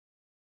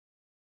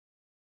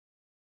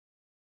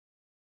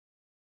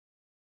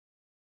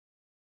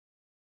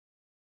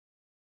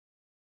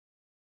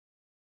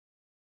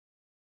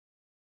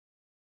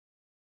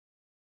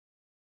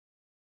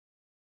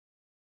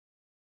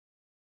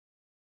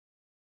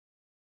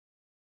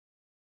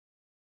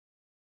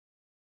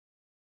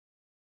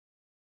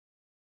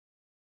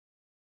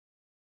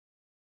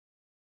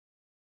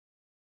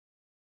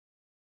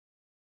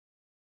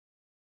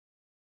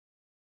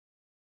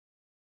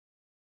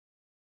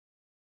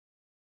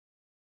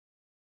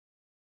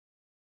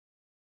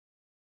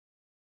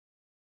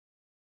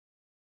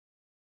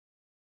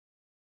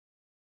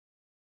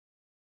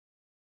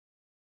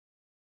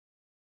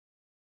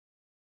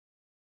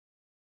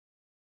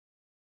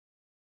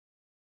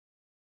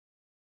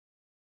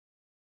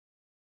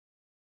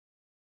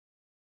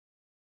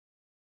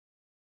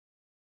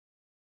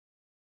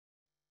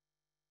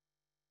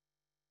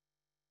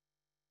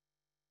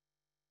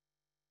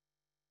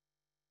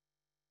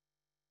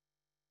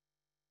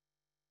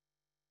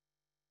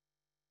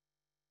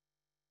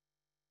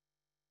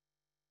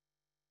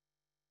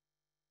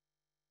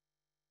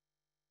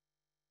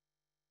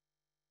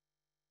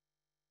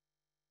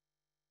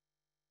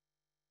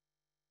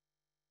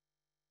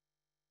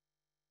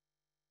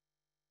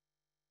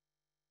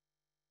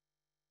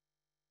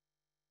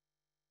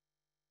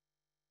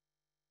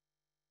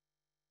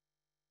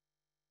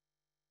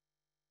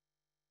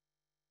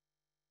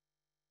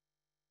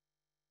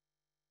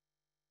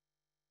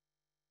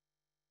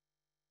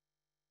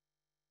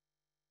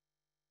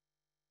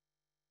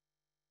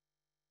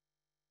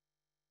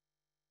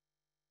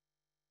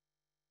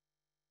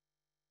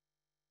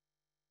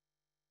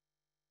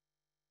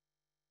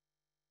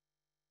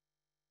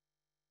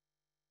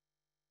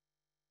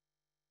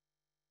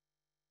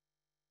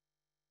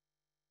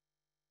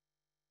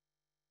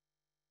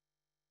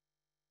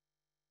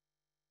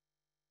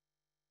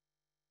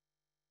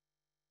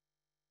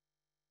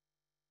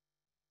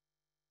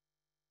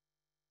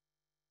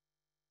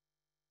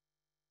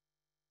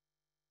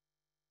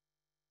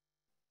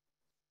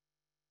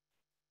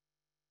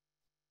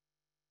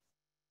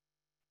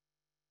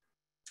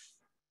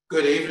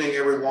Good evening,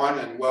 everyone,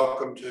 and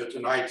welcome to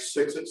tonight's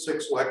 6 at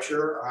 6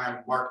 lecture.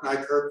 I'm Mark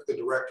Nykirk, the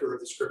director of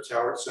the Scripps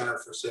Howard Center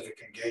for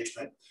Civic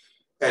Engagement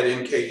at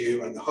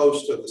NKU and the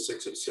host of the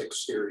 6 at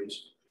 6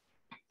 series.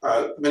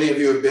 Many of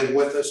you have been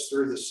with us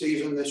through the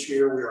season this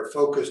year. We are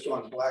focused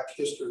on Black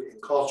history and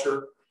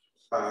culture,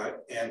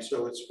 and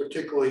so it's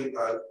particularly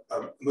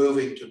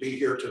moving to be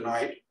here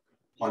tonight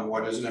on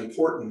what is an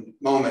important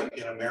moment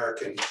in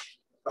American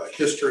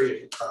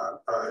history.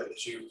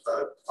 As you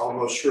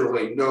almost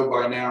surely know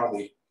by now,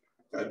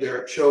 the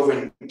Derek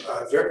Chauvin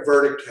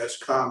verdict has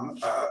come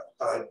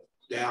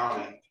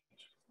down, and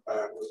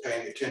we're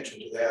paying attention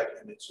to that.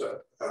 And it's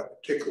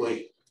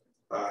particularly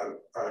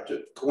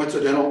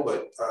coincidental,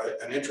 but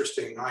an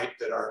interesting night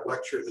that our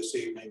lecture this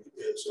evening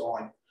is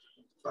on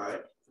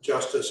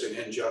justice and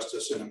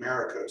injustice in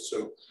America.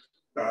 So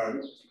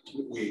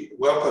we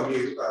welcome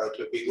you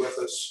to be with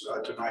us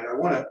tonight. I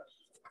want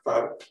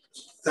to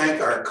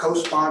thank our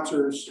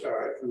co-sponsors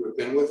who have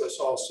been with us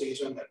all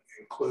season, that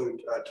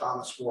include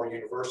Thomas More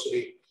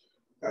University,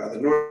 the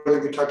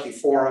Northern Kentucky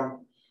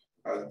Forum,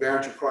 the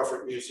Barrington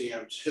Crawford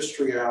Museum's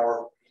History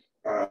Hour,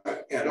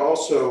 and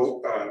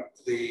also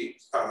the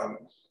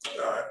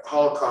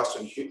Holocaust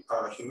and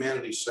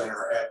Humanities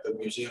Center at the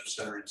Museum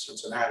Center in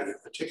Cincinnati. A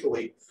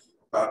particularly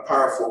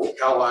powerful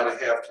ally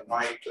to have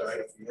tonight.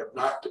 If you have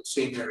not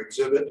seen their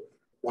exhibit,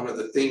 one of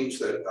the themes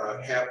that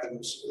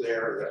happens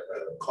there,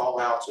 call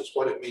outs, is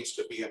what it means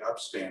to be an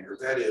upstander.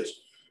 That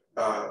is,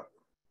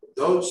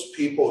 those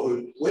people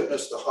who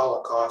witnessed the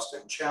Holocaust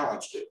and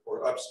challenged it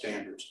were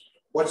upstanders.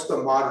 What's the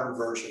modern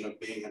version of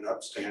being an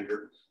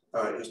upstander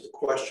is the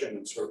question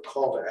and sort of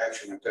call to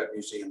action at that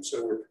museum.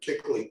 So we're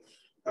particularly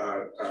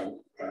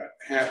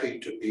happy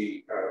to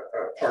be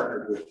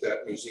partnered with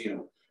that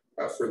museum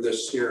for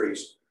this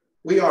series.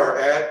 We are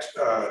at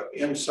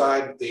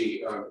inside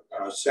the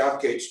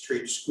Southgate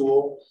Street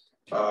School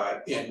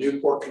in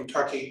Newport,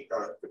 Kentucky,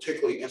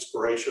 particularly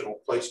inspirational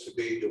place to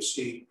be. You'll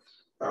see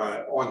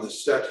on the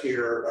set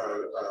here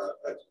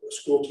a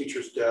school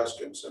teacher's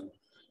desk and some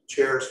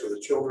chairs for the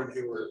children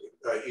who were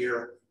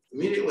here.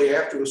 Immediately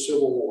after the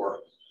Civil War,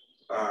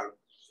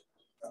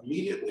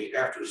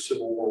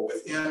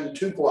 within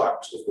 2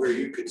 blocks of where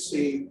you could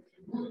see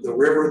the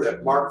river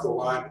that marked the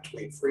line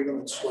between freedom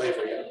and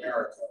slavery in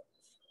America,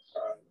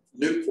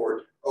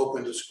 Newport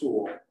opened a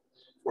school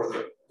for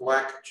the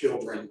Black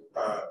children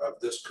of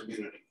this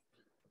community.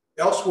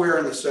 Elsewhere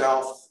in the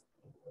South,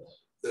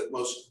 the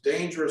most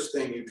dangerous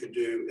thing you could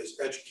do is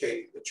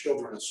educate the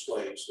children of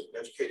slaves,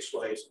 educate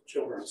slaves and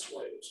children of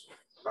slaves.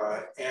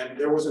 And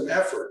there was an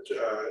effort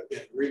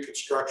in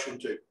Reconstruction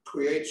to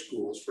create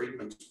schools,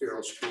 Freedmen's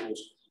Bureau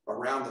schools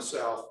around the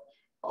South.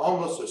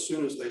 Almost as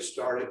soon as they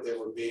started, they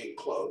were being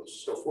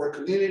closed. So for a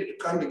community to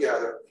come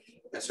together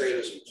and say it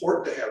is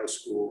important to have a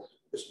school,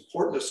 it's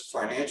important to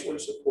financially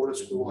support a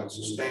school and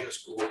sustain a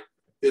school,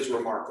 is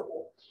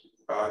remarkable.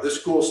 This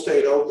school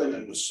stayed open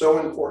and was so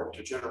important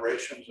to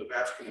generations of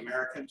African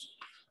Americans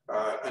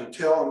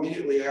until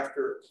immediately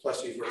after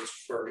Plessy versus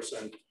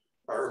Ferguson,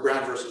 or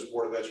Brown versus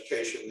Board of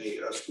Education,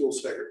 the school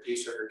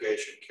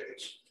desegregation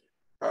case.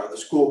 The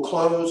school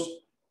closed,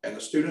 and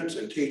the students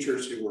and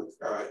teachers who were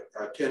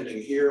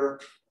attending here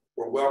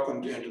were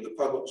welcomed into the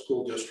public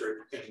school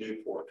district in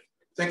Newport.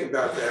 Think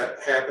about that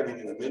happening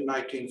in the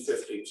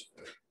mid-1950s,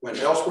 when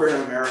elsewhere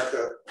in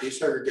America,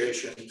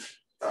 desegregation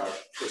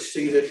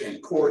proceeded in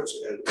courts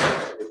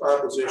with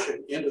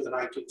opposition into the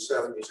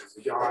 1970s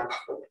and beyond.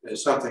 And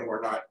it's something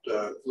we're not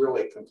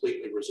really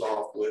completely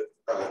resolved with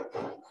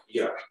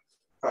yet.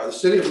 The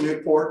city of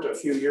Newport a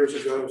few years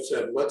ago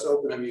said, let's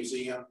open a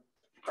museum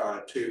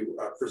to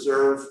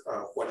preserve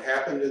what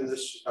happened in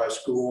this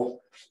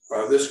school.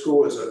 This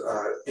school has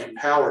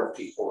empowered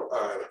people.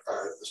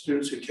 The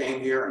students who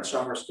came here, and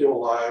some are still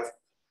alive,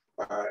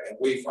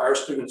 and our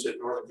students at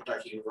Northern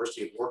Kentucky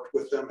University have worked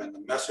with them, and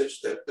the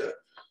message that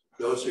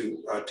those who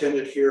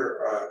attended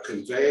here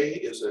convey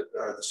is that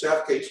the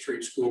Southgate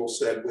Street School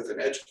said, with an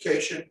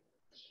education,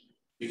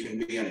 you can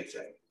be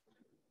anything.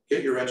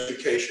 Get your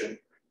education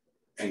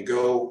and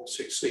go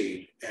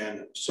succeed.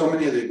 And so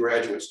many of the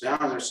graduates now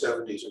in their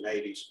 70s and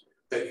 80s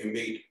that you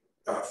meet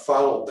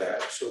followed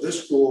that. So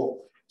this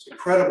school is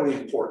incredibly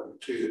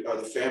important to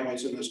the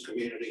families in this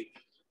community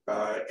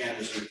and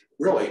is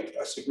really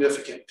a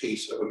significant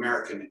piece of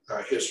American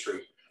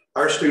history.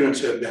 Our students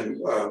have been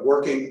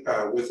working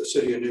with the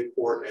city of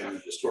Newport and the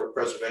Historic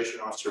Preservation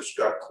Officer,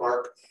 Scott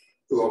Clark,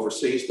 who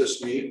oversees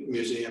this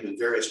museum in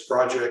various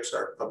projects.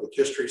 Our public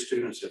history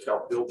students have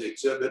helped build the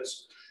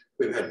exhibits.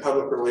 We've had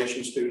public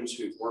relations students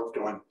who've worked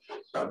on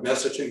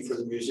messaging for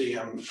the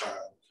museum,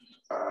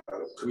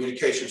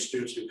 communication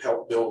students who've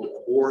helped build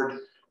a board,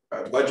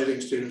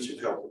 budgeting students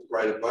who've helped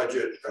write a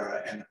budget,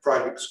 and the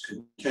projects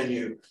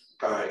continue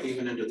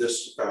even into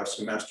this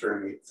semester,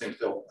 and we think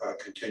they'll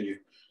continue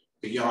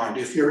beyond.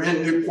 If you're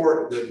in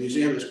Newport, the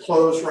museum is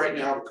closed right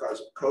now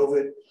because of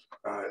COVID,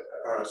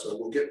 so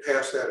we'll get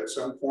past that at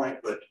some point,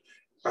 but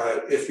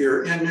if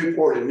you're in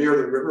Newport and near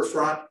the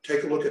riverfront,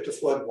 take a look at the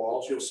flood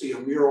walls. You'll see a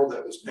mural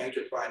that was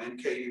painted by an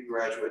NKU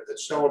graduate that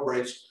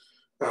celebrates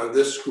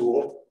this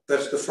school.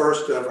 That's the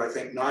first of, I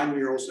think, 9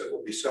 murals that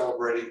will be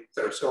celebrating,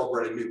 that are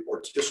celebrating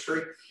Newport's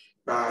history.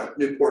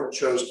 Newport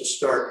chose to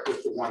start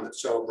with the one that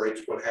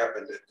celebrates what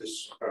happened at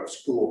this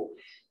school.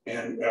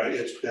 And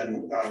it's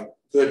been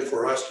good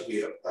for us to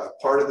be a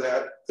part of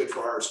that, good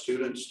for our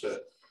students to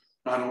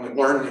not only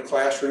learn in the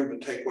classroom,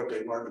 but take what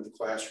they learn in the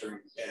classroom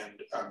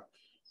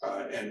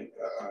and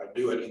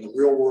do it in the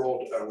real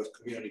world with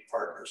community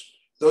partners.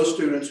 Those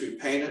students who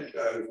painted,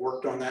 who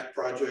worked on that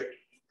project,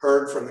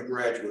 heard from the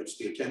graduates,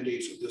 the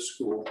attendees of this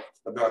school,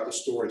 about the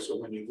story. So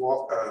when you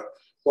walk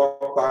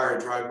by or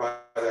drive by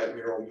that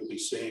mural, you'll be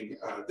seeing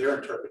their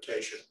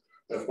interpretation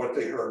of what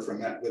they heard from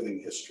that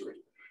living history.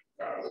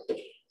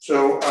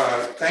 So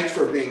thanks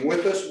for being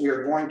with us. We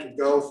are going to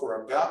go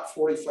for about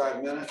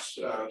 45 minutes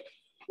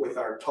with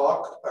our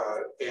talk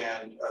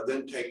and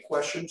then take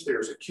questions.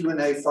 There's a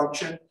Q&A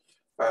function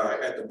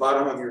at the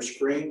bottom of your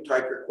screen.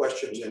 Type your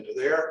questions into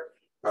there.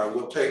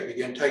 We'll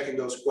begin taking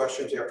those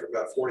questions after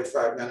about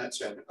 45 minutes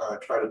and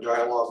try to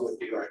dialogue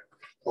with you. I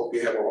hope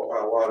you have a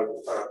lot of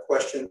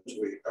questions.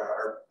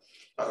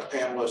 Our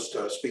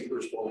panelist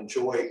speakers will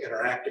enjoy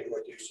interacting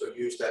with you, so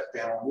use that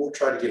panel. And we'll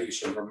try to give you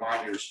some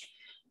reminders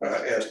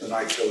as the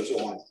night goes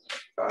on.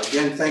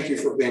 Again, thank you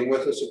for being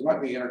with us. And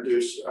let me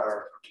introduce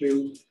our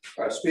two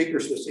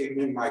speakers this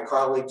evening, my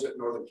colleagues at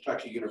Northern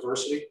Kentucky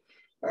University.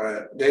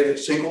 David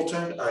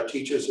Singleton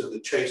teaches in the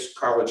Chase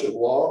College of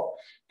Law.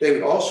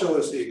 David also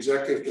is the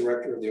executive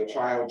director of the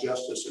Ohio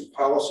Justice and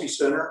Policy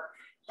Center.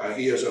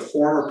 He is a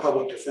former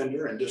public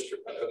defender in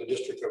the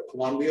District of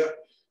Columbia.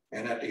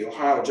 And at the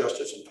Ohio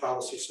Justice and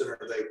Policy Center,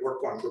 they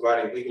work on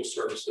providing legal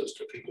services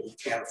to people who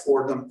can't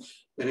afford them.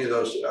 Many of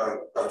those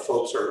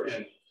folks are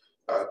in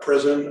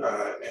prison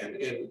and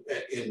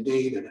in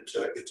need, and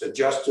it's a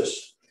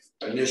justice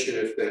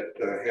initiative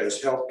that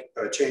has helped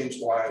change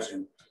lives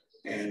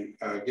and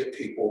get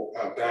people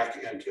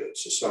back into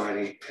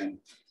society and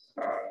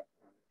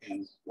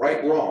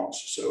right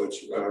wrongs. So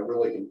it's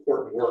really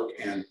important work,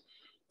 and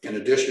in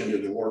addition to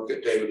the work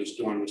that David is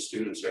doing with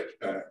students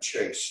at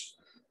Chase.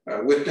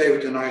 With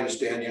David tonight is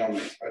Danielle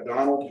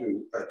McDonald,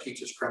 who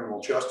teaches criminal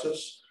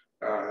justice,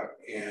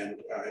 and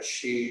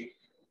she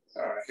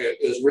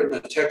has written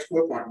a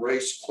textbook on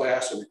race,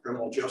 class, and the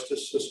criminal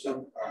justice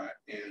system,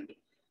 and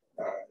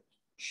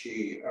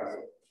she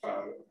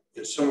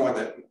is someone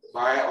that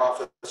my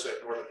office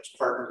at Northern has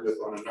partnered with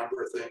on a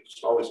number of things.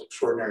 It's always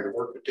extraordinary to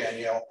work with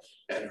Danielle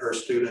and her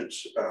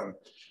students.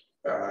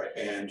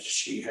 And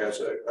she has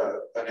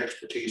an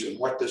expertise in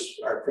what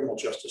our criminal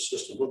justice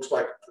system looks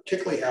like,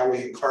 particularly how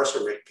we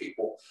incarcerate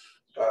people,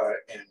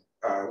 and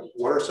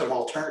what are some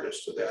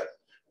alternatives to that.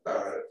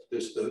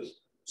 Is the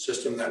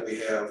system that we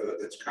have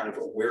that's kind of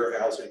a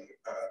warehousing,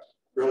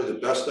 really the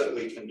best that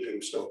we can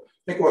do. So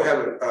I think we'll have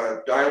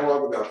a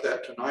dialogue about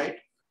that tonight,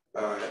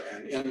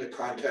 and in the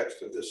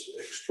context of this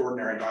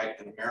extraordinary night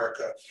in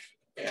America.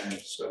 And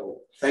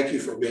so thank you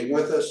for being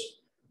with us,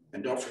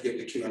 and don't forget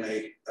the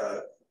Q&A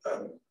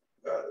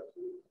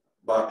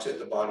box at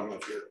the bottom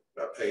of your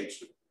page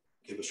to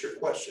give us your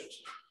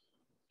questions.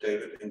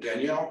 David and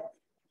Danielle,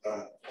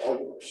 all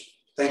yours.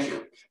 Thank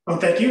you. Well,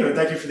 thank you, and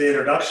thank you for the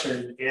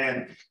introduction.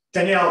 And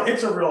Danielle,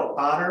 it's a real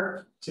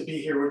honor to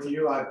be here with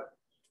you. I've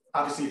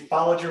obviously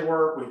followed your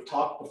work. We've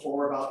talked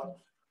before about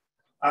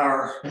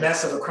our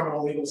mess of a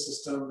criminal legal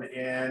system,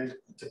 and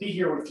to be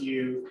here with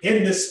you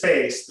in this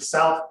space, the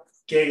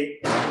Southgate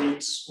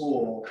Elite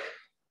School,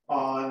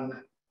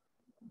 on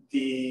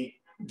the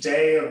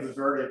day of the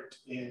verdict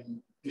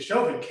in the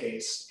Chauvin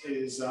case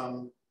is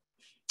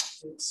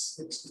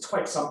it's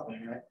quite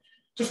something. I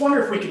just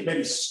wonder if we could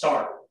maybe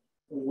start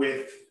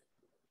with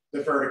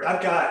the verdict.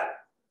 I've got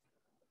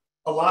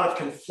a lot of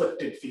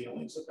conflicted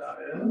feelings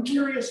about it, and I'm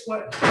curious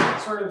what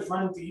sort of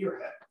running through your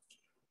head.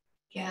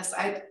 Yes,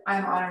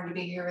 I'm honored to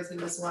be here with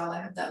you as well.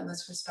 I have the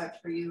utmost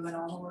respect for you and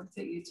all the work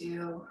that you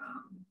do.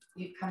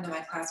 You've come to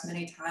my class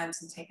many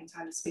times and taken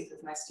time to speak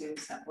with my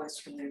students. I've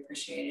always really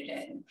appreciated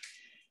it. And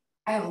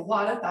I have a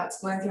lot of thoughts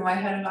going through my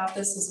head about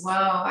this as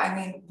well. I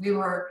mean,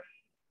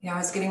 I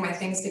was getting my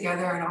things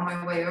together and on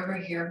my way over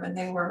here when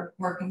they were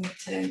working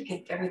to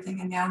get everything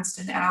announced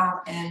and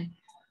out, and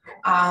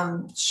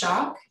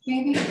shock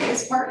maybe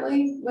is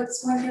partly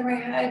what's going through my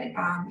head.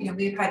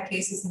 We've had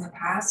cases in the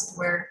past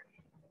where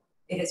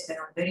it has been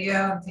on video.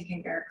 I'm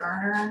thinking Eric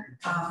Garner.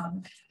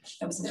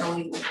 It was an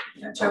illegal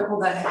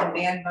chokehold that had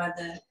been banned by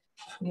the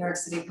New York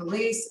City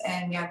police,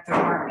 and yet there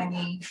aren't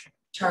any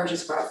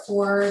charges brought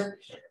forward.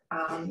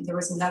 There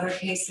was another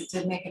case that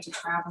did make it to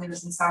trial. It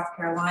was in South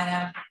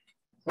Carolina,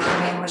 where a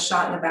man was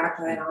shot in the back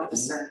by an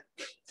officer,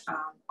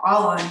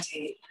 all on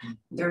tape.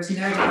 There was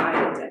no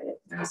denying he did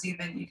it. There was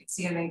even, you could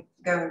see him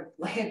go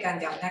lay a gun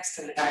down next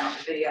to the guy on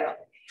the video.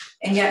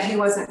 And yet he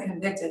wasn't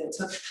convicted. It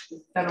took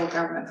the federal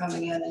government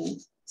coming in and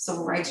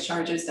civil rights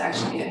charges to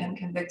actually get him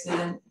convicted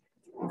and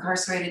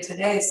incarcerated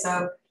today.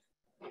 So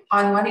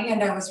on one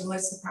hand, I was really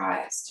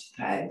surprised.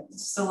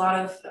 Just a lot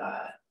of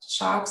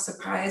shock,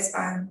 surprise.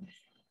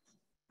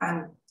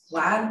 I'm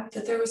glad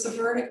that there was a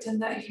verdict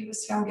and that he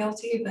was found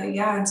guilty, but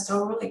yeah, I'm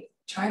still really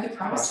trying to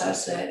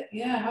process it.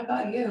 Yeah, how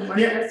about you? What are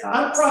your thoughts?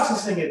 I'm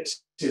processing it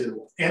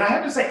too. And I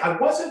have to say, I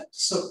wasn't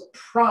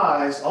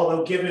surprised,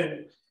 although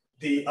given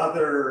the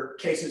other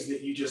cases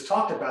that you just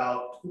talked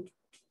about,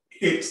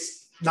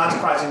 it's not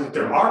surprising that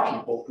there are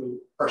people who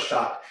are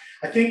shocked.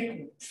 I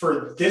think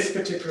for this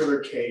particular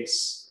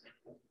case,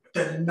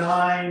 the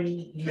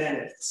 9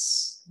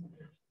 minutes,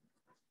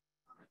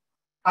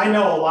 I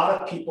know a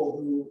lot of people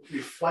who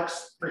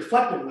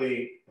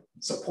reflectively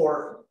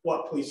support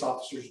what police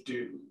officers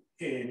do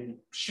in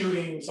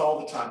shootings all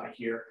the time. I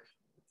hear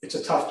it's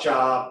a tough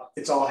job,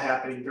 it's all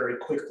happening very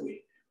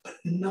quickly, but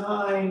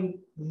 9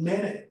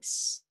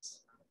 minutes.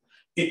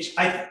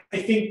 I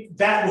think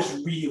that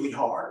was really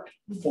hard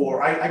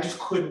for, I just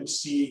couldn't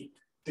see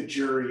the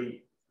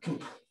jury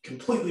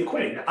completely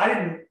acquitting. I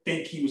didn't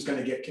think he was going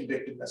to get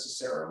convicted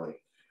necessarily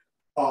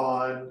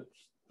on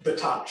the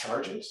top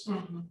charges.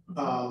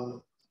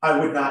 I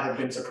would not have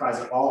been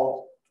surprised at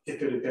all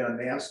if it had been a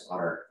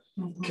manslaughter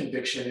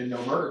conviction and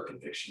no murder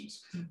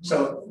convictions.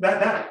 So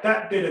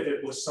that bit of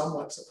it was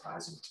somewhat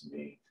surprising to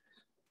me.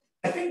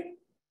 I think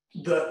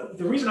the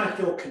reason I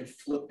feel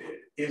conflicted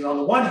is, on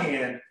the one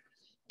hand,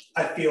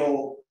 I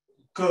feel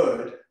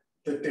good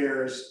that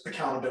there's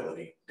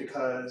accountability,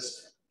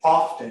 because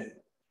often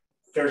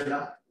there's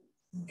not,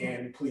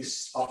 and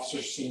police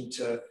officers seem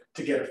to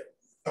get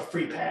a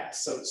free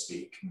pass, so to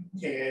speak.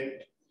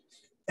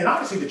 And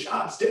obviously the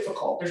job's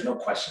difficult, there's no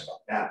question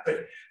about that,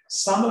 but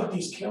some of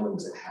these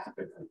killings that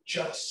happen are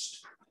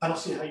just, I don't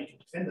see how you can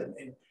defend them.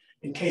 And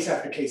in case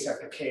after case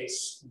after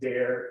case,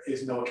 there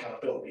is no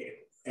accountability,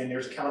 and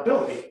there's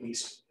accountability at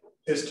least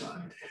this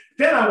time.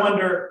 Then I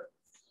wonder,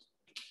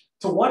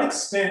 to what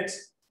extent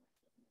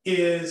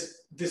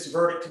is this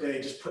verdict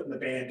today just putting the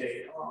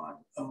Band-Aid on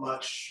a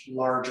much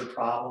larger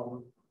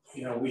problem?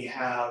 You know, we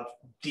have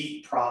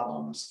deep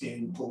problems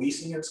in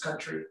policing in this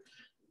country.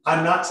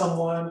 I'm not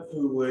someone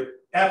who would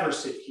ever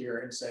sit here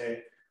and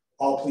say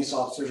all police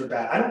officers are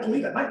bad. I don't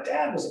believe that. My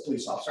dad was a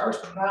police officer. I was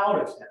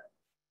proud of him.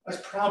 I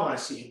was proud when I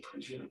see him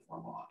put his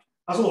uniform on.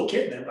 I was a little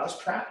kid then, but I was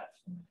proud.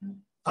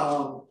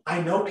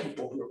 I know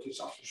people who are police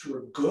officers who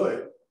are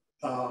good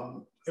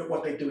at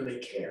what they do and they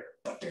care,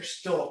 but there's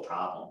still a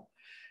problem.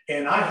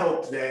 And I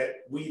hope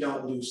that we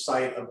don't lose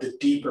sight of the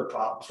deeper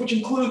problems, which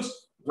includes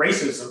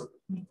racism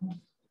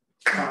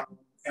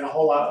and a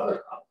whole lot of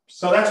other problems.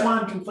 So that's why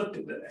I'm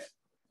conflicted today.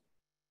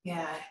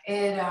 Yeah,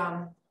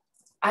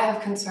 I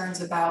have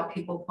concerns about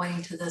people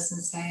pointing to this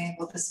and saying,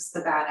 well, this is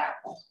the bad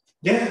apple.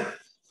 Yeah.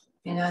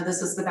 You know,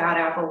 this is the bad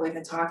apple we've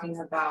been talking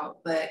about,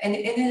 but, and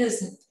it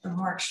is a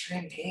more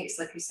extreme case,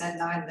 like you said,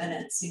 9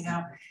 minutes, you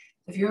know,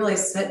 if you really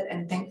sit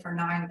and think for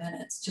 9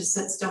 minutes, just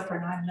sit still for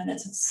 9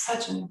 minutes, it's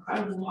such an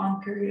incredibly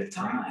long period of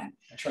time.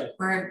 That's right.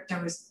 Where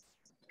there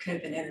could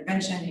have been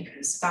intervention, he could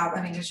have stopped.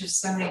 I mean, there's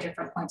just so many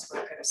different points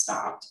where it could have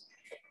stopped.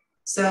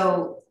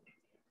 So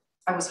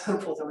I was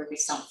hopeful there would be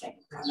something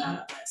come out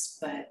of this,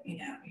 but you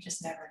know, you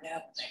just never know.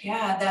 But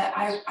yeah, that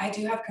I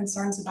do have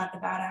concerns about the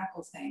bad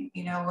apple thing,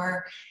 you know,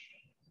 where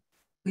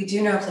we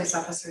do know police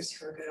officers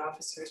who are good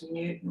officers.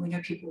 We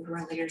know people who are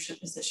in leadership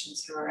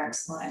positions who are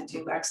excellent and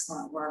do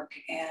excellent work,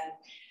 and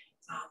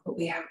but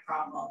we have a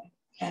problem.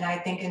 And I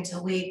think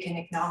until we can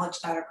acknowledge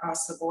that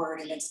across the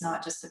board, and it's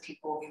not just the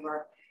people who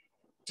are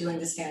doing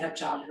the stand-up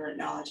job who are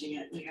acknowledging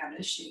it, we have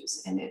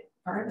issues. And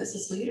part of this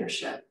is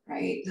leadership,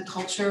 right? The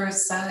culture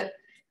is set,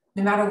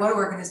 no matter what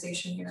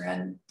organization you're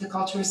in, the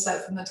culture is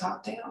set from the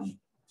top down.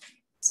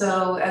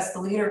 So as the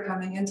leader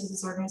coming into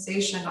this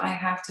organization, I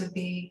have to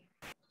be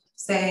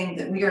saying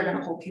that we are going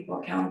to hold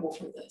people accountable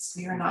for this.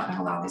 We are not going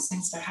to allow these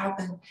things to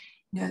happen.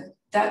 You know,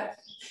 that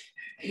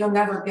you'll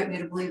never get me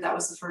to believe that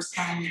was the first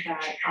time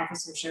that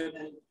Officer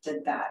Chauvin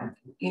did that.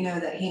 You know,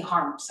 that he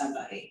harmed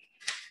somebody,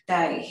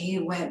 that he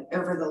went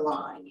over the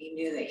line. He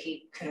knew that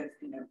he could have,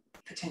 you know,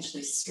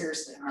 potentially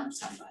seriously harmed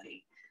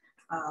somebody.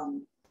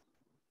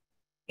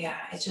 Yeah,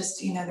 it's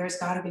just, you know, there's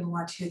got to be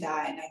more to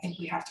that. And I think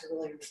we have to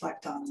really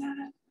reflect on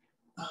that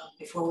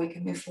before we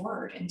can move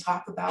forward and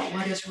talk about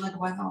what is really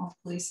going on with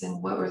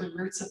policing, what were the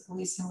roots of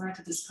policing, where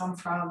did this come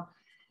from?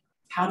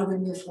 How do we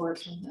move forward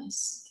from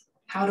this?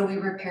 How do we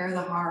repair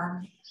the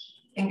harm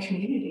in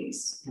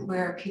communities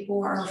where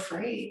people are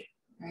afraid,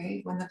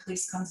 right? When the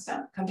police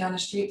come down the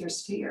street,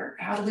 there's fear.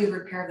 How do we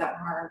repair that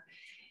harm?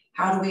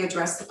 How do we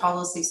address the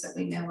policies that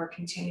we know are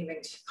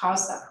continuing to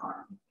cause that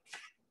harm?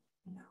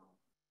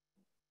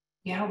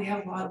 Yeah, we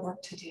have a lot of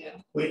work to do.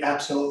 We've got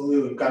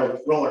to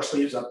roll our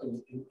sleeves up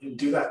and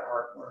do that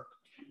hard work.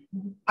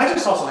 I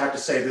just also have to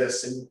say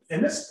this,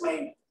 and this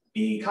may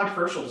be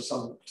controversial to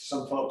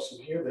some folks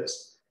who hear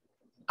this.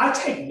 I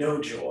take no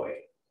joy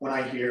when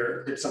I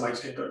hear that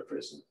somebody's going to go to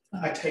prison.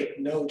 I take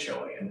no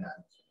joy in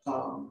that.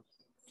 You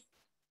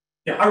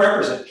know, I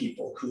represent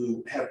people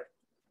who have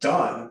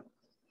done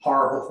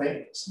horrible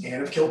things and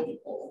have killed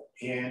people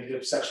and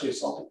have sexually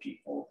assaulted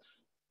people,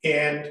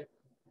 and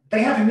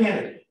they have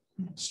humanity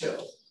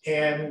still.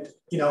 And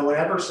you know,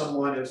 whenever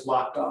someone is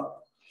locked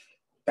up,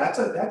 that's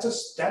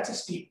a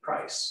steep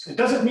price. It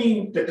doesn't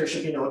mean that there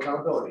should be no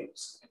accountability.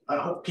 I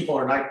hope people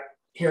are not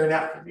hearing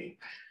that from me.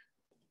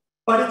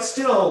 But it's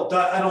still,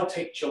 I don't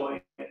take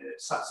joy in it.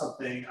 It's not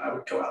something I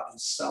would go out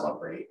and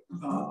celebrate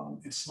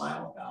and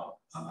smile about.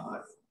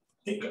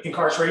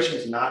 Incarceration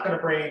is not going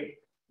to bring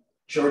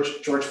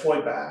George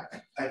Floyd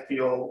back. I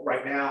feel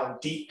right now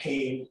deep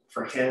pain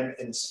for him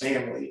and his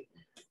family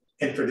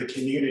and for the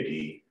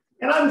community.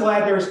 And I'm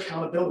glad there's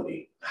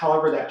accountability,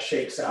 however that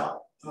shakes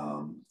out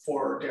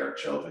for Derek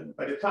Chauvin.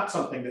 But it's not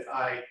something that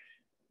I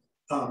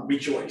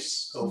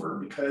rejoice over,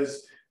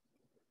 because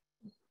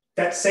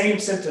that same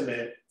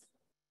sentiment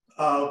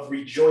of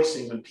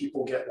rejoicing when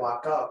people get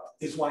locked up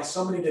is why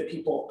so many of the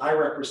people I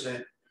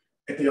represent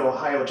at the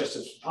Ohio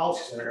Justice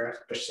Policy Center,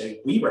 I should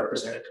say we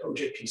represent at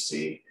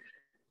OJPC,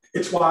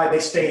 it's why they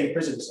stay in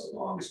prison so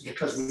long, is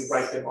because we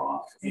write them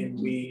off and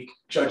we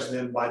judge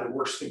them by the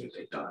worst thing that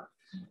they've done.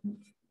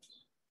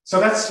 So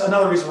that's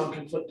another reason I'm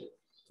conflicted.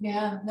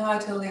 Yeah, no, I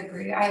totally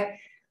agree.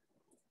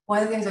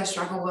 One of the things I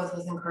struggle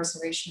with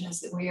incarceration is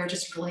that we are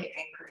just really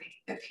angry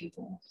at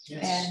people.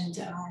 Yes.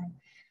 And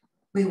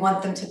we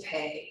want them to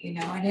pay, you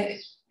know, and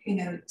it, you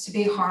know, to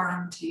be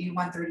harmed, you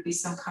want there to be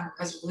some kind of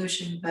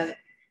resolution, but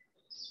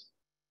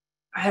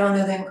I don't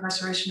know that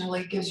incarceration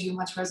really gives you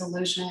much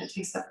resolution. It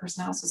takes that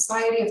person out of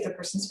society. If the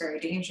person's very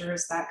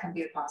dangerous, that can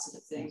be a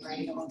positive thing, right?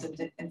 You don't want them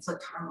to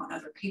inflict harm on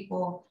other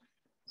people.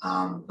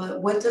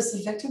 But what does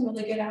the victim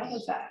really get out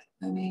of that?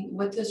 I mean,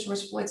 what does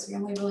George Floyd's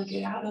family really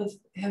get out of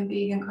him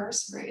being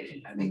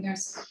incarcerated? I mean,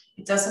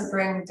 it doesn't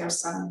bring their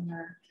son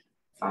or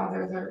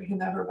father, their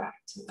whomever back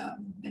to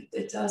them.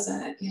 It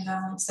doesn't, you know?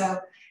 And so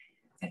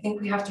I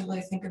think we have to really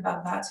think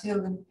about that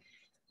too. And,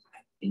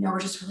 you know, we're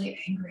just really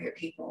angry at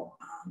people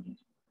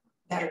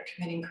that are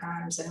committing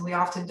crimes. And we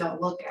often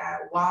don't look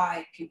at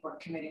why people are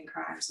committing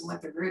crimes and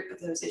what the root of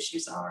those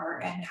issues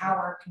are and how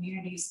our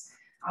communities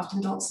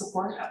often don't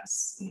support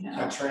us, you know.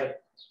 That's right.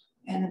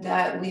 And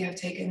that we have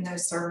taken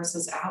those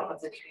services out of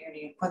the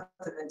community and put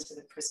them into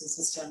the prison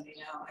system, you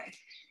know.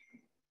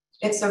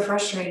 It's so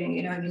frustrating,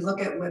 you know, and you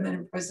look at women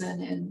in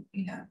prison and,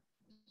 you know,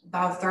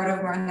 about a third of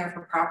them are in there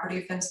for property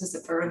offenses, a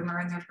third of them are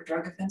in there for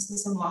drug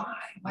offenses. And why?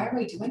 Why are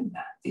we doing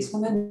that? These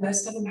women,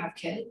 most of them have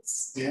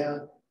kids. Yeah.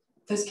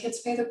 Those kids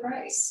pay the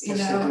price, you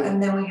know,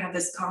 and then we have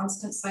this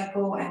constant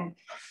cycle. And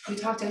we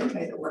talk to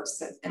anybody that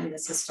works in the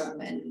system,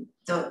 and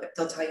they'll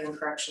tell you in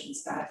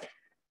corrections that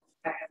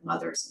I have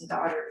mothers and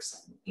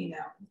daughters and, you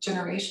know,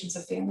 generations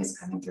of families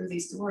coming through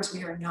these doors.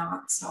 We are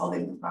not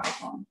solving the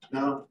problem.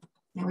 No.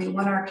 And we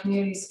want our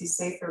communities to be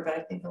safer, but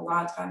I think a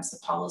lot of times the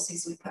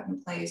policies we put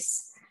in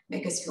place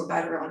make us feel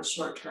better on the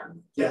short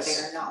term. Yes. But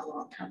they are not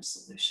long-term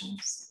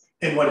solutions.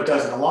 And what it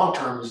does in the long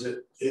term is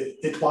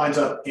it winds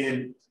up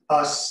in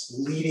us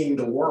leading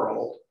the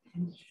world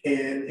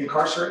in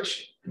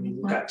incarceration. I mean,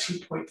 we've got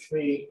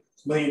 2.3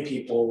 million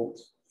people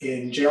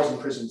in jails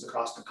and prisons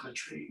across the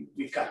country.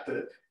 We've got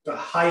the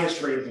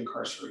highest rate of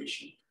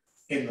incarceration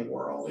in the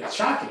world. It's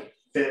shocking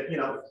that, you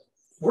know,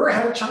 we're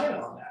ahead of China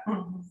on that,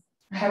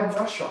 ahead of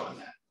Russia on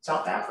that,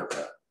 South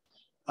Africa.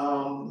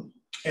 And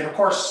of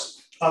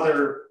course,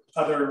 other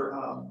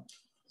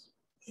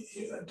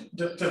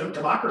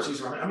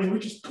democracies around. I mean, we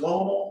just blow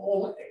them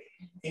all away.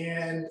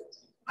 And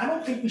I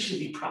don't think we should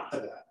be proud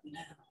of that. No.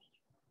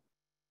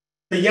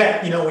 But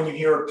yet, you know, when you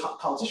hear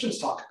politicians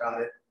talk about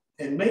it,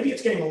 and maybe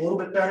it's getting a little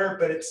bit better,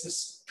 but it's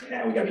this,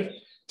 yeah, we got to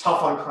be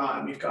tough on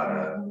crime. We've got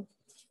to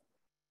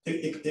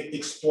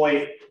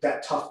exploit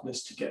that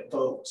toughness to get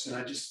votes. And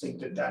I just think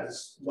that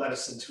has led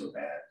us into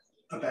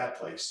a bad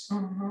place.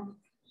 Mm-hmm.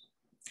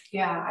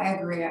 Yeah, I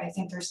agree. I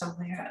think there's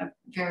something, a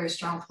very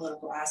strong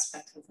political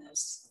aspect of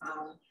this.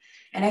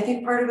 And I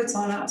think part of it's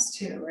on us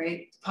too,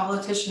 right?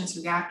 Politicians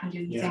react and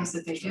do the things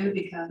that they do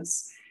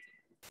because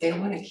they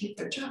want to keep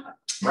their job.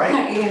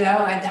 Right. You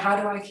know, and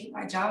how do I keep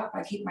my job?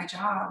 I keep my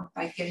job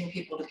by getting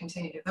people to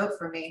continue to vote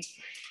for me.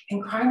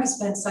 And crime has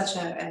been such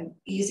an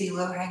easy,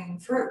 low-hanging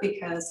fruit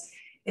because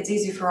it's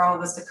easy for all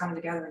of us to come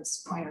together and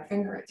point our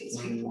finger at these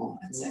people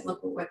and say,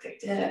 look at what they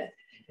did.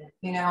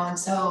 You know, and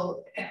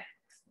so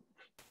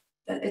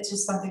it's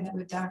just something that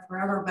we've done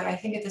forever. But I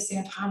think at the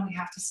same time, we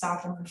have to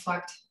stop and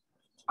reflect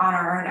on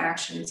our own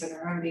actions and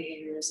our own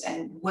behaviors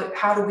and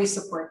how do we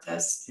support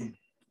this?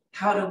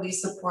 How do we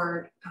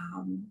support,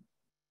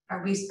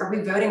 are we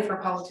voting for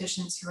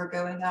politicians who are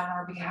going on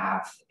our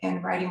behalf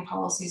and writing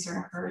policies or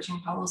encouraging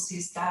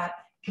policies that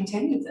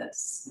continue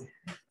this?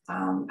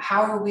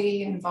 How are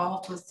we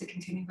involved with the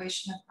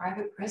continuation of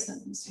private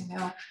prisons? You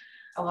know,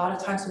 a lot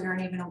of times we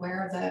aren't even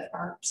aware that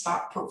our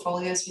stock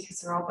portfolios, because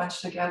they're all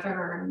bunched together,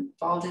 are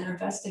involved in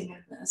investing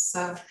in this.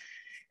 So,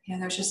 you know,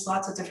 there's just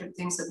lots of different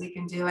things that we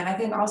can do. And I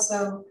think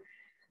also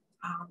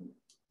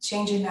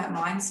changing that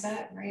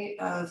mindset, right,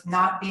 of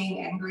not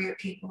being angry at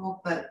people,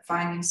 but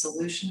finding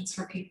solutions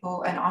for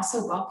people and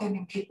also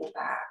welcoming people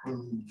back.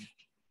 You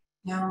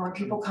know, when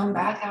people come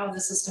back out of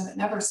the system, it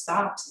never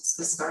stops. It's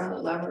the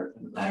scarlet letter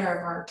of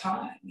our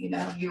time. You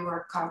know, you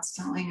are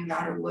constantly, no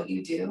matter what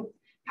you do,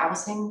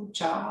 housing,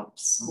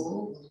 jobs,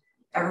 school,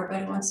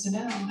 everybody wants to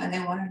know, and they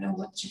want to know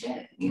what you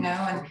did, you know,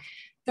 and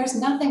There's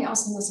nothing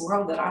else in this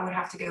world that I would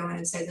have to go in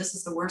and say, this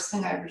is the worst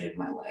thing I ever did in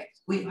my life.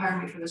 Will you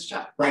hire me for this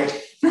job? Right.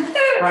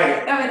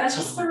 Right. I mean, that's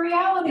just the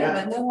reality of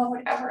it. No one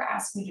would ever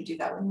ask me to do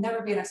that. It would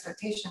never be an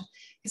expectation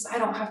because I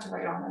don't have to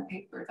write on my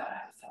paper that I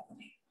have a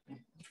felony.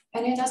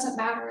 And it doesn't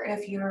matter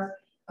if you're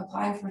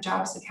applying for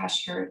jobs as a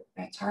cashier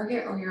at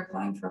Target or you're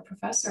applying for a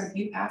professor,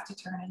 you have to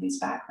turn in these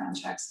background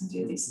checks and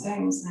do these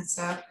things. And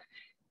so,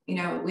 you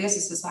know, we as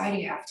a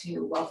society have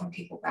to welcome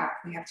people back.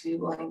 We have to be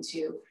willing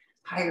to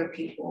hire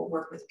people,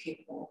 work with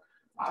people,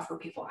 offer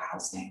people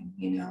housing.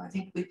 You know, I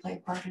think we play a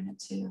part in it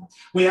too.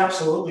 We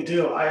absolutely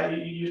do.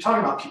 You're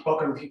talking about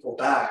welcoming people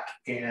back,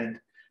 and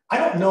I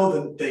don't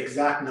know the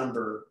exact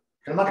number.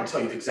 I'm not going to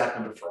tell you the exact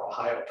number for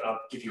Ohio, but I'll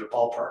give you a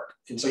ballpark.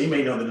 And so you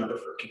may know the number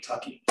for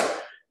Kentucky.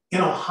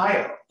 In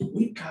Ohio,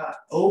 we've got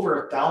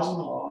over 1,000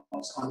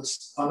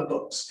 laws on the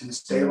books in the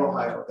state of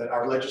Ohio that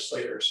our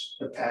legislators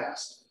have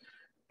passed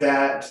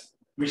that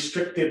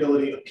restrict the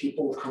ability of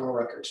people with criminal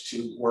records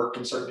to work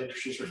in certain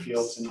industries or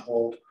fields and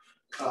hold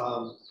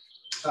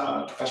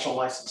professional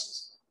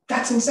licenses.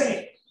 That's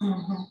insane.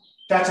 Mm-hmm.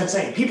 That's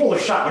insane. People are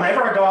shocked.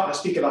 Whenever I go out and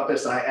speak about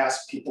this, and I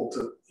ask people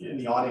in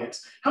the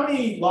audience, how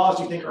many laws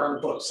do you think are on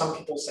the books? Some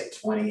people say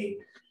 20,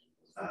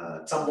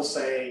 some will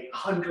say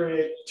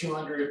 100,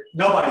 200.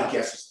 Nobody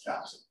guesses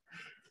 1,000,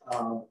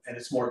 and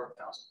it's more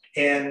than 1,000.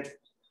 And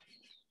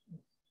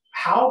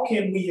how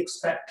can we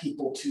expect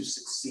people to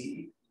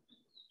succeed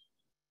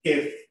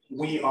if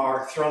we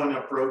are throwing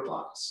up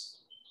roadblocks?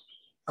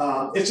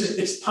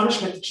 It's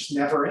punishment that just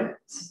never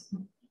ends.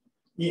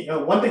 You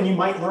know, one thing you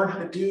might learn how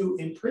to do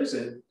in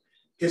prison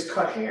is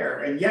cut hair,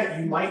 and yet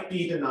you might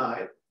be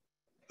denied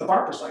a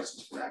barber's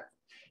license for that.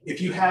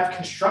 If you have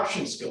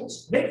construction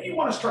skills, maybe you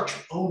want to start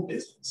your own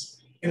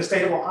business. In the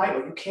state of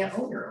Ohio, you can't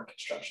own your own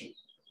construction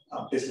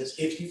business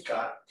if you've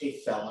got a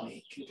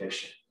felony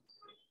conviction.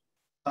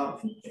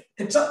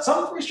 And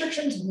some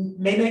restrictions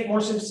may make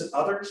more sense than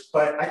others,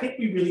 but I think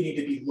we really need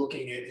to be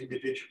looking at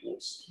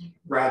individuals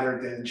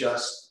rather than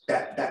just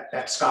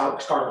that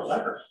scarlet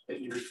letter that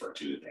you refer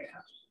to that they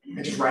have,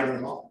 and just writing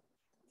them all.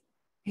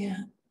 Yeah.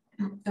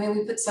 I mean,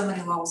 we put so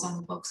many laws on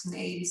the books in the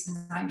 80s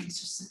and 90s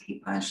just to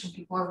keep punishing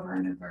people over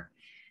and over.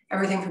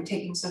 Everything from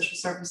taking social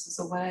services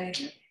away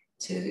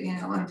to, you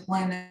know,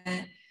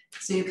 unemployment.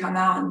 So you come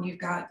out and you've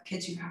got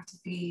kids you have to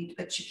feed,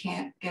 but you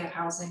can't get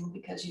housing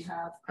because you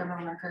have a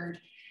criminal record.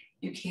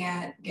 You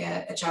can't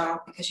get a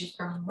job because you have a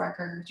criminal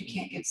record. You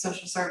can't get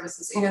social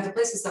services. You know, the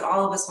places that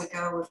all of us would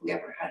go if we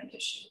ever had an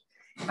issue.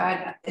 If I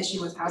had an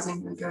issue with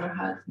housing, we'd go to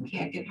HUD. You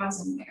can't get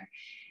housing there.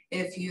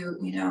 If you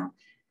know,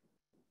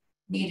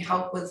 need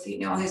help with, you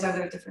know, all these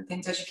other different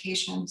things,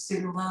 education,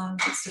 student loans,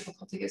 it's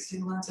difficult to get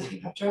student loans if you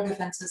have drug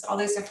offenses, all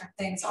these different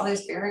things, all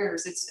these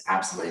barriers, it's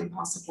absolutely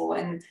impossible.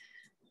 And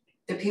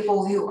the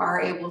people who are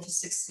able to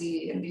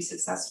succeed and be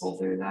successful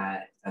through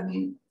that, I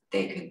mean,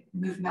 they could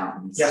move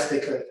mountains. Yes,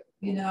 they could.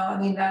 You know, I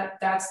mean,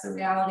 that's the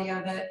reality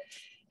of it.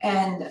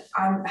 And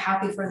I'm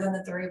happy for them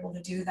that they're able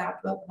to do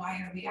that, but why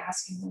are we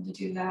asking them to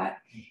do that?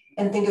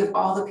 And think of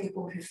all the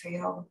people who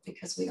fail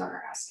because we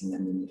are asking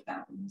them to move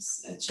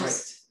mountains. It's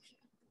just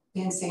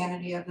the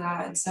insanity of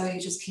that. And so you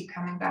just keep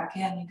coming back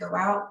in, you go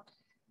out,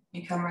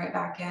 you come right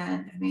back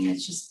in. I mean,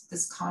 it's just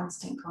this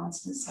constant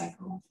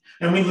cycle.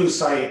 And we lose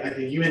sight, I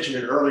think you mentioned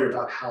it earlier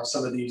about how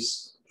some of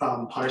these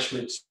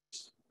punishments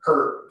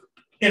hurt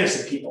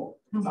innocent people,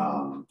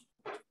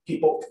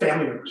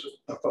 family members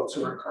of folks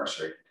who are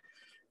incarcerated.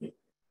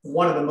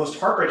 One of the most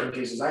heartbreaking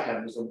cases I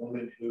had was a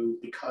woman who,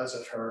 because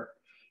of her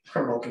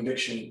criminal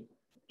conviction,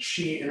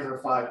 she and her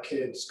 5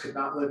 kids could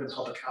not live in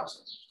public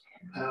housing.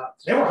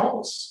 They were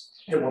homeless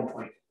at one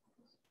point.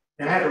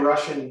 And I had to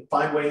rush and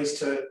find ways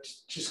to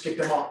just get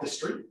them off the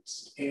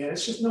streets. And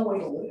it's just no way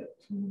to live.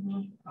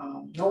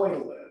 No way to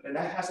live. And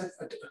that has a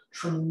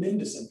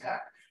tremendous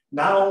impact,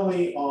 not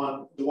only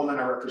on the woman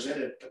I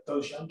represented, but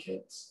those young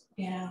kids.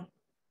 Yeah.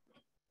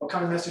 What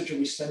kind of message are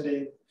we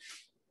sending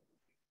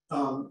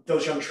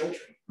those young children?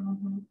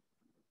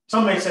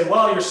 Some may say,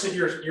 well,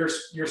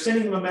 you're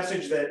sending them a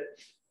message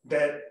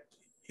that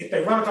if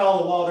they run afoul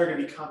of the law, there are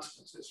going to be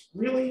consequences.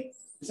 Really?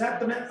 Is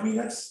that the message? I mean,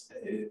 that's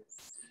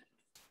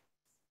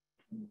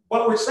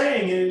what we're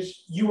saying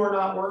is you are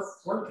not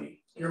worthy.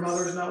 Your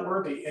mother is not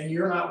worthy, and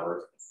you're not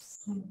worthy.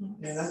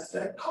 And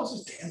that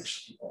causes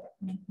damage to people.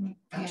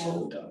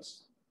 Absolutely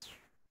does.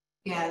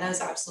 Yeah, that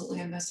is absolutely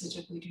a message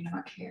if we do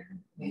not care.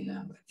 You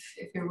know,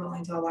 if you're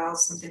willing to allow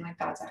something like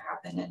that to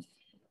happen, and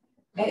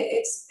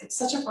it's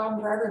such a problem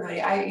for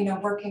everybody. You know,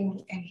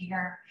 working in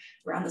here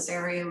around this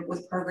area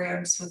with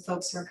programs with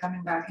folks who are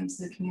coming back into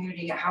the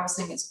community,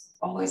 housing is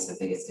always the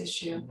biggest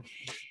issue.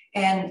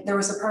 And there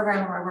was a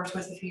program where I worked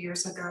with a few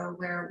years ago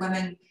where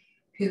women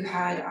who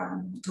had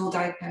dual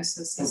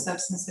diagnosis, a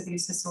substance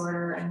abuse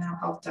disorder and mental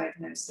health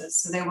diagnosis,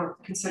 so they were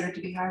considered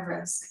to be high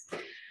risk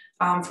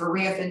for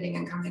reoffending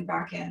and coming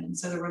back in. And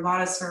so there were a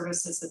lot of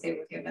services that they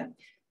were given,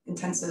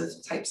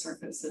 intensive type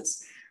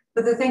services.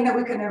 But the thing that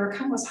we could never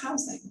come was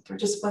housing. There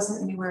just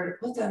wasn't anywhere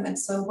to put them. And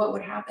so what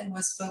would happen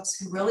was folks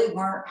who really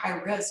weren't high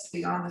risk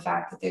beyond the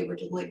fact that they were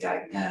dually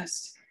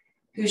diagnosed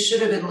who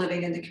should have been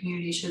living in the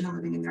community, should have been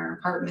living in their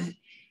apartment,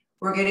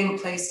 were getting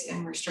placed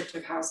in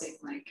restrictive housing,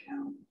 like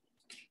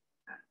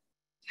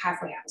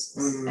halfway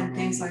houses and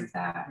things like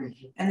that.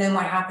 And then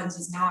what happens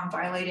is now I'm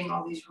violating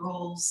all these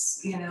rules,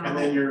 you know. And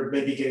then you're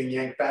maybe getting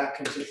yanked back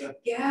into the.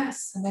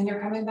 Yes, and then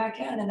you're coming back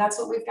in. And that's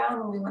what we found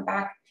when we went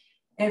back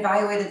and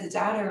evaluated the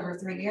data over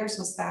 3 years,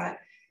 was that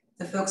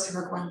the folks who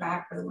were going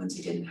back were the ones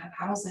who didn't have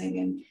housing.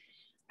 And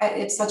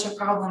it's such a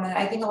problem. And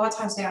I think a lot of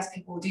times they ask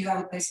people, do you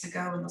have a place to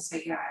go? And they'll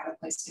say, yeah, I have a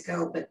place to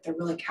go, but they're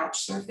really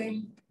couch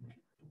surfing,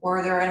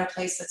 or they're in a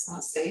place that's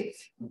not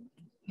safe.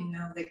 You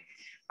know,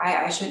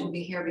 I shouldn't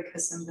be here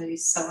because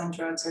somebody's selling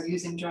drugs or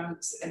using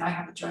drugs and I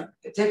have a drug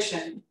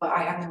addiction, but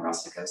I have nowhere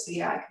else to go. So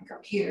yeah, I can go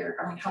here.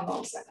 I mean, how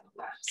long is that going to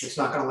last? It's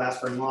not going to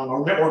last very long.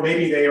 Or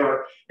maybe they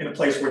are in a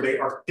place where they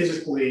are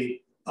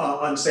physically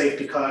unsafe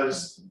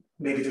because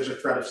maybe there's a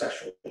threat of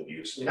sexual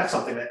abuse. I mean, that's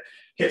something that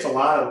hits a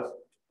lot of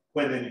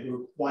women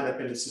who wind up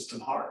in the system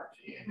hard.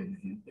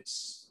 And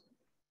it's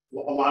a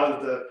lot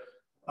of the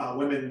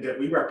women that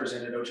we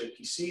represent at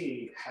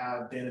OJPC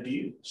have been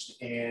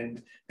abused,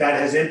 and that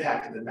has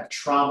impacted them. That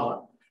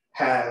trauma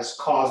has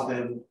caused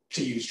them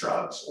to use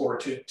drugs or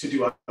to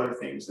do other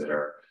things that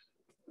are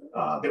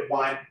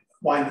that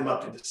wind them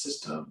up in the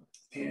system.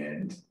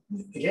 And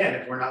again,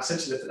 if we're not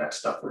sensitive to that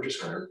stuff, we're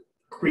just going to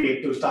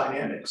create those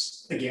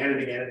dynamics again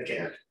and again and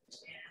again.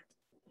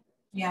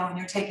 Yeah, when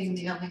you're taking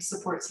the only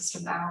support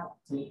system out,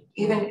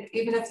 even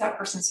if that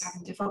person's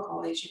having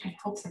difficulties, you can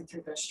help them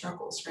through their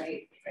struggles,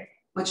 right?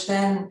 Which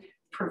then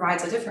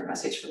provides a different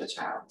message for the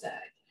child,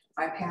 that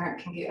my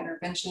parent can get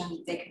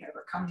intervention, they can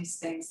overcome these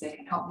things, they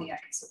can help me, I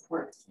can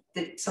support,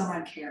 that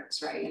someone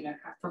cares, right? You know,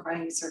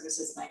 providing these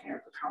services and I can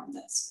overcome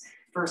this,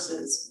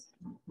 versus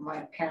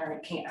my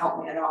parent can't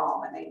help me at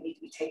all and they need to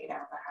be taken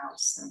out of the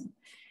house. And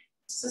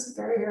it's just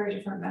a very, very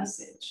different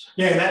message.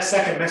 Yeah, and that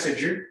second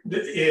message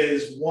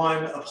is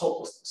one of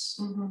hopelessness.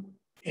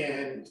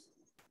 And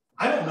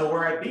I don't know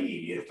where I'd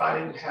be if I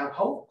didn't have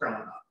hope growing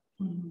up.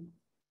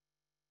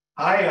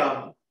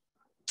 I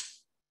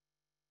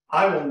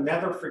will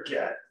never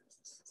forget,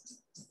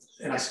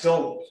 and I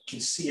still can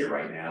see it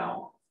right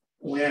now,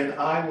 when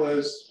I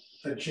was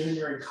a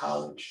junior in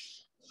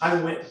college, I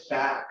went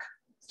back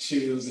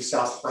to the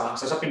South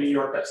Bronx. I was up in New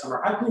York that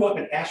summer. I grew up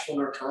in Asheville,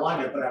 North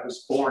Carolina, but I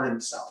was born in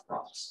the South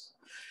Bronx.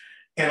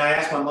 And I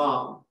asked my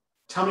mom,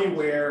 tell me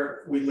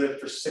where we lived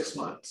for 6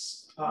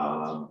 months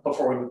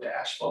before we moved to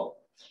Asheville.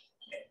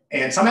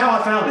 And somehow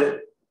I found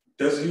it.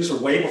 Those were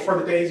way before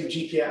the days of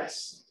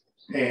GPS.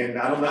 And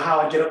I don't know how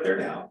I get up there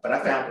now, but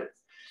I found it.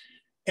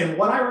 And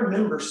what I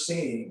remember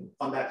seeing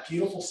on that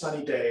beautiful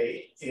sunny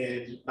day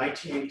in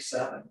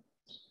 1987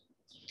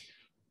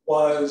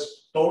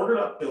 was boarded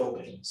up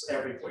buildings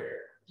everywhere,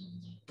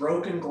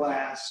 broken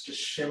glass just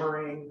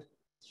shimmering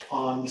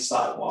on the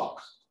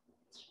sidewalk,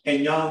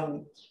 and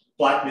young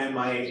Black men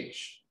my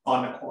age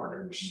on the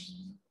corners.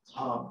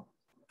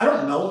 I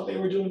don't know what they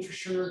were doing for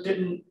sure.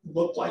 Didn't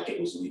look like it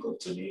was legal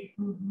to me.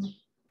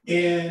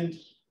 And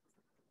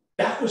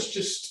that was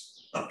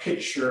just a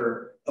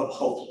picture of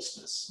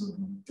hopelessness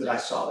that I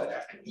saw that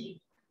afternoon.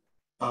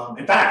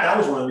 In fact, that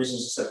was one of the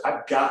reasons I said,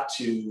 I've got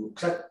to,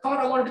 because I thought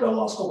I wanted to go to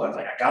law school, but I was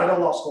like, I got to go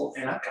to law school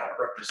and I've got to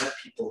represent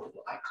people who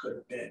I could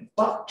have been.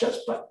 But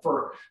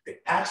for the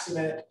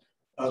accident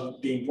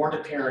of being born to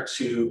parents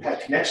who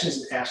had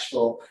connections in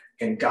Asheville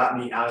and got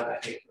me out of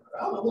that neighborhood,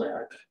 I don't know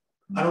where I'd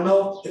been. I don't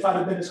know if I'd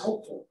have been as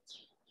hopeful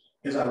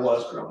as I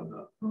was growing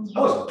up. I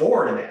was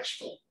born in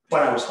Asheville,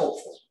 but I was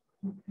hopeful.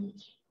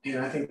 And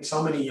I think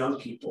so many young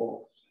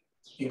people,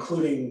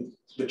 including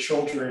the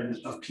children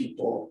of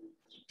people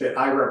that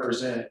I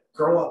represent,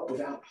 grow up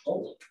without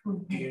hope.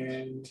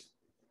 And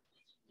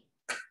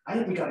I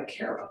think we got to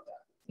care about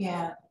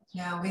that.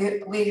 Yeah,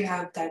 we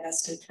have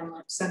divested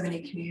from so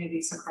many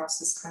communities across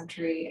this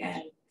country,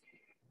 and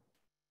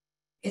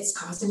it's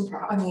causing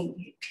problems. I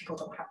mean, people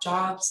don't have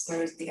jobs.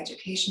 There's the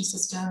education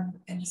system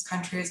in this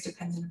country is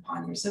dependent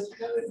upon your zip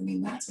code. I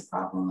mean, that's a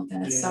problem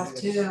within itself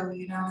too.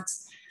 You know,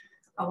 it's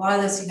a lot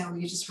of this, you know,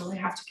 you just really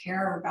have to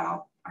care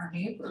about our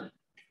neighbor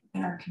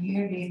and our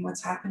community and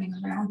what's happening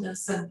around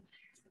us, and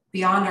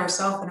beyond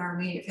ourselves and our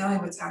immediate family,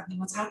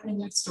 what's happening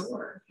next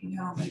door. You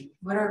know, like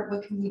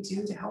what can we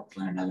do to help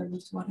one another,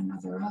 lift one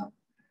another up?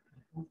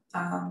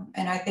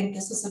 And I think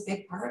this is a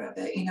big part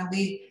of it. You know,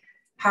 we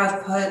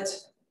have put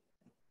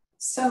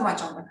so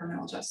much on the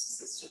criminal justice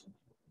system.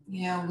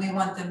 You know, we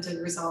want them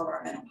to resolve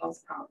our mental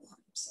health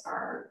problems,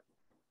 our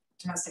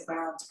domestic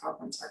violence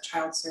problems, our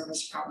child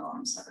service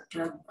problems, our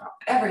drug problem,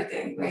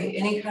 everything, right?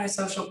 Any kind of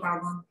social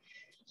problem,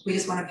 we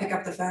just want to pick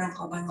up the phone and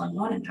call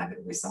 911 and have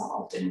it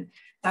resolved. And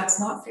that's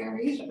not fair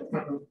either.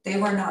 They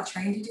were not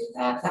trained to do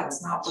that.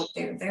 That's not what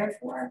they're there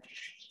for.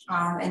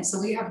 And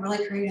so we have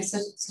really created a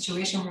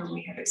situation where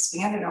we have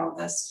expanded all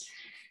this.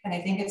 And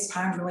I think it's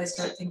time to really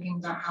start thinking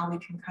about how we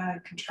can kind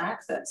of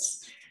contract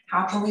this.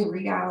 How can we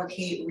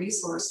reallocate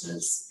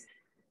resources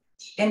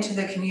into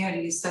the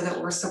community so that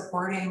we're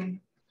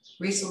supporting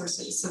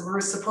resources, so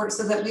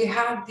that you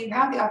have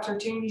the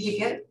opportunity to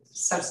get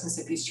substance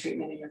abuse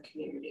treatment in your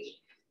community.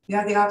 you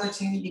have the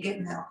opportunity to get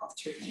mental health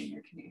treatment in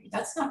your community.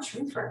 That's not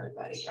true for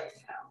everybody right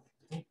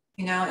now.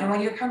 You know, and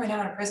when you're coming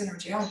out of prison or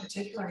jail in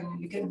particular, you know,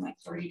 you're getting like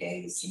 30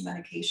 days of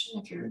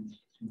medication if you're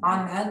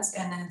on meds,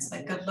 and then it's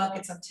like, good luck,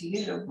 it's up to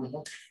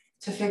you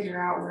to figure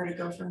out where to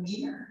go from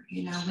here.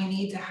 You know,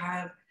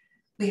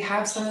 we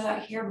have some of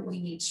that here, but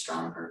we need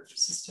stronger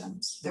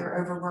systems.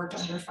 They're overworked,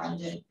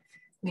 underfunded.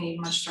 We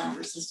need much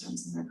stronger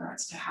systems in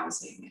regards to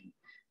housing and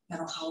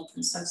mental health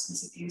and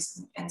substance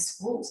abuse and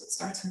schools. It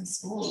starts in the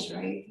schools,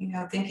 right? You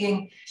know,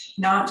 thinking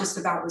not just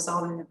about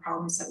resolving the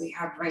problems that we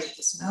have right at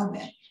this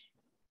moment,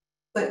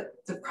 but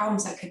the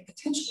problems that could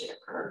potentially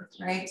occur,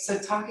 right? So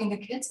talking to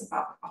kids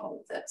about all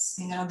of this,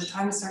 you know, the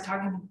time to start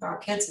talking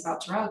about kids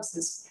about drugs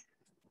is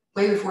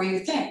way before you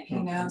think,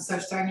 you know, so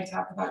starting to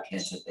talk about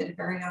kids at a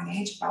very young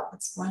age about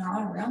what's going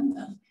on around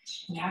them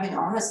and having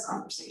honest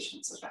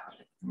conversations about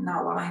it,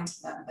 not lying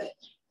to them, but,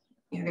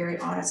 you know, very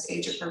honest,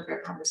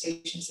 age-appropriate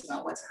conversations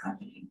about what's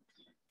happening.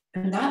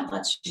 And that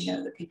lets you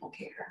know that people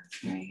care,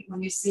 right?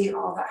 When you see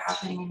all that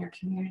happening in your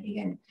community,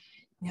 and,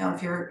 you know,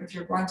 if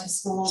you're going to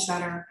schools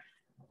that are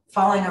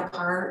falling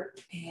apart,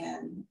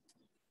 and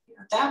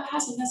that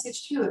has a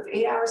message too. If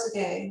 8 hours a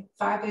day,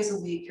 5 days a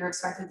week, you're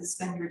expected to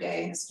spend your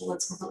day in a school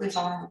that's completely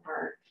falling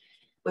apart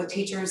with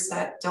teachers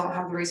that don't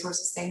have the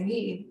resources they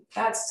need,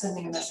 that's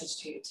sending a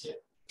message to you too,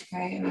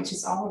 okay? And it's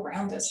just all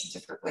around us in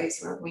different ways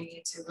where we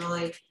need to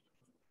really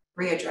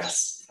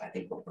readdress, I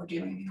think, what we're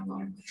doing in a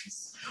lot of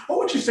ways. What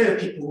would you say to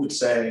people who would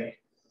say,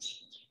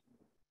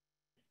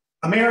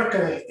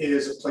 America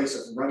is a place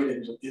of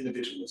rugged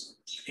individualism,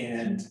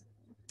 and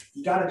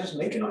you got to just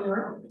make it on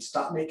your own and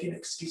stop making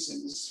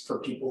excuses for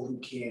people who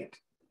can't,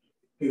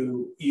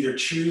 who either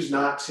choose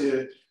not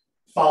to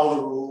follow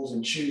the rules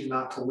and choose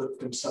not to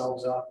lift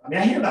themselves up. I mean,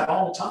 I hear that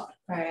all the time.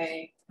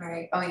 Right,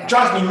 right. Oh, yeah. It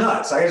drives me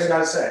nuts, I just got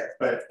to say.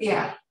 But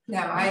yeah, no,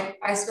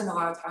 I spend a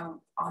lot of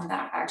time on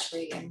that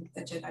actually in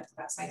the gen ed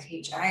class I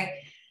teach.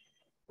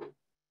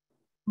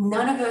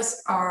 None of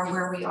us are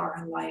where we are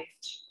in life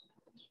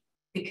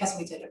because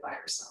we did it by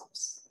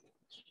ourselves.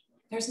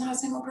 There's not a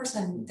single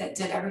person that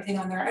did everything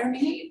on their own. I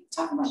mean,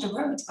 talking about the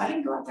roads, I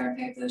didn't go out there and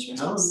pave those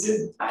roads. No, you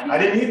didn't. I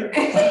didn't either.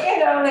 You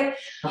know, like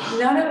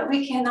none of it,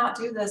 we cannot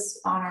do this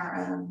on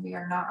our own. We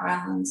are not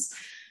islands.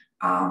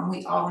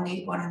 We all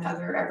need one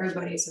another.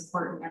 Everybody is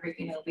important.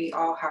 You know, we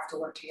all have to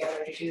work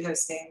together to do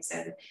those things.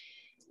 And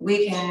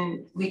we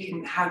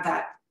can have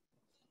that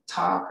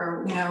talk,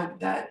 or, you know,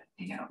 that,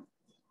 you know,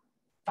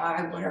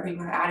 vibe, whatever you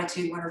want,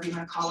 attitude, whatever you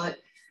want to call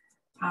it.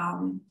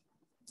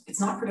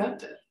 It's not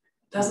productive.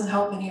 Doesn't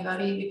help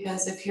anybody,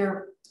 because if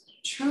you're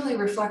truly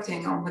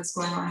reflecting on what's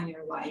going on in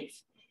your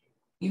life,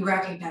 you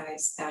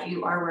recognize that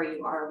you are where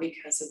you are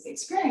because of the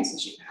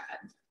experiences you've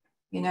had.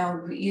 You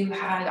know, you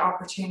had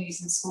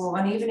opportunities in school,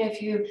 and even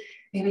if you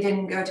maybe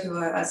didn't go to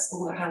a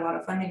school that had a lot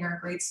of funding or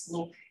a great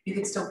school, you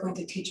could still point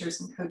to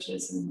teachers and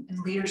coaches and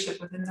leadership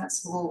within that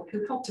school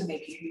who helped to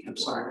make you who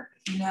you are,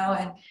 you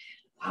know,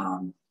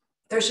 and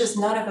there's just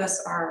none of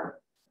us are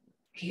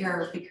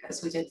here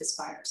because we did this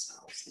by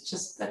ourselves. It's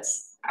just,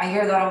 I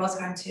hear that all the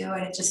time too,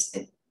 and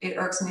it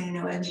irks me to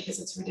no end, because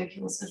it's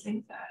ridiculous to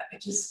think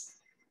that.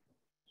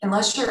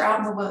 Unless you're out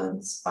in the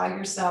woods by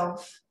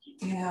yourself,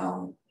 you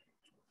know,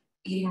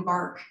 eating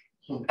bark,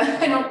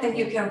 I don't think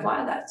you can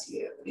apply that to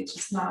you. It's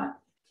just not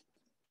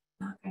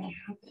going to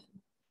happen.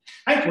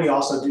 I think we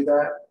also do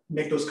that,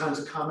 make those kinds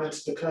of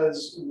comments,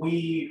 because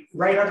we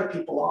write other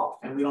people off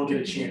and we don't get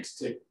a chance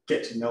to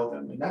get to know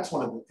them. And that's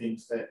one of the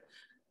things that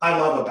I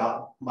love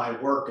about my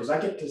work, is I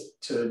get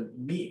to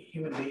meet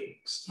human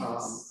beings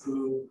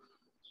who,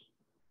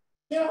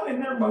 you know,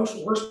 in their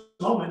most worst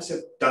moments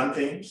have done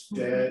things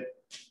that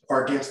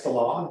are against the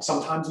law and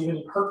sometimes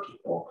even hurt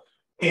people.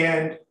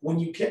 And when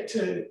you get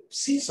to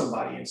see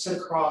somebody and sit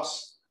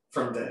across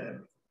from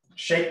them,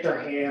 shake their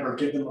hand or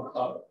give them a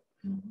hug,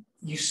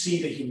 you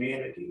see the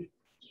humanity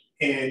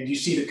and you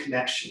see the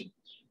connection.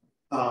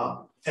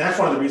 And that's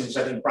one of the reasons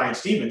I think Brian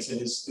Stevenson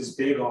is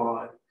big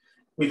on,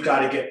 we've got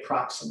to get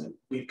proximate.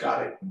 We've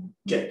got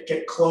to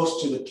get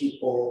close to the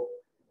people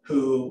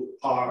who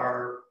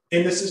are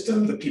in the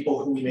system, the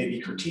people who we may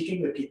be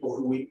critiquing, the people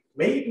who we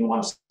may even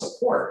want to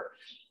support,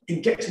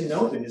 and get to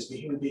know them as the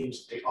human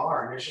beings that they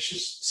are. And it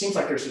just seems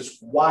like there's this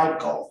wide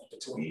gulf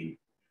between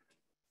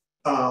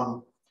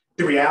the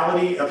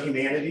reality of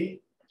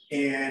humanity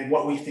and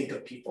what we think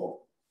of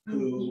people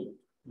who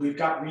we've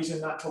got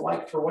reason not to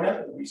like for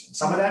whatever reason.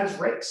 Some of that is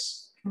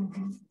race.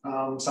 Some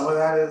of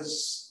that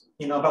is,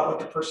 you know, about what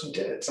the person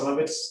did. Some of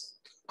it's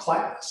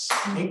class,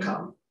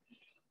 income.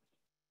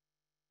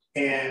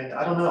 And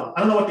I don't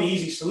know what the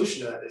easy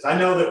solution to that is. I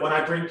know that when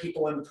I bring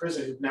people in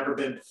prison who've never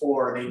been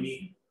before and they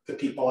meet the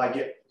people I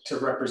get to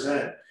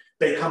represent,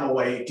 they come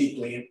away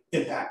deeply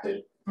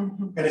impacted.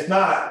 And it's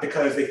not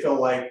because they feel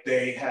like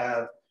they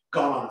have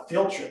gone on a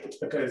field trip. It's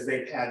because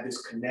they've had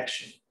this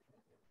connection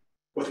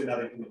with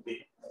another human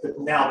being that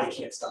now they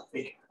can't stop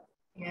thinking.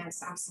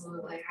 Yes,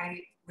 absolutely.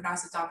 when I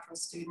was a doctoral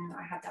student,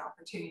 I had the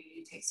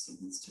opportunity to take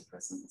students to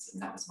prisons.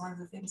 And that was one of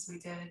the things we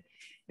did.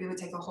 We would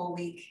take a whole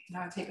week, and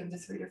I would take them to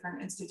 3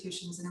 different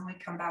institutions, and then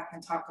we'd come back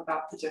and talk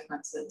about the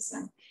differences.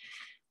 And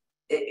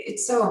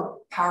it's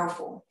so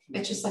powerful.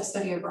 It's just like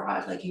study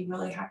abroad. Like, you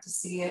really have to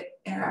see it,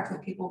 interact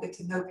with people, get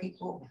to know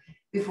people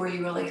before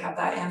you really have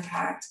that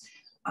impact.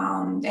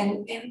 And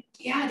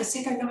yeah, to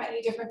see they're not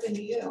any different than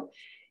you.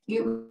 We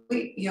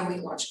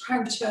watch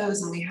crime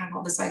shows, and we have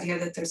all this idea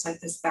that there's like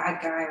this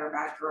bad guy or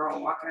bad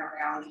girl walking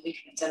around, and we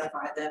can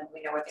identify them.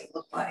 We know what they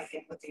look like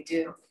and what they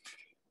do.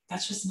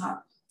 That's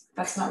not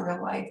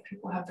real life.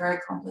 People have very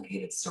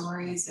complicated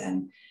stories.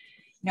 And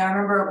I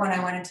remember when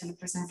I went into the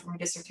prison for my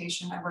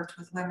dissertation, I worked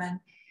with women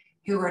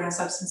who were in a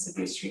substance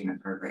abuse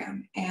treatment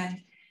program.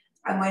 And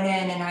I went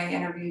in and I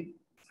interviewed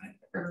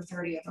over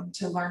 30 of them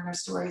to learn their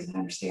stories and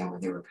understand where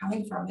they were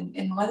coming from.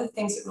 And one of the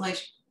things that really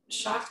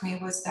shocked me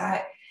was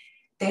that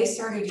they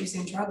started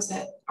using drugs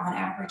on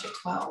average at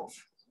 12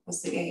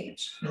 was the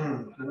age.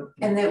 Mm-hmm.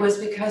 And it was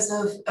because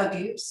of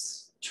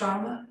abuse,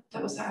 trauma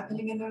that was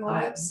happening in their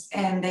lives,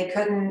 and they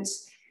couldn't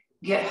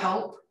get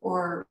help,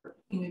 or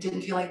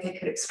didn't feel like they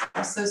could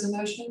express those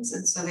emotions,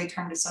 and so they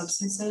turned to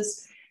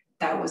substances.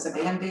 That was a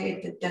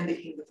band-aid that then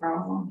became the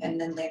problem, and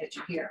then landed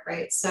you here,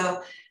 right?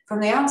 So from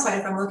the outside,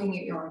 if I'm looking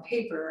at you on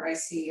paper, I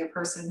see a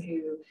person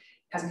who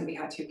has maybe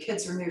had 2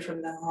 kids removed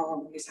from the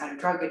home, who's had a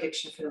drug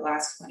addiction for the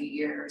last 20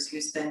 years,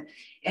 who's been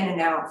in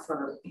and out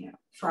for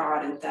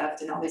fraud and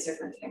theft and all these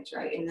different things,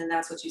 right? And then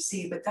that's what you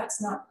see, but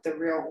that's not the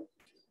real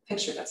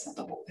picture. That's not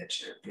the whole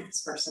picture of who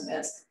this person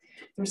is.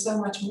 There's so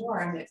much more,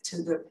 and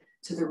to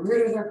the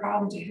root of their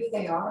problem, to who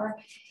they are,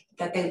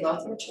 that they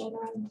love their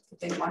children,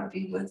 that they want to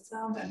be with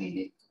them. I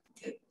mean,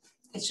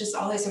 it's just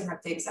all these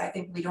different things. I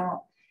think we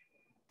don't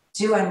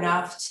do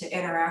enough to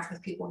interact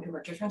with people who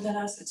are different than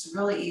us. It's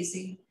really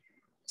easy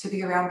to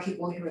be around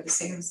people who are the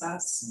same as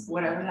us,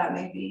 whatever that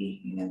may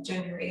be,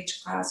 gender,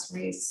 age, class,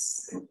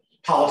 race.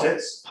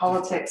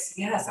 Politics,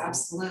 yes,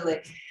 absolutely.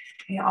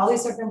 All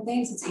these different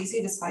things. It's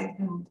easy to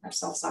silo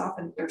ourselves off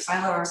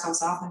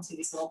into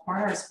these little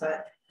corners,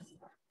 but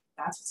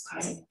that's what's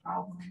causing the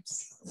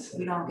problems.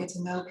 We don't get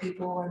to know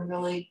people and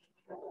really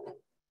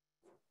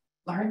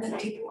learn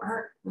that people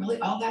aren't really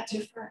all that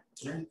different.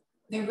 Yeah.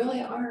 They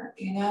really aren't,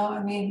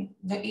 I mean,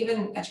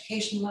 even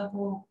education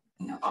level,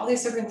 all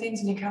these different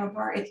things, when you come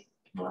apart,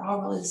 we're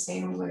all really the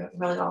same. We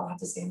really all have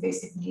the same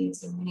basic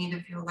needs, and we need to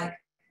feel like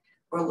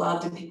we're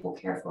loved and people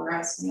care for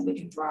us, and then we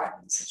can thrive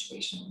in the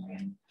situation we're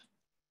in.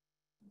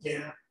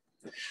 Yeah.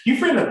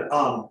 You've written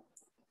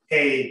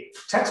a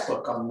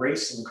textbook on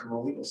race in the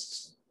criminal legal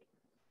system.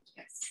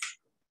 Yes.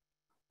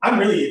 I'm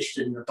really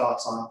interested in your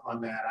thoughts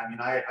on that. I mean,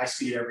 I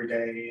see it every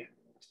day.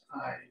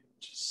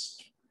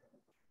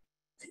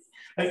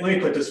 Let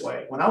me put it this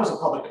way. When I was a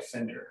public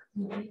defender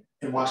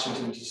in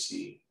Washington,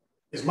 D.C.,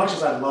 as much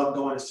as I love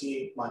going to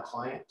see my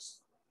clients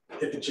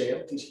at the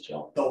jail, DC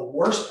jail, the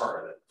worst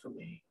part of it for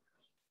me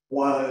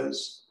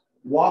was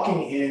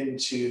walking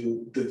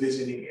into the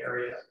visiting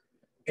area,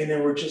 and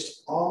there were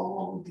just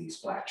all these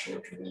Black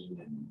children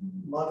and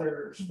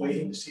mothers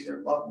waiting to see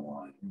their loved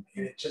one.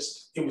 And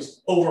it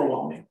was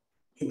overwhelming.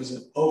 It was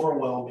an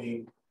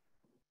overwhelming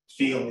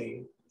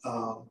feeling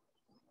of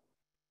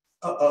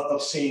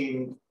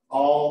seeing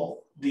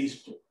all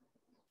these,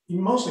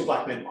 mostly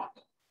Black men locked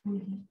up.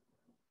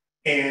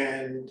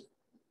 And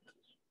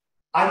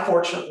I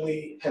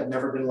fortunately have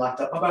never been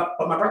locked up,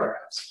 but my brother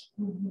has.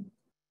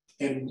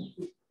 And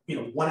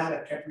 1 out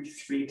of every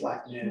 3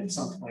 Black men at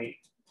some point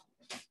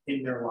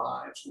in their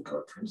lives will go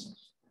to prison,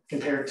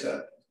 compared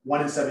to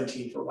 1 in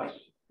 17 for white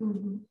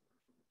people.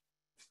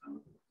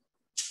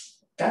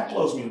 That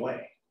blows me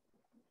away.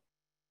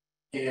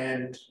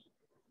 And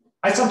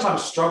I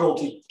sometimes struggle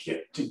to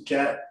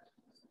get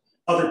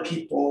other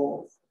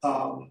people,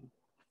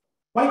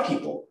 white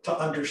people, to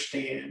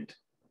understand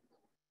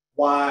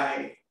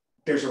why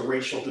there's a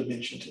racial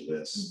dimension to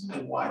this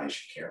and why they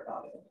should care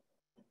about it.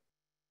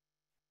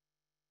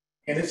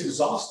 And it's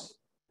exhausting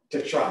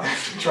to try.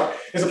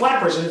 As a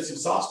Black person, it's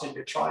exhausting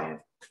to try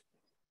and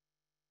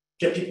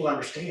get people to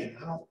understand.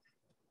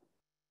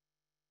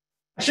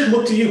 I should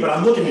look to you, but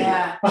I'm looking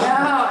at you.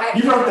 No,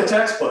 you wrote the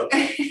textbook.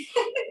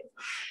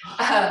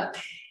 I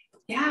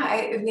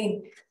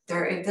mean,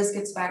 this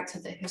gets back to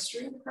the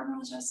history of the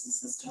criminal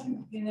justice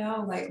system,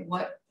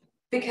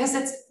 because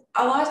it's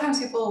a lot of times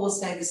people will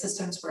say the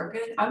system's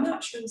broken. I'm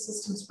not sure the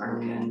system's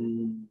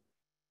broken.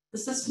 The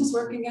system's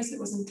working as it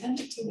was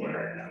intended to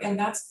work.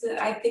 And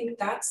I think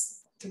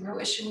that's the real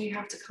issue we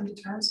have to come to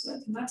terms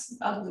with. And that's an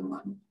ugly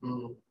one.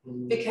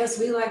 Because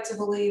we like to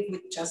believe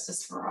with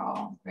justice for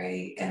all,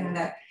 right? And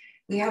that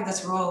we have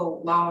this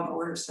real law and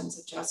order sense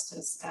of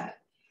justice that,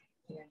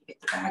 you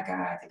get the bad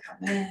guy, they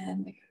come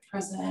in, they go to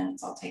prison,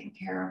 it's all taken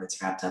care of, it's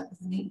wrapped up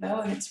with a neat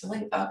bow, and it's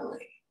really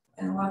ugly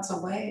in lots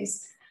of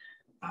ways.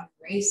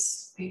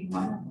 Race being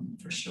one of them,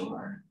 for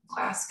sure.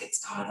 Class gets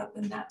caught up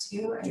in that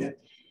too. And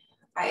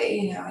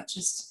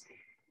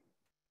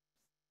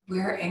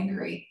we're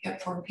angry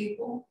at poor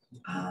people,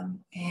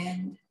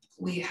 and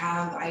we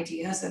have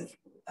ideas of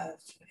of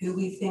who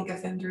we think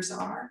offenders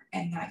are,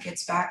 and that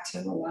gets back to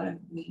a lot of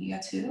media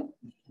too,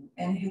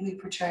 and who we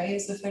portray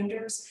as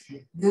offenders.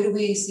 Who do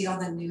we see on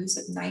the news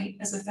at night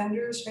as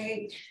offenders,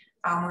 right?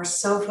 We're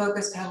so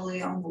focused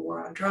heavily on the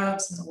war on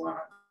drugs and the war on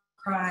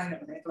crime,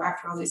 and we're gonna go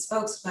after all these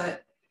folks,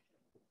 but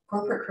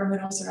corporate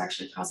criminals are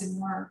actually causing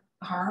more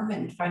harm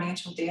and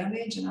financial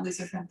damage and all these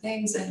different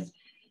things. And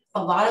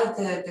a lot of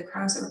the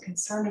crimes that we're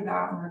concerned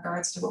about in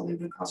regards to what we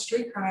would call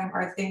street crime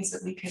are things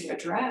that we could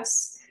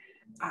address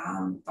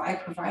by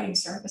providing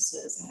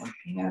services and,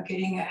 you know,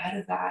 getting ahead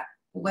of that,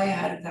 way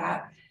ahead of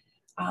that.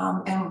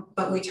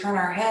 But we turn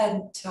our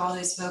head to all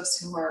these folks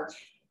who are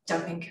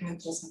dumping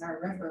chemicals in our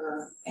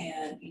river,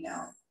 and, you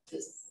know,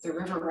 the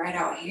river right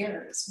out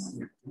here is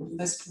one of the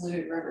most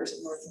polluted rivers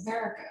in North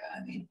America.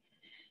 I mean,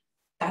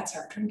 that's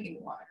our drinking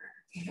water.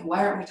 You know,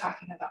 why aren't we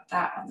talking about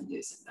that on the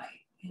news at night?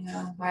 You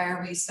know, why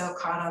are we so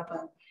caught up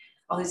on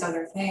all these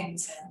other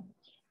things? And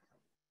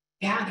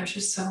yeah, there's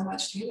just so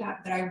much to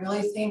that. But I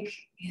really think,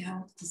 you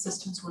know, the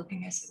system's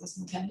working as it was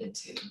intended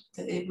to,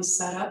 that it was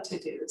set up to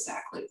do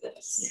exactly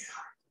this.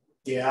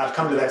 Yeah, I've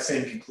come to that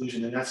same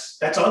conclusion, and that's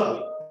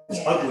ugly.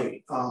 It's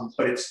ugly,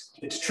 but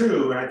it's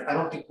true. And I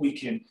don't think we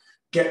can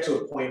get to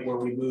a point where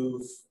we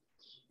move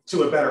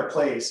to a better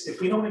place if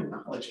we don't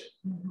acknowledge it.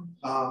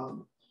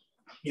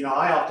 You know,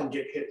 I often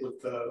get hit with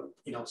the,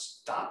 you know,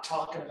 stop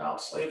talking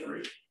about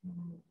slavery,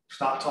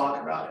 stop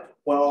talking about it.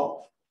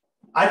 Well,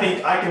 I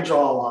think I can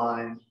draw a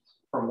line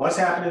from what's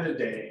happening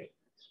today,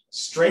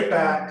 straight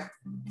back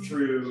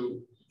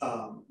through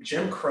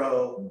Jim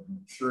Crow,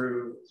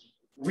 through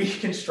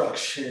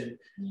Reconstruction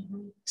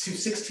to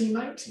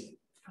 1619.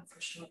 Oh,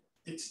 for sure.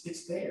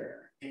 It's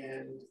there,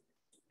 and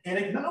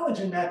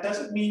acknowledging that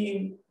doesn't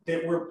mean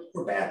that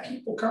we're bad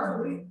people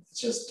currently.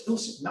 It's just,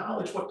 let's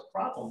acknowledge what the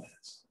problem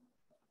is.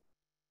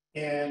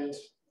 And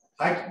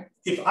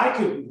if I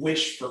could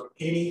wish for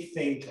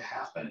anything to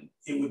happen,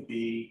 it would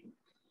be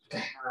to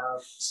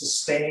have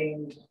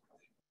sustained,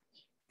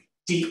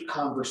 deep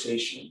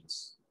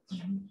conversations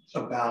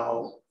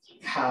about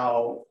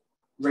how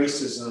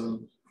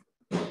racism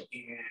and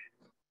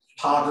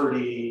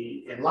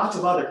poverty and lots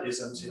of other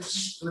isms have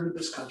screwed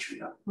this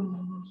country up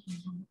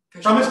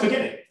from its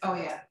beginning. Oh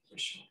yeah, for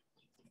sure.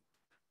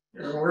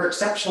 We're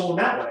exceptional in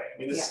that way. I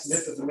mean, this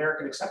myth of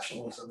American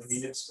exceptionalism. I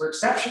mean, we're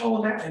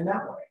exceptional in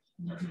that way.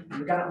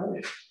 We got to own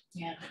it.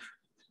 Yeah,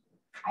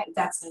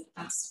 that's it.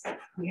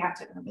 We have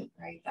to own it,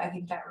 right? I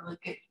think that really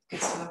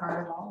gets to the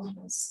heart of all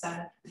of us,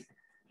 that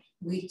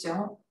we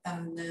don't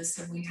own this,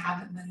 and we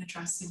haven't been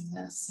addressing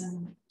this,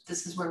 and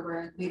this is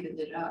where we've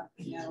ended up.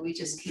 You know, we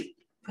just keep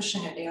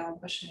pushing it down,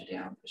 pushing it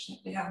down, pushing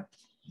it down.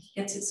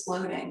 It's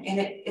exploding, and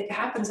it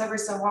happens every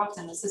so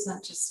often. This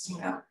isn't just, you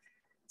know,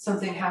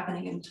 something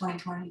happening in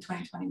 2020,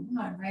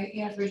 2021, right?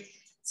 Every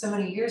so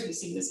many years we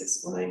see this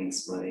exploding.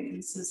 And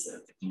this is a,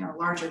 you know,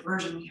 larger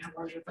version. We have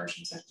larger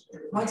versions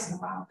every once in a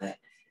while, but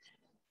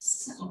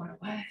this isn't going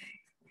away.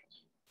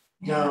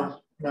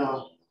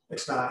 No,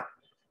 it's not.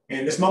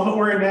 And this moment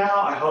we're in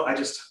now,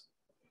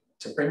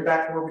 to bring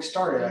back where we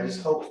started, I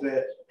just hope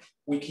that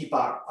we keep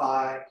our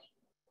eye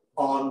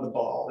on the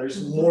ball.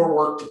 There's more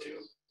work to do.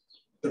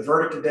 The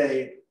verdict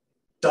today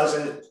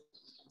doesn't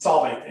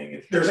solve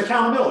anything. There's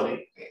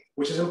accountability,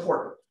 which is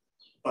important,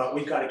 but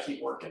we've got to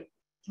keep working.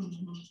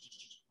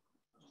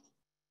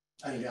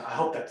 I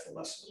hope that's the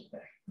lesson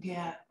today.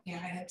 Yeah,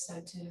 I hope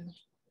so too.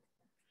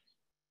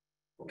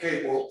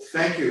 Okay, well,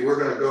 thank you. We're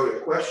going to go to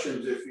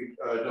questions if you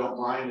don't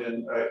mind.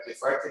 And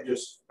if I could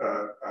just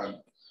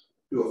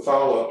do a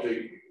follow-up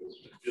to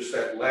just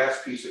that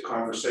last piece of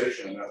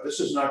conversation.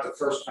 This is not the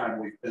first time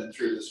we've been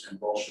through this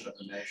convulsion of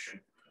the nation.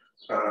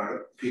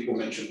 People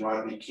mentioned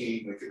Rodney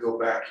King. We could go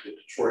back to the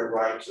Detroit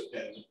riots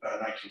in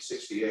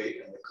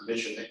 1968 and the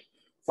commission that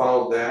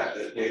followed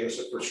that gave us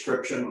a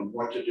prescription on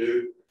what to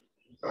do.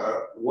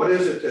 What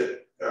is it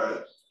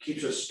that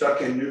keeps us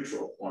stuck in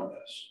neutral on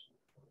this?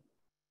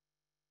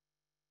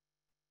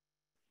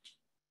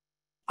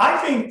 I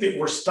think that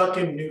we're stuck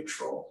in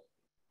neutral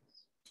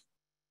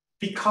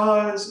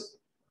because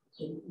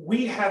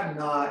we have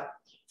not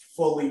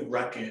fully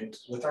reckoned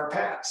with our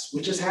past.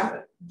 We just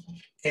haven't.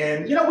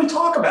 And, you know, we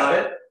talk about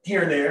it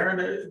here and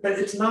there, but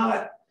it's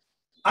not,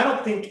 I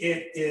don't think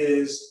it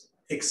is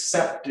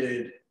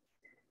accepted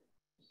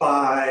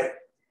by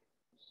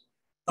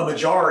a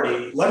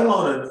majority, let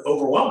alone an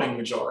overwhelming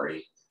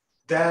majority,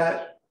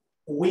 that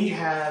we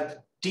have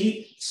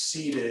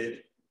deep-seated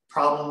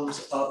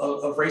problems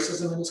of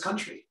racism in this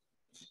country.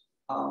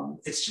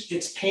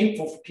 It's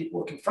painful for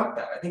people to confront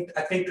that.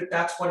 I think that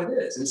that's what it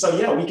is. And so,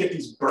 yeah, we get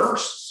these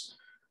bursts,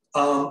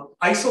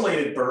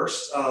 isolated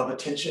bursts of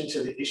attention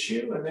to the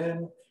issue, and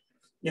then,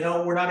 you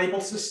know, we're not able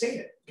to sustain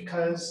it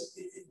because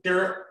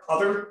there are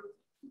other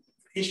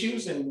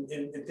issues and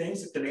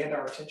things that demand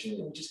our attention,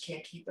 and we just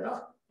can't keep it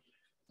up.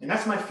 And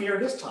that's my fear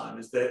this time,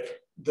 is that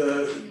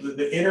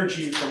the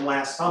energy from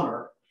last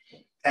summer,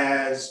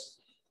 as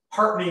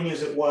heartening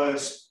as it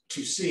was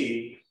to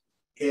see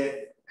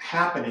it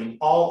happening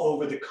all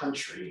over the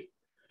country,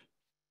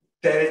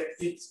 that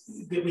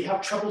we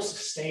have trouble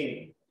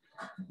sustaining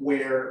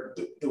where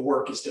the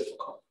work is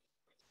difficult.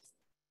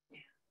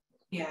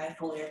 Yeah, I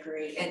fully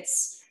agree.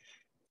 It's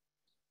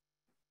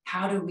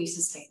how do we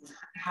sustain that?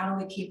 How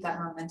do we keep that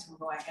momentum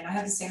going? And I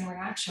had the same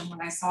reaction when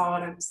I saw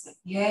it. I was like,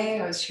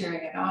 yay, I was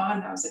cheering it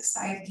on. I was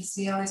excited to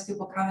see all these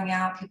people coming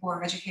out. People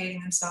are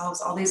educating themselves.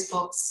 All these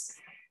books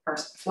are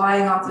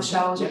flying off the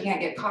shelves. You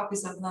can't get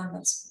copies of them.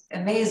 That's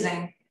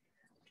amazing.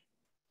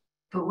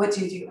 But what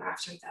do you do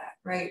after that,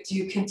 right? Do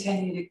you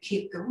continue to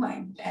keep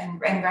going and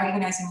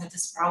recognizing that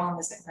this problem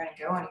isn't going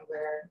to go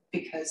anywhere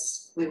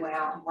because we went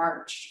out and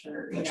marched,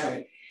 or you know,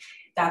 right.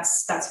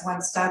 That's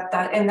one step,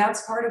 and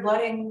that's part of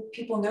letting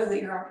people know that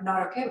you're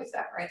not okay with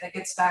that, right? That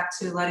gets back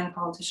to letting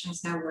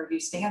politicians know where you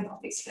stand on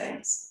these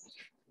things.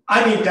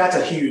 I mean, that's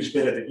a huge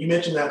bit of it. You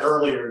mentioned that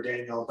earlier,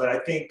 Danielle, but I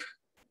think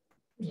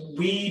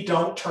we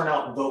don't turn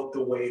out and vote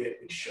the way that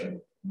we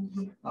should.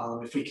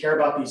 If we care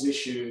about these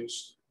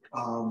issues,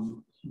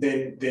 then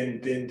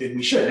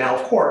we should. Now,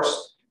 of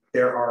course,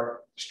 there are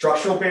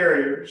structural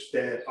barriers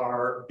that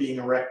are being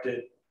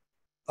erected,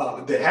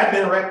 that have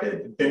been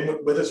erected, been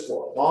with us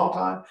for a long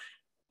time.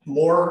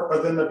 More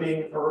of them are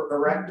being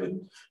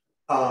erected.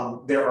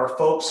 There are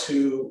folks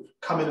who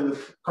come into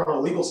the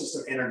criminal legal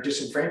system and are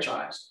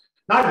disenfranchised.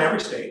 Not in every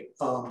state.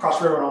 Across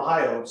the river in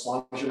Ohio, as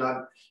long as you're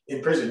not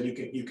in prison,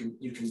 you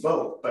can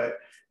vote. But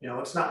you know,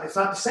 it's not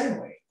the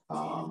same way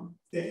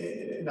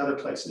in other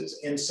places.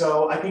 And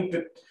so I think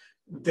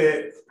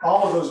that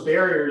all of those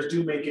barriers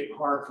do make it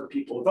hard for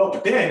people to vote.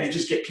 But then you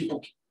just get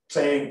people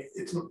saying,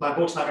 my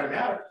vote's not going to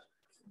matter.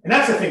 And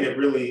that's the thing that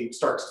really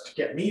starts to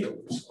get me to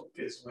lose hope,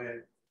 is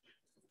when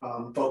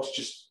folks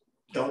just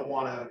don't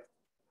want to,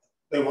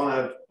 they want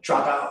to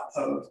drop out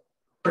of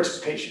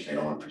participation. They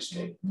don't want to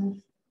participate.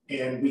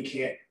 And we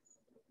can't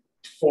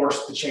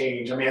force the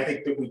change. I mean, I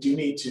think that we do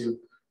need to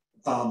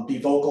be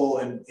vocal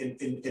and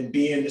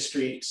be in the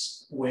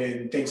streets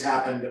when things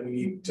happen that we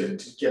need to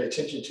get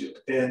attention to.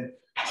 But then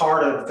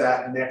part of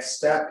that next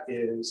step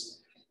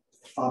is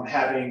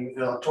having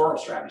an electoral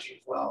strategy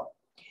as well.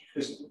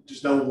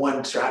 There's no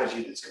one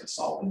strategy that's going to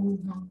solve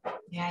it.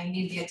 Yeah, you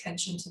need the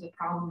attention to the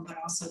problem, but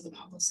also the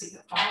policy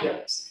that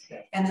follows,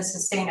 and the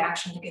sustained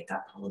action to get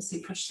that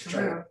policy pushed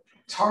through. Right.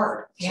 It's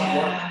hard. It's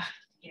yeah,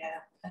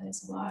 that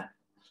is a lot.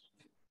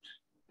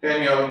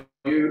 Danielle,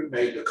 you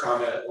made the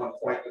comment at one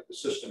point that the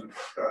system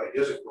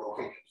isn't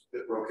broken.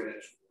 It's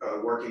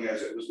working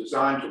as it was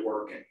designed to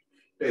work. And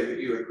David,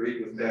 you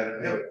agreed with that.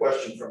 And I have a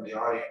question from the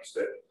audience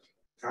that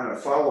kind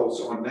of follows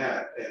on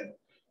that. And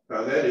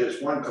that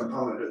is, one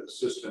component of the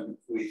system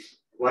we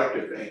like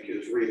to think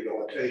is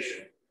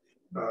rehabilitation.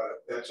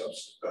 That's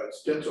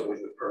ostensibly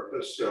the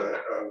purpose of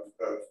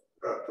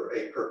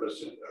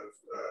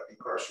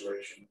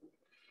incarceration.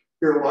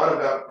 We hear a lot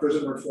about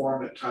prison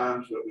reform at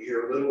times, but we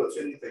hear little, if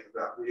anything,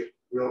 about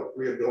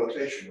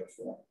rehabilitation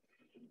reform.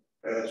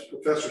 As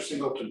Professor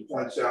Singleton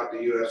points out,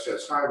 the U.S.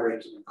 has high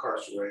rates of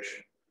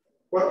incarceration.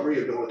 What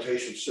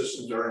rehabilitation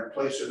systems are in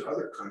place in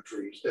other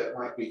countries that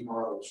might be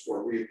models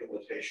for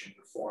rehabilitation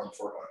reform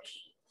for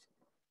us?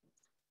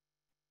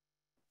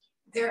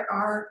 There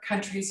are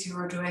countries who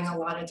are doing a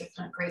lot of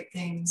different great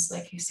things,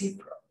 like you see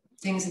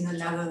things in the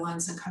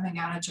Netherlands and coming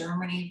out of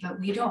Germany, but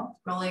we don't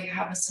really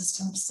have a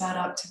system set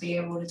up to be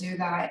able to do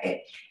that.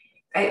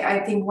 I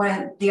think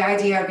when the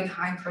idea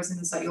behind prison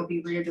is that you'll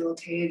be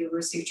rehabilitated, you'll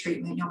receive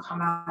treatment, you'll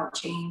come out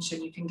changed,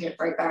 and you can get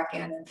right back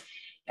in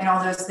and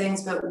all those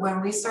things. But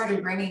when we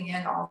started bringing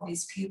in all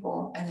these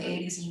people in the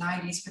 80s and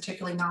 90s,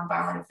 particularly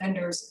nonviolent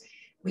offenders,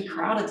 we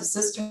crowded the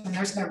system and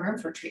there's no room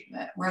for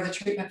treatment. Where the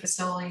treatment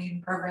facility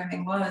and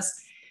programming was,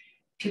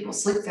 people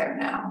sleep there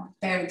now.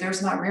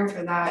 There's not room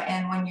for that.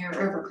 And when you're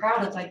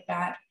overcrowded like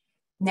that,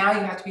 now you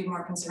have to be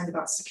more concerned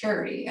about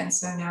security. And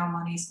so now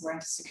money's going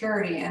to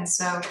security. And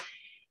so,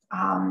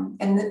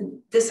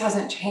 this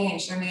hasn't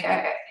changed. I mean,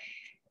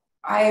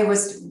 I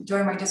was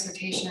doing my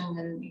dissertation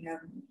in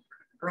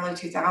early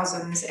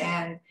 2000s,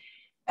 and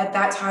at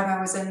that time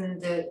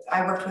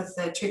I worked with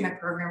the treatment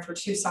program for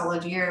 2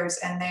 solid years,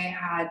 and they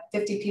had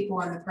 50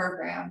 people in the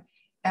program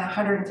and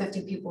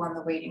 150 people on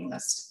the waiting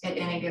list at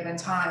any given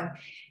time.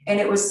 And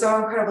it was so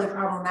incredibly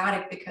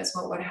problematic, because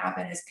what would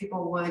happen is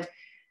people would,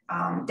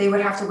 they would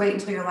have to wait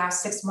until your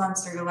last 6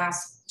 months or your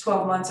last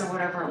 12 months or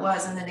whatever it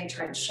was, and then they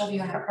tried to shove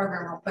you in that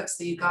program real quick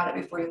so you got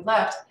it before you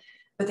left.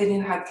 But then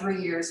you had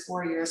 3 years,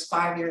 4 years,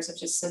 5 years of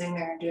just sitting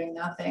there and doing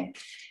nothing.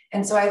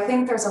 And so I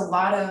think there's a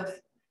lot of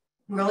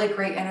really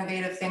great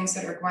innovative things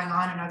that are going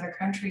on in other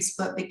countries,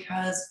 but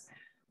because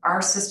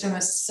our system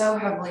is so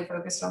heavily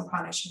focused on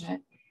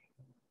punishment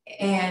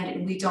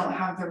and we don't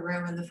have the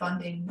room and the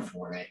funding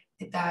for it,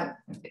 that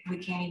we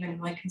can't even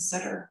really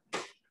consider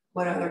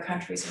what other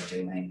countries are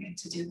doing and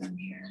to do them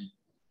here.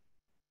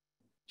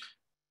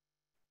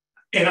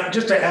 And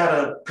just to add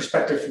a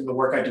perspective from the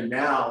work I do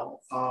now,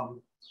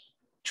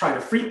 trying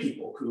to free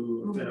people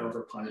who have been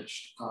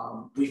overpunished.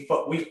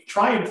 We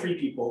try and free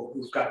people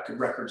who've got good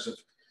records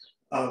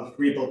of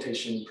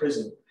rehabilitation in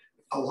prison.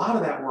 A lot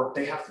of that work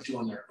they have to do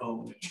on their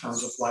own, in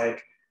terms of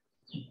like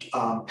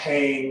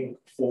paying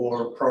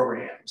for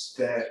programs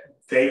that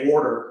they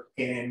order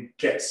and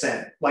get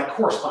sent, like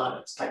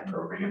correspondence type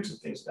programs and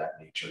things of that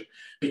nature,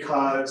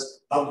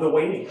 because of the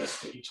waiting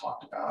list that you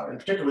talked about. And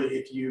particularly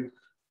if you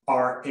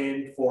are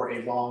in for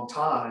a long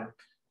time,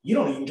 you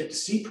don't even get to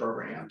see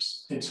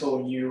programs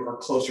until you are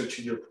closer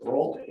to your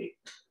parole date.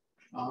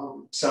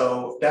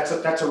 So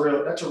that's a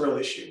real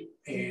issue.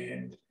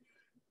 And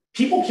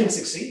people can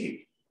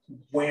succeed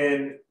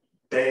when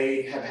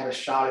they have had a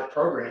shot at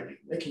programming.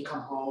 They can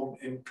come home,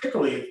 and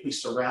particularly if we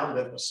surround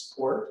them with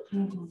support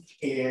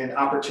and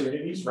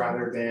opportunities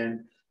rather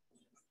than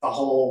a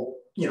whole,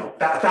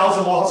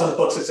 1,000 laws on the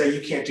books that say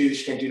you can't do this,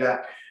 you can't do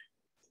that.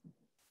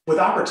 With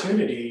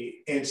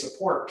opportunity and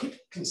support, people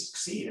can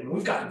succeed. And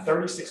we've gotten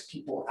 36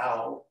 people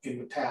out in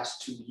the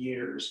past 2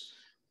 years,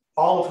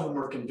 all of whom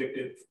were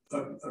convicted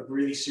of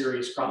really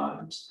serious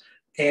crimes.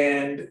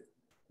 And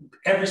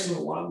every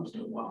single one of them is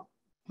doing well.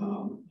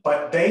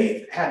 But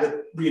they had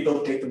to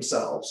rehabilitate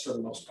themselves for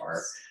the most part.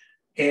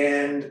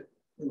 And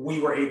we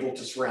were able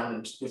to surround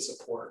them with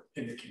support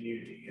in the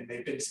community, and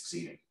they've been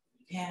succeeding.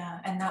 Yeah,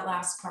 and that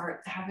last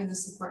part, having the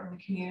support in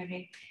the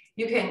community,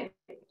 you can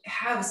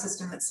have a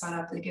system that's set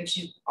up that gives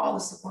you all the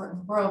support in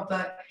the world,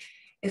 but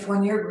if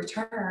when you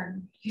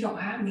return, you don't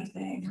have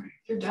anything,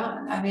 you're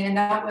done. I mean, and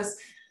that was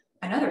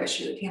another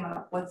issue that came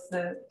up with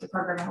the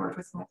program I worked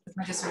with my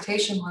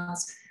dissertation,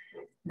 was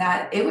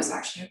that it was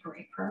actually a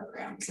great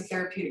program. It's a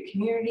therapeutic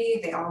community.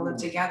 They all lived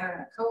together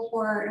in a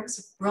cohort. It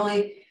was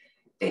really,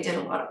 they did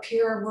a lot of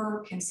peer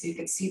work, and so you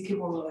could see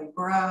people really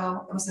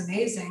grow. It was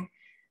amazing.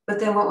 But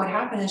then what would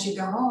happen is you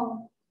go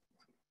home,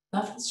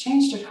 nothing's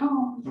changed at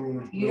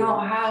home. You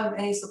don't have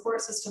any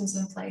support systems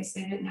in place.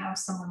 They didn't have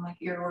someone like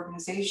your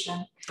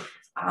organization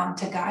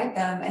to guide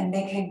them, and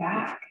they came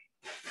back.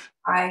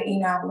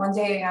 One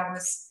day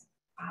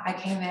I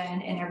came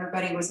in and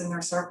everybody was in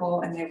their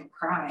circle and they were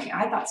crying.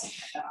 I thought something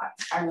like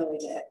that. I really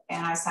did.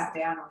 And I sat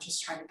down. I was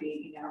just trying to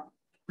be,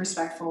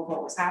 respectful of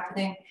what was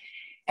happening.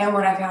 And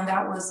what I found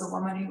out was the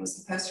woman who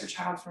was the poster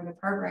child for the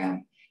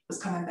program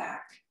was coming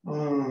back.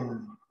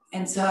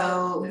 And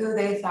so who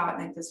they thought,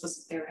 like, this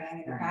was, they were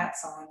hanging their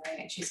hats on, right?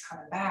 And she's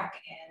coming back,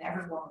 and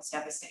everyone was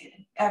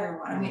devastated.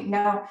 Everyone. I mean,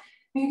 now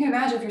you can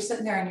imagine if you're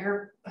sitting there and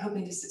you're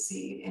hoping to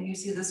succeed and you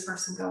see this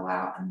person go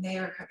out and they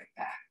are coming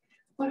back.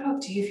 What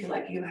hope do you feel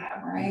like you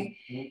have, right?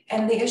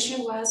 And the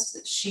issue was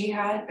that she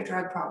had a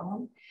drug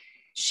problem.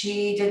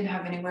 She didn't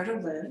have anywhere to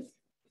live.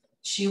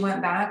 She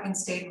went back and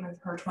stayed with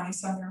her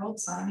 27-year-old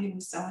son who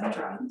was selling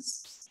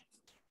drugs.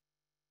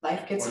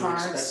 Life gets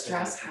hard,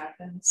 stress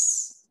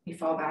happens. You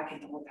fall back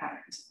into old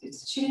patterns.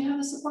 She didn't have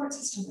a support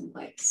system in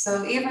place.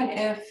 So even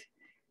if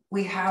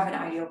we have an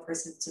ideal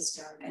prison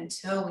system,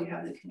 until we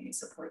have the community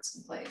supports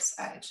in place,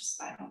 I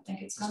don't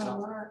think it's going to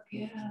work.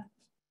 Yeah.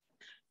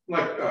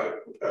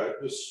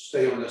 Just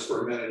stay on this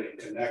for a minute and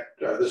connect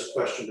this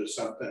question to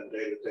something,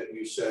 David, that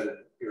you said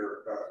in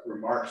your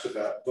remarks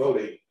about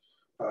voting,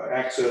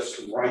 access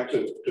and right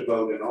to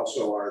vote, and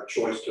also our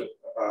choice to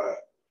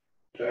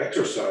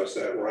exercise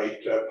that right.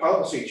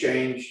 Policy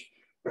change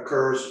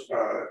occurs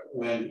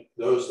when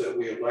those that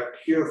we elect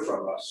hear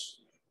from us.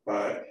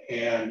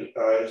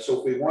 So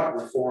if we want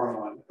reform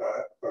on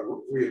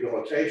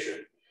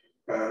rehabilitation,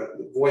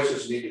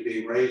 voices need to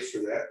be raised for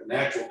that. The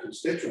natural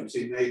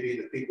constituency may be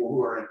the people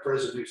who are in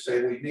prison who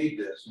say we need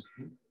this.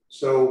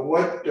 So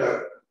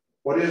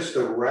what is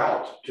the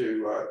route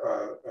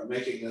to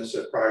making this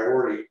a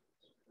priority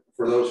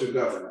for those who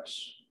govern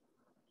us?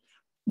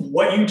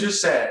 What you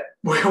just said,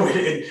 which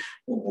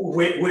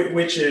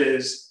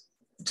is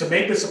to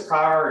make this a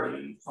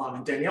priority.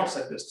 Danielle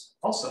said this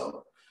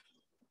also.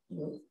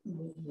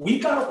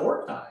 We've got to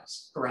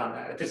organize around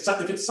that. If it's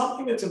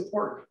something that's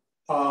important.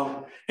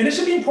 And it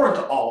should be important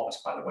to all of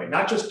us, by the way,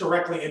 not just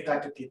directly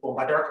impacted people.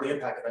 By directly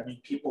impacted, I mean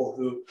people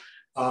who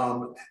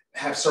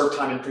have served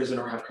time in prison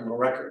or have criminal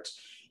records.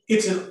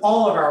 It's in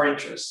all of our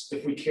interests,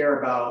 if we care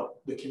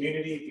about the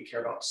community, if we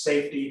care about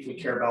safety, if we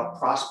care about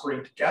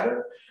prospering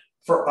together,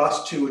 for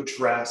us to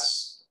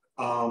address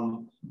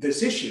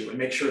this issue and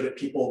make sure that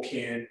people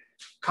can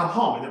come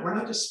home, and that we're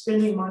not just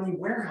spending money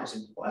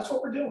warehousing people. That's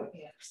what we're doing.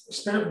 We're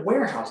spending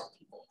warehousing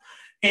people.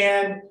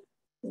 And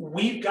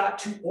we've got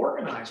to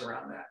organize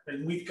around that,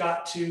 and we've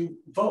got to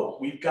vote.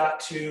 We've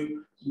got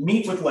to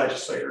meet with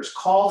legislators,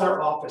 call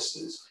their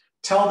offices,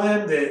 tell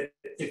them that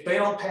if they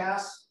don't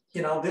pass,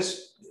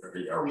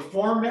 a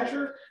reform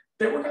measure,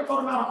 that we're going to vote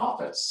them out of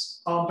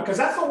office. Because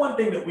that's the one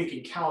thing that we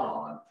can count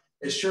on,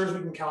 as sure as we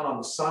can count on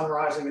the sun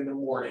rising in the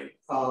morning,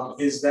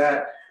 is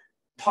that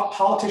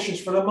politicians,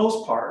 for the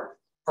most part,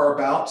 are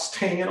about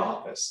staying in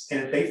office.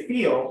 And if they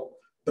feel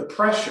the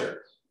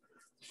pressure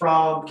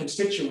from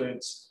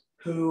constituents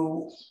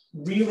who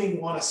really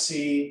want to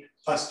see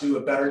us do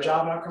a better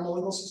job in our criminal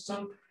legal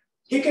system,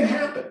 it can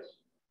happen.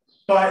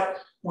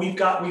 But we've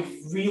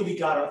really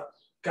got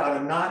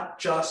to not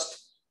just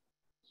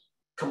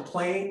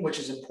complain, which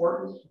is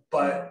important,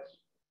 but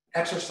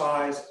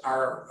exercise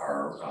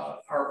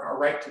our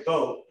right to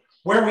vote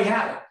where we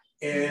have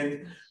it.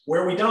 And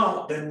where we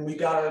don't, then we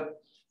got to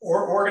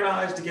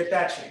organize to get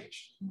that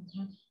changed.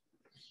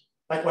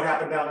 Like what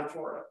happened down in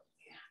Florida.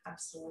 Yeah,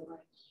 absolutely.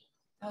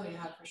 Oh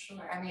yeah, for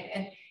sure. I mean,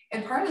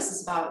 and part of this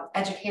is about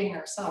educating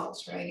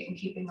ourselves, right? And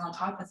keeping on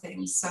top of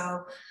things.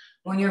 So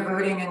when you're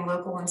voting in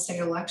local and state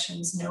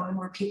elections, knowing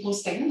where people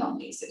stand on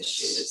these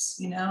issues,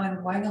 you know,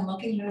 and going and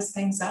looking those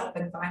things up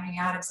and finding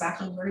out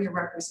exactly where your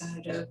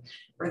representative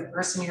or the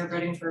person you're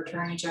voting for,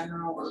 attorney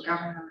general or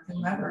governor or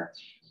whomever,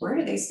 where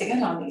do they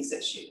stand on these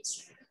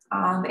issues?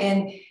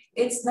 And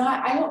it's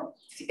not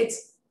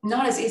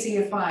as easy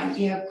to find.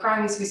 You know,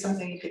 crime used to be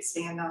something you could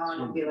stand on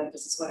and be like,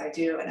 this is what I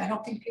do. And I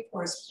don't think people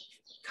are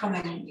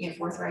coming, you know,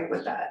 forthright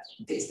with that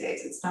these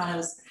days. It's not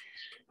as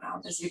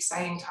an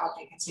exciting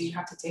topic, and so you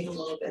have to dig a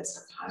little bit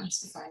sometimes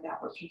to find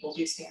out where people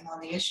do stand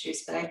on the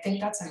issues. But I think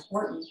that's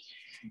important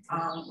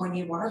when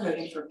you are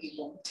voting for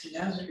people to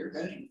know who you're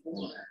voting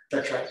for.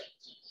 That's right.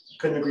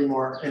 Couldn't agree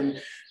more.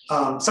 And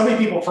so many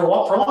people for a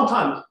long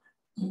time,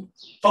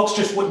 folks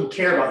just wouldn't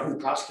care about who the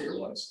prosecutor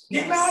was.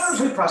 Yes. It matters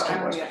who the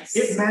prosecutor was. Yes.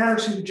 It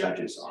matters who the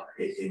judges are.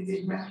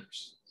 It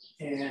matters.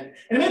 And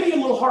it may be a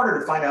little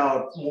harder to find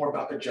out more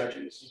about the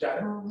judges. You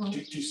got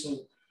to do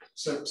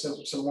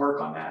some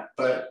work on that.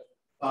 But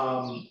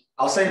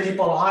I'll say to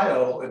people in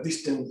Ohio, at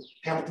least in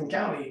Hamilton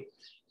County,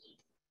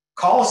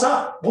 call us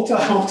up. We'll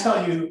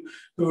tell you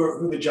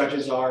who the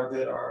judges are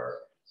that are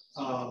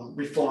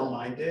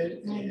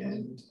reform-minded,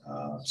 and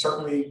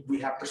certainly we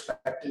have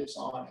perspectives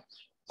on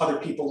other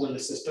people in the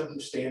system who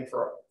stand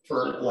for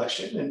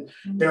election,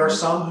 and there are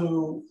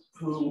some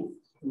who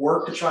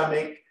work to try and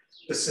make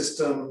the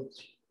system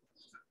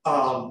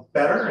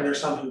better, and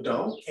there's some who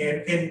don't.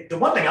 And the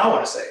one thing I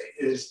want to say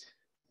is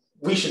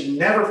we should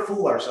never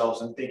fool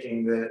ourselves in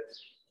thinking that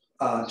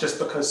just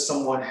because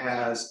someone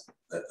has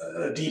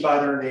a D by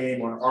their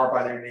name or an R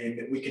by their name,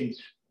 that we can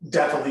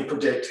definitely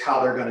predict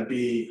how they're going to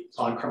be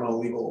on criminal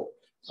legal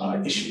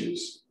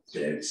issues.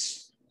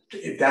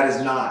 That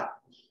is not.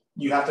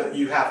 You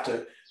have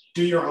to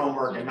do your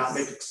homework and not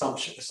make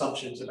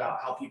assumptions about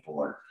how people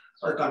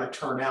are going to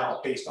turn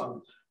out based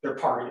on their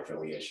party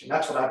affiliation.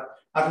 That's what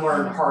I've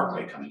learned the hard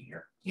way coming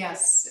here.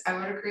 Yes, I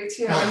would agree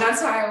too. And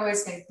that's why I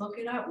always say, look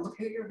it up, look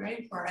who you're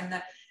voting for. And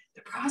the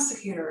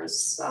prosecutor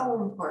is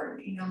so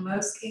important. You know,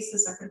 most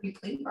cases are going to be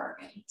plea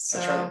bargains. So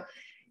right.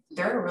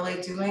 They're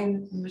really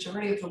doing the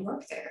majority of the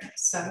work there.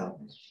 So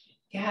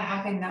yeah,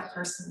 having that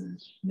person,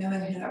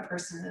 knowing who that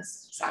person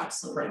is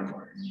absolutely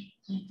important.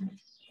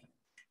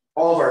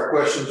 All of our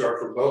questions are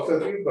for both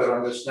of you, but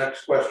on this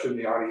next question,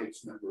 the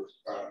audience member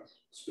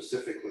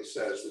specifically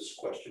says this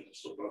question is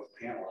for both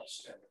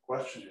panelists. And the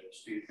question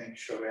is, do you think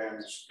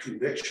Chauvin's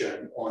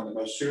conviction on the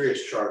most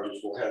serious charges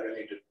will have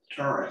any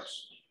deterrent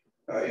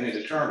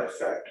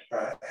effect?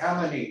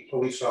 How many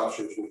police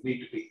officers would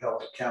need to be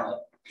held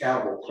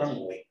accountable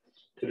criminally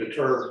to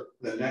deter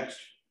the next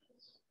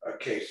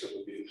case of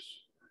abuse?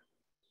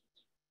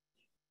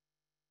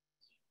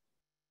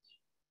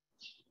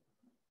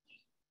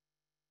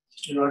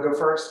 You want to go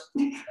first?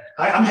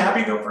 I'm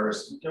happy to go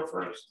first. Go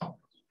first.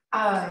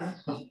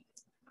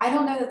 I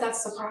don't know that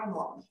that's the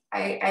problem.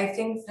 I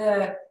think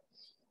the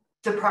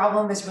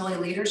problem is really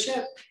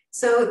leadership.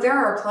 So there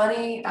are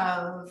plenty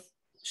of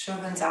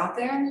Chauvins out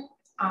there,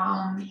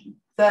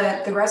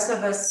 but the rest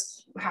of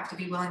us have to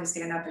be willing to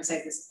stand up and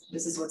say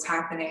this is what's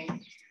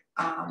happening.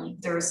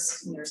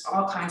 There's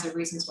all kinds of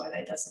reasons why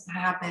that doesn't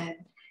happen.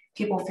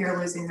 People fear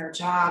losing their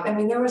job. I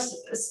mean, there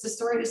was the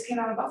story just came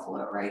out of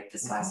Buffalo, right,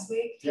 this last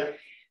week. Yeah.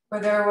 Where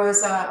there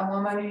was a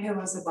woman who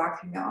was a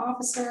Black female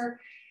officer.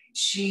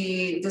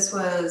 This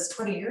was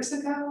 20 years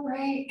ago,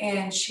 right?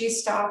 And she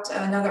stopped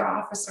another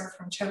officer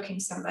from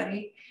choking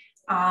somebody,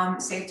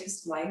 saved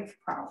his life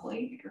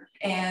probably,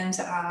 and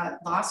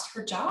lost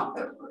her job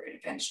over it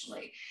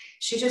eventually.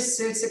 She just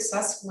sued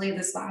successfully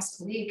this last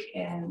week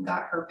and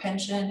got her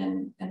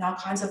pension and all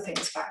kinds of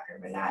things back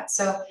over that.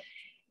 So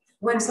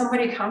when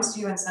somebody comes to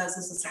you and says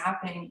this is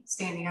happening,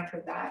 standing up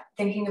for that,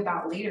 thinking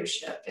about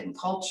leadership and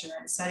culture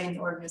and setting the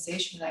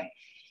organization, like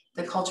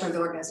the culture of the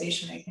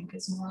organization, I think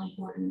is more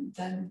important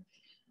than,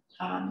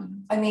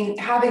 I mean,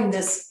 having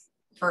this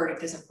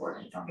verdict is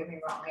important, don't get me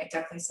wrong. It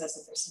definitely says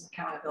that there's some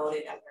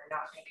accountability, that we're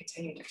not going to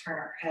continue to turn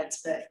our heads,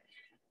 but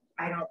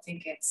I don't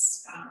think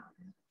it's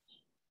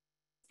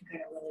going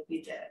to really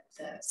be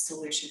the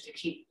solution to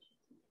keep,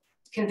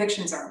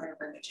 convictions aren't going to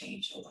bring the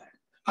change over.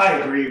 I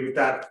agree with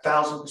that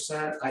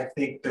 1,000%. I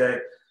think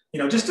that,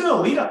 just in a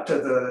lead up to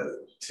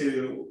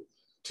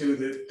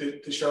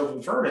the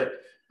Chauvin verdict,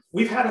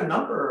 we've had a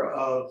number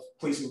of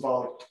police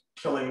involved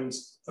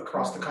killings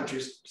across the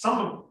country, some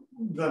of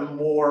them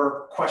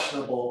more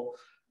questionable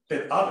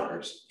than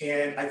others.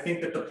 And I think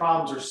that the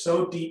problems are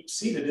so deep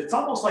seated, it's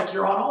almost like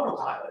you're on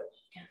autopilot.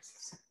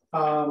 Yes.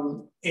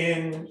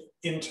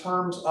 In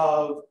terms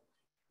of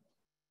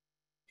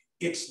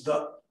it's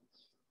the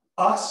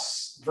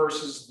us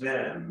versus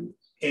them.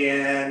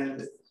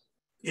 And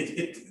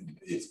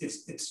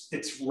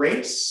it's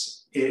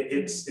race,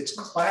 it's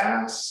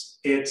class,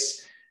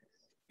 it's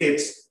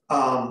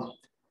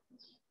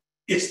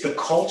the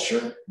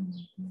culture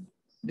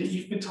that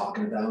you've been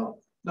talking about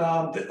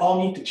that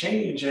all need to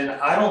change. And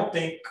I don't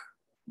think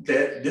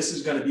that this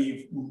is going to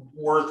be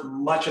worth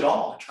much at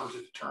all in terms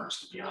of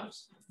deterrence, to be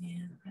honest.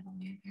 Yeah, I don't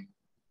either.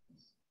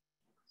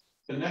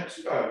 The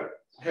next, I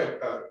have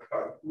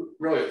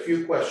really a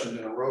few questions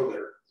in a row that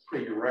are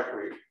pretty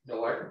directly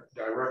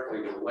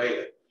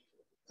related.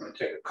 I'm going to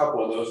take a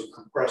couple of those and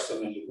compress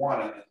them into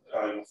one, and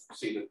you'll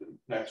see that the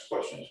next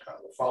question is kind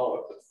of a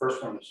follow-up. But the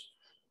first one is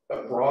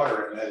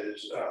broader, and that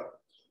is,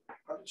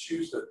 I'll just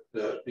use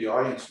the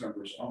audience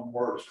member's own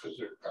words because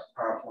they're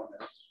powerful in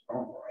their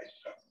own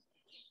right.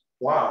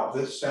 Wow,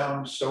 this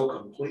sounds so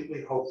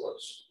completely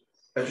hopeless.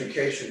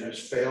 Education has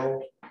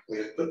failed. We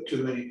have put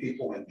too many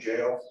people in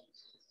jail.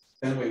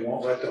 Then we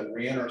won't let them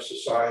re-enter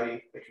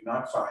society. They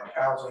cannot find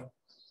housing.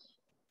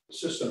 The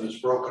system is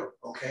broken,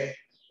 okay?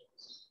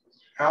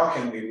 How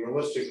can we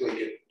realistically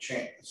get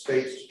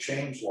states to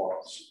change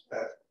laws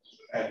that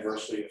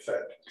adversely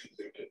affect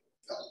convicted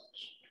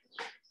felons?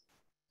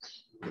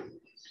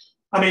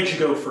 I made you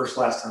go first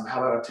last time.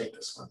 How about I take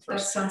this one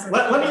first? That sounds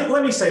like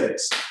let me say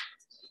this.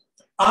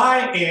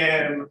 I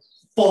am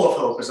full of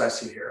hope as I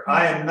sit here.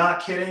 I am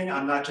not kidding.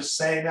 I'm not just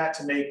saying that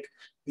to make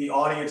the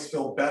audience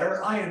feel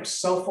better. I am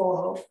so full of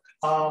hope.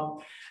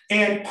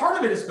 And part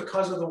of it is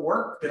because of the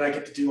work that I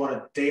get to do on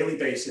a daily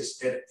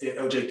basis at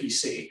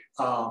OJPC.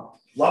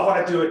 Love what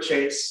I do at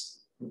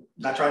Chase. I'm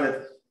not trying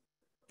to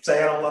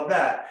say I don't love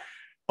that.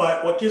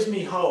 But what gives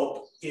me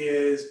hope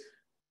is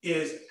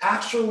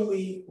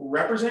actually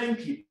representing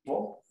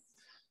people,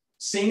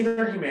 seeing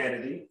their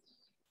humanity,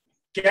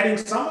 getting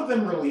some of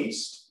them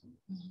released,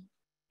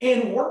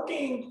 and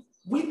working.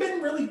 We've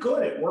been really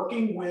good at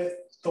working with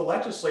the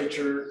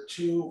legislature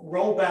to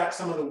roll back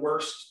some of the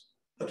worst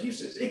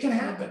abuses. It can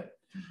happen.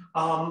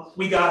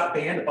 We got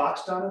ban the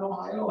box done in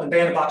Ohio, and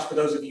ban the box, for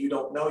those of you who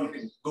don't know, you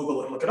can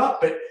Google it, look it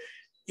up, but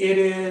it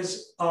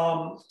is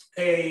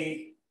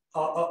a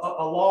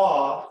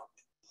law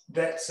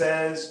that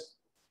says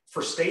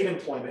for state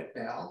employment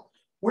now,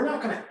 we're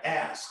not going to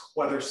ask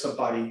whether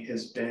somebody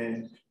has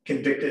been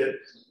convicted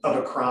of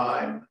a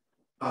crime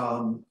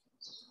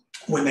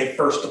when they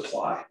first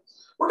apply.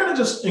 We're going to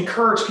just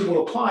encourage people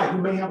to apply who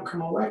may have a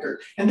criminal record.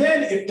 And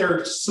then if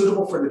they're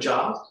suitable for the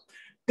job,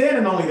 then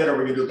and only then are we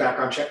going to do a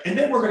background check. And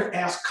then we're going to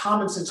ask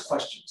common sense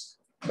questions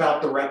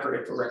about the record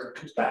if the record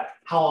comes back.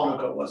 How long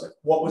ago was it?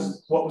 What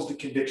was the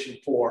conviction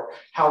for?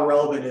 How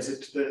relevant is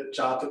it to the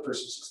job the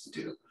person seeks to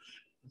do?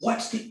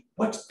 What's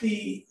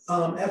the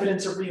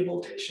evidence of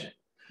rehabilitation?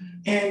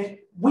 And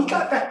we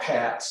got that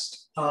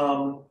passed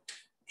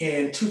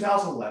in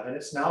 2011.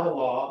 It's now the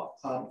law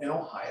in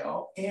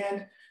Ohio,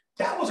 and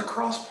that was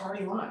across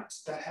party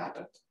lines that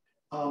happened.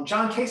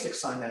 John Kasich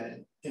signed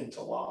that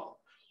into law.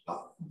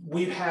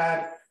 We've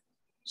had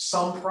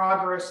some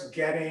progress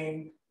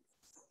getting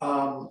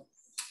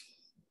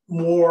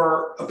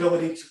more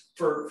ability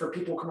for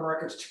people with criminal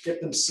records to get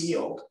them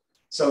sealed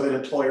so that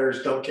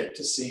employers don't get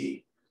to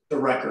see the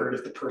record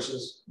if the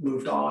person's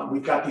moved on.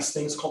 We've got these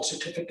things called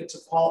certificates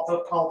of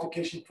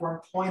qualification for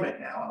employment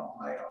now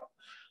in Ohio,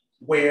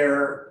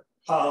 where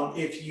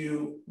if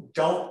you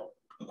don't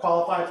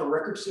qualify for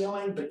record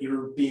sealing, but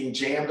you're being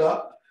jammed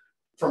up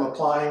from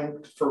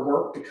applying for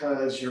work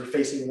because you're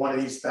facing one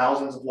of these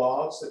thousands of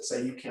laws that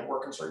say you can't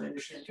work in a certain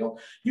industry and field,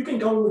 you can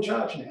go to a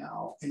judge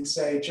now and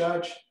say,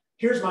 Judge,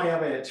 here's my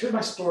evidence, here's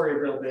my story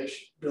of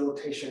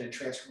rehabilitation and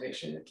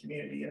transformation in the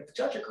community. And if the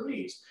judge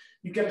agrees,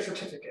 you get a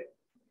certificate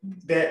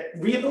that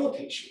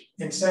rehabilitates you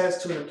and says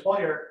to an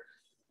employer,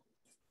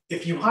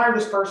 if you hire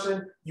this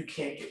person, you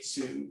can't get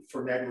sued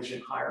for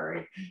negligent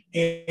hiring.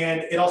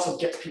 And it also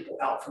gets people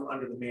out from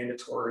under the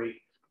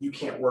mandatory, you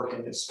can't work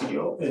in this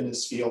field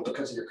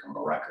because of your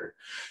criminal record.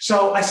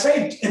 So I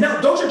say, and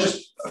those are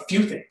just a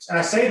few things. And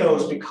I say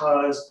those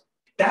because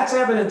that's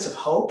evidence of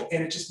hope,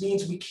 and it just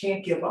means we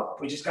can't give up.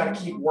 We just got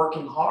to keep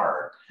working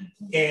hard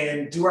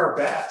and do our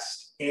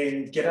best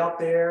and get out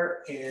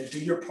there and do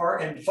your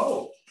part and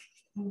vote.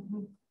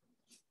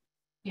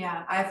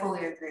 Yeah, I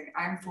fully agree.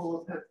 I'm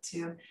full of hope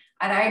too.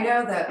 And I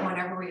know that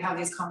whenever we have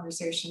these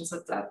conversations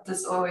that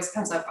this always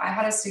comes up. I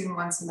had a student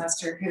one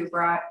semester who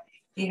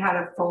he had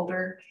a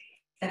folder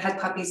that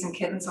had puppies and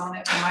kittens on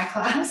it in my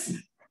class.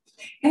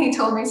 And he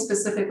told me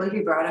specifically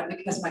he brought it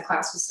because my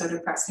class was so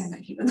depressing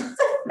that he would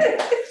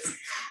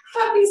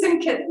puppies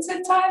and kittens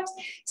at times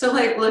to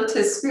like lift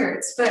his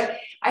spirits. But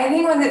I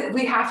think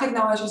we have to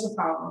acknowledge there's a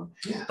problem,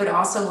 but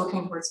also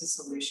looking towards the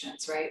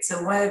solutions, right?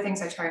 So one of the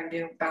things I try to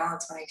do,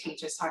 balance when I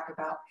teach, is talk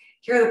about,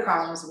 here are the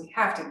problems we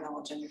have to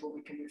acknowledge and before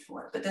we can move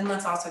forward. But then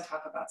let's also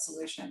talk about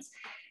solutions.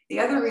 The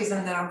other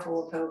reason that I'm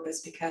full of hope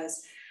is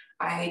because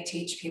I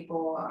teach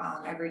people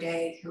every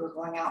day who are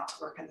going out to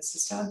work in the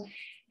system.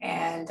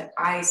 And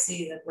I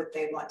see that what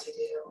they want to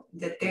do,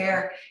 that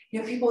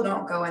people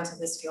don't go into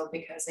this field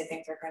because they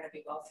think they're going to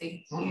be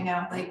wealthy,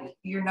 like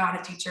you're not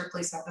a teacher,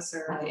 police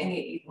officer,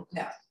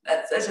 no,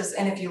 that's just,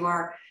 and if you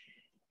are,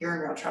 you're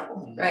in real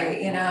trouble, right?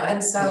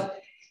 And so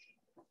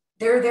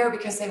they're there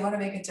because they want to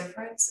make a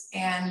difference,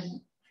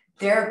 and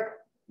they're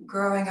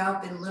growing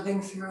up and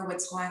living through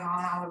what's going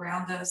on all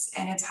around us,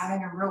 and it's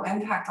having a real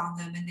impact on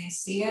them, and they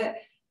see it.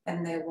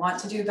 And they want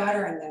to do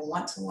better, and they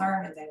want to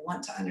learn, and they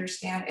want to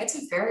understand. It's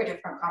a very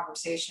different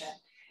conversation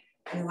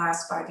in the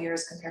last 5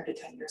 years compared to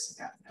 10 years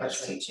ago when I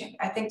was teaching.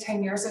 I think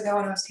 10 years ago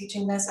when I was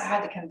teaching this, I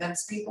had to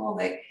convince people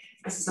like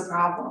this is a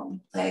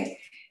problem. Like,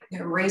 you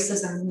know, race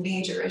is a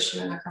major issue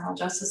in the criminal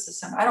justice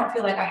system. I don't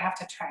feel like I have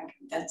to try and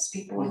convince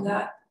people of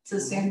that to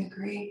the same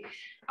degree.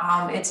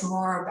 It's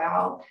more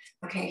about,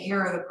 okay,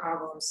 here are the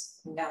problems,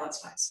 now let's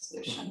find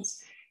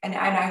solutions. And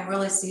I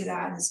really see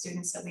that in the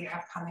students that we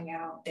have coming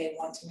out. They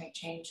want to make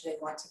change, they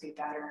want to be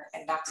better,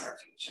 and that's our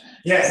future.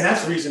 Yeah, and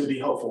that's the reason to be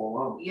hopeful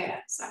alone.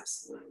 Yes,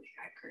 absolutely,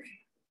 I agree.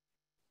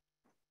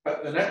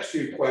 The next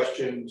few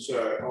questions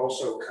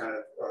also kind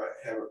of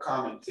have a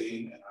common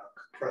theme, and I'll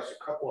compress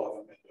a couple of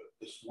them into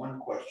this one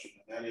question,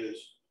 and that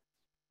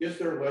is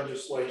there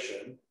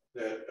legislation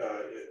that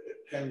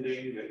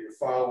pending that you're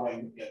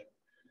following in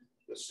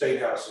the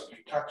State House in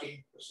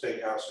Kentucky, the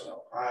State House in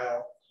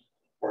Ohio,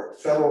 or at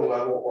the federal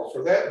level, or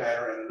for that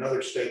matter, in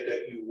another state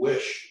that you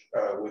wish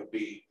would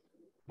be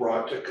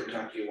brought to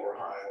Kentucky or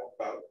Ohio,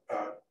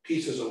 about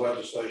pieces of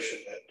legislation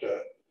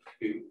that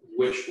you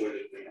wish would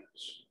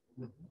advance?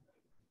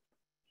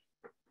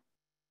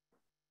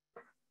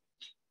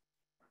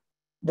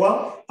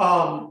 Well,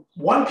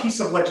 one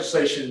piece of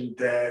legislation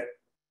that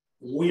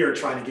we are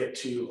trying to get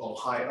to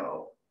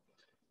Ohio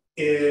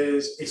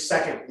is a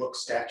second look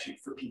statute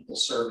for people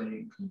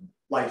serving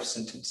life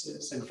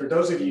sentences. And for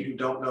those of you who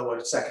don't know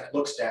what a second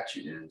look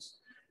statute is,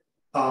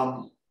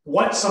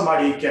 once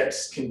somebody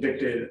gets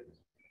convicted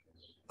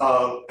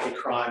of a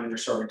crime and they're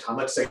serving time,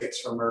 let's say it's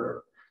for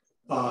murder,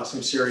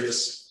 some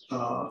serious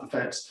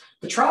offense,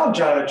 the trial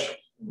judge,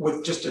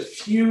 with just a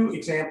few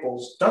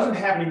examples, doesn't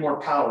have any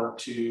more power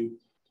to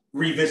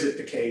revisit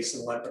the case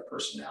and let the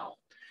person out.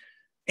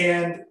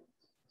 And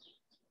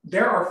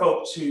there are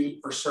folks who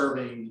are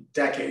serving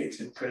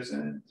decades in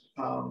prison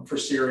for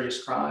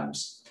serious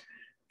crimes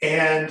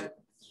and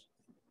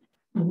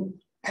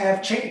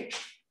have changed,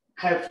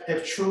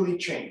 have truly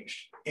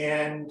changed.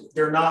 And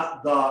they're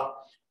not the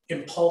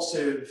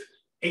impulsive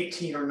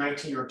 18 or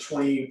 19 or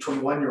 20,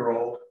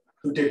 21-year-old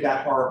who did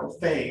that horrible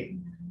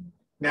thing.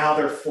 Now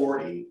they're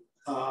 40.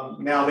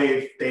 Now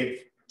they've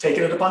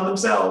taken it upon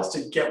themselves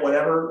to get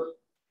whatever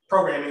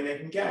programming they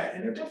can get,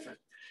 and they're different.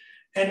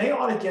 And they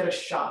ought to get a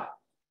shot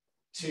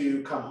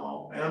to come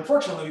home. And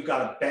unfortunately, we've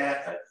got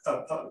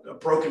a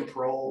broken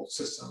parole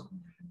system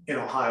in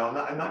Ohio.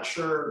 I'm not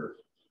sure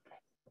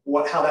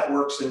how that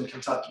works in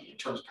Kentucky in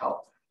terms of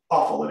how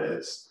awful it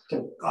is.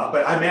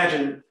 But I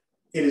imagine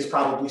it is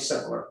probably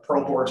similar.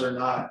 Parole boards are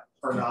not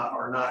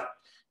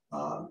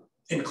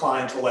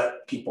inclined to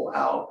let people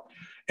out.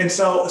 And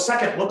so a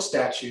second look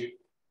statute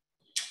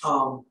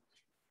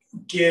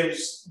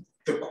gives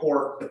the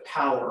court the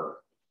power,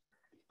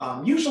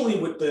 usually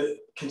with the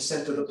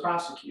consent of the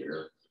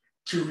prosecutor,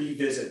 to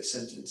revisit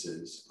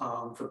sentences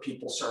for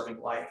people serving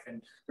life.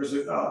 And there's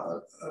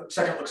a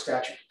second look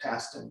statute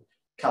passed in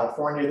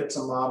California that's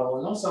a model,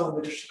 and also in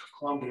the District of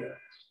Columbia.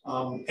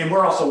 And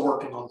we're also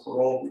working on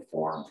parole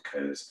reform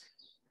because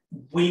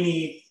we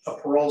need a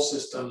parole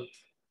system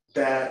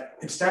that,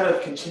 instead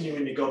of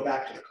continuing to go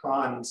back to the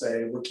crime and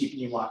say, we're keeping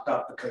you locked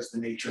up because the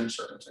nature and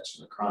circumstances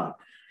of the crime,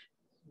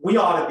 we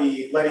ought to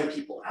be letting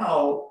people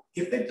out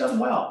if they've done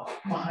well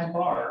behind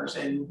bars.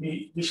 And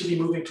we should be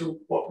moving to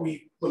what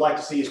we would like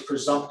to see is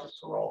presumptive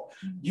parole.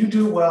 You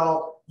do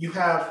well, you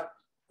have,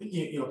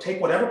 take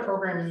whatever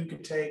programming you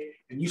can take,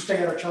 and you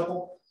stay out of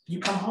trouble, you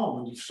come home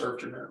and you've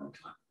served your minimum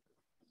time.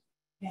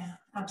 Yeah,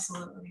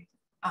 absolutely.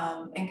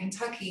 In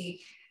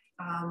Kentucky,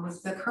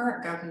 with the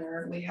current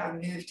governor, we have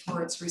moved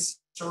towards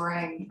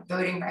restoring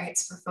voting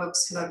rights for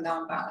folks who have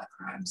nonviolent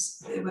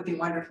crimes. It would be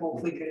wonderful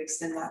if we could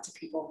extend that to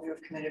people who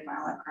have committed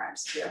violent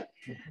crimes too.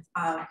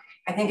 I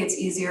think it's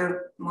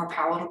easier, more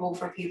palatable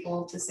for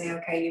people to say,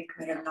 okay, you've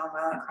committed a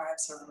nonviolent crime,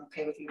 so I'm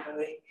okay with you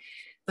voting.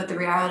 But the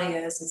reality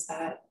is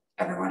that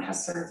everyone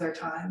has served their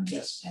time.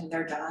 Yes. And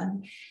they're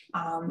done.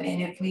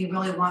 And if we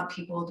really want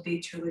people to be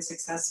truly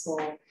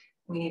successful,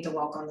 we need to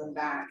welcome them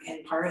back.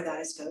 And part of that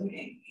is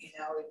voting,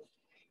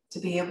 to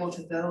be able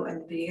to vote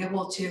and be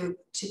able to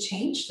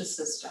change the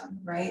system,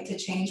 right? To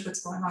change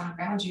what's going on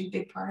around you. A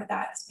big part of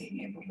that is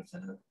being able to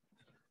vote.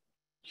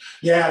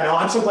 Yeah, no,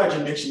 I'm so glad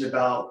you mentioned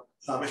about,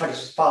 if I could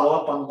just follow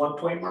up on one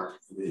point, Mark.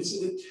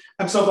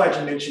 I'm so glad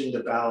you mentioned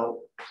about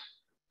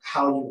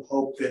how you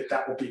hope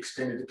that will be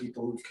extended to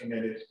people who've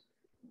committed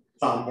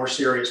more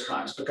serious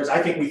crimes, because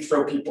I think we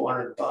throw people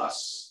under the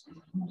bus.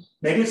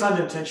 Maybe it's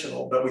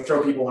unintentional, but we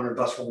throw people under the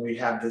bus when we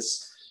have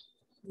this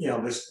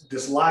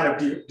this line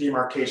of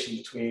demarcation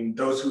between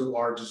those who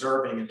are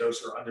deserving and those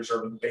who are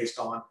undeserving based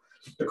on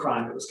the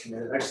crime that was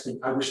committed.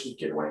 I wish we'd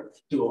do away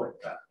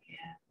with that.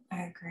 Yeah,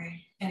 I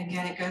agree. And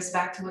again, it goes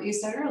back to what you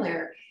said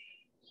earlier.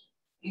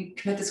 You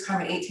commit this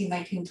crime at 18,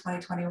 19,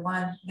 20,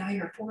 21, now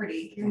you're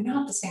 40. You're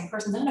not the same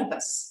person. None of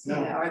us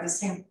are the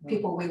same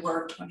people we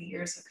were 20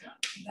 years ago.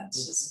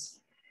 That's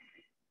just,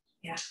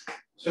 yeah.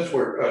 Since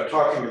we're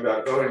talking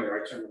about voting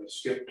rights, I'm going to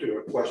skip to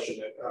a question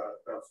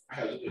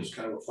that is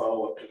kind of a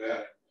follow-up to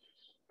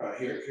that.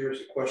 Here's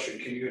a question.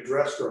 Can you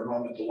address for a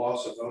moment the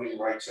loss of voting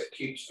rights that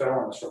keeps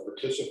felons from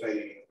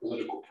participating in the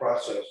political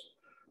process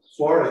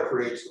Florida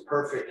creates the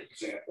perfect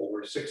example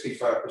where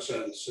 65%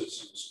 of the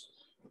citizens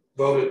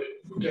voted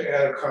to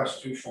add a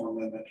constitutional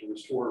amendment to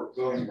restore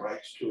voting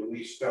rights to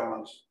release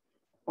felons,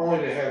 only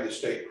to have the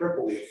state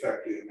cripple the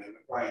effect of the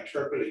amendment by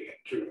interpreting it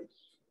to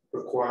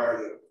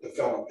require the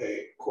felon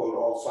pay, quote,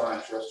 all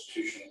fines,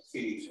 restitution, and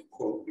fees,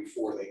 quote,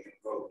 before they can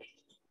vote.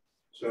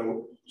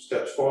 So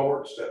steps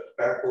forward, steps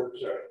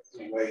backwards,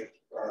 anyway,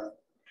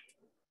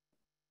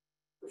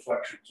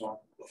 reflections on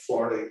the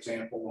Florida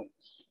example.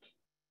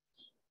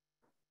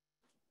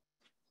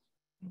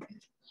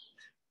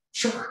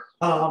 Sure.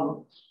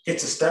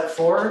 It's a step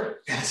forward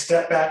and a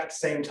step back at the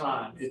same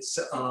time. It's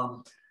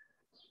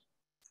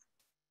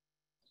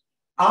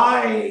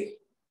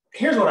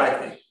here's what I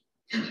think.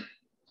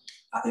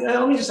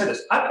 Let me just say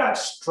this. I've got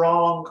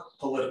strong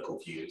political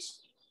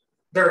views,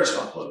 very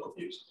strong political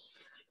views.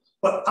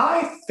 But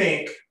I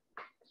think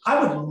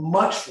I would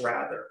much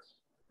rather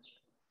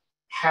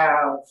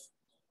have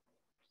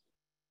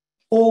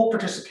full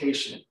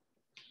participation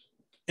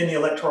in the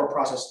electoral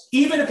process,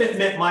 even if it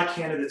meant my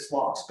candidate's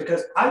loss,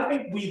 because I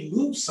think we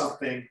lose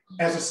something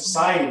as a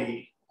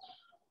society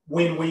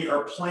when we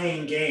are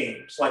playing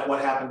games like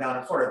what happened down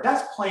in Florida.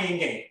 That's playing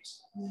games.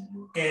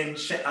 And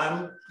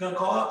I'm going to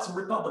call out some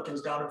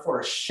Republicans down in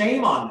Florida.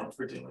 Shame on them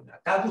for doing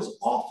that. That was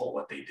awful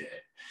what they did.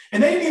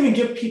 And they didn't even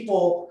give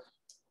people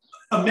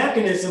a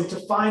mechanism to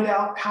find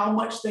out how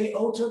much they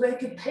owed so they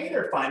could pay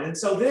their fine. And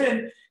so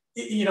then,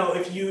 you know,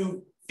 if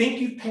you think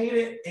you paid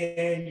it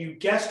and you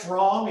guessed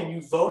wrong and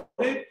you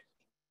voted,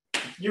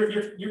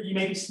 you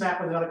may be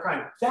smacked with another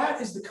crime.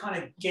 That is the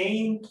kind of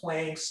game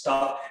playing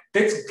stuff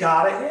that's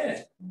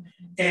gotta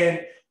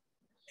end.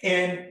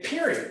 And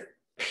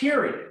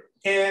period.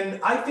 And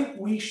I think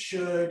we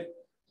should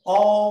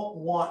all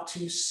want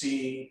to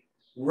see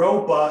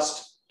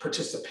robust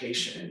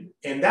participation.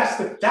 And that's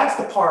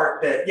the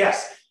part that,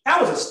 yes, that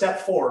was a step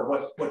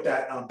forward, what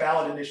that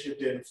ballot initiative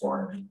did in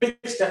Florida. Big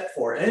step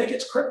forward. And it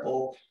gets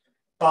crippled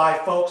by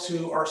folks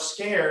who are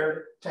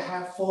scared to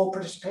have full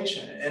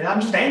participation. And I'm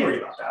just angry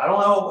about that. I don't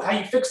know how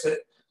you fix it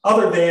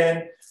other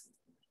than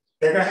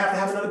they're going to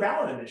have another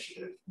ballot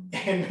initiative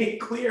and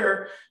make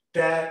clear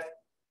that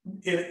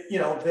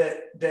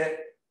that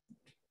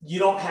you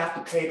don't have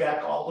to pay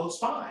back all those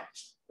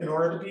fines in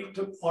order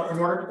to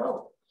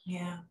vote.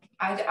 Yeah,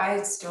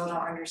 I still don't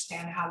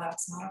understand how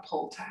that's not a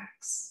poll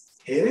tax.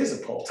 It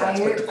is a poll tax,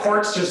 but the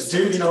courts just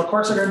do, the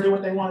courts are going to do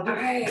what they want to do.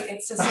 Right,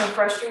 it's just so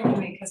frustrating to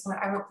me because when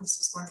this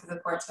was going through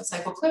the courts, I was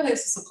like, well, clearly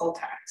this is a poll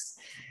tax.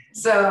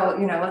 So,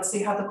 let's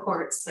see how the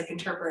courts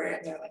interpret it.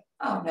 And they're like,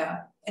 oh no,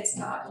 it's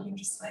not. And you're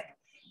just like,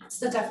 it's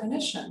the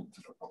definition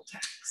of a poll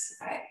tax.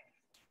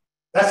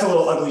 That's a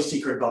little ugly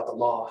secret about the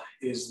law,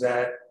 is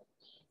that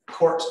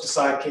courts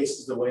decide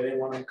cases the way they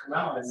want to come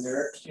out, and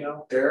they're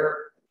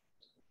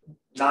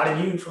not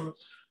immune from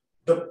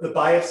the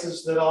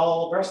biases that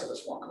all the rest of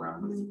us walk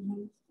around with.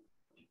 Mm-hmm.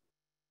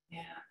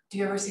 Yeah. Do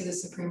you ever see the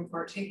Supreme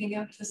Court taking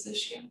up this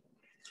issue?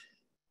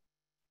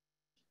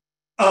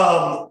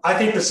 I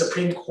think the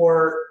Supreme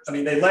Court,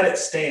 they let it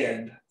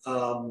stand,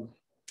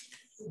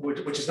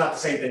 which is not the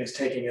same thing as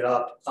taking it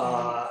up.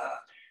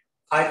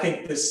 I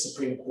think this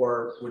Supreme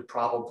Court would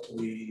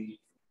probably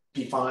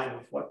be fine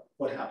with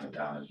what happened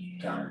down in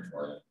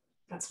Florida.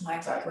 That's my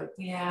exactly.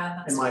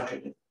 Yeah, in my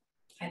opinion.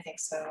 I think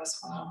so as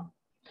well.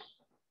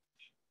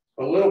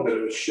 A little bit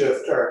of a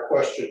shift. Our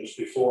questions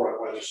before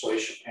on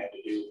legislation had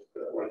to do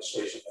with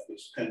legislation that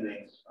is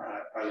pending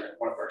either in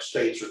one of our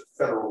states or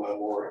federal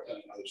level or in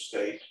another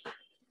state.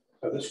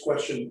 This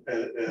question, in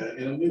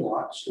a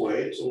nuanced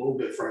way, is a little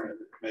different and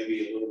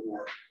maybe a little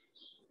more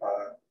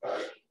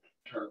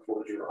turned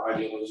towards your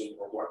idealism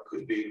or what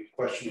could be. The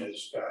question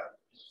is,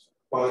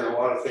 while there are a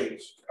lot of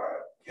things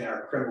in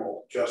our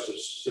criminal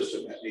justice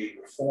system that need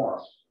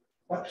reform,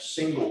 what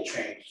single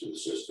change to the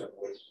system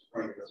would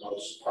bring the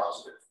most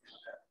positive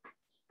impact?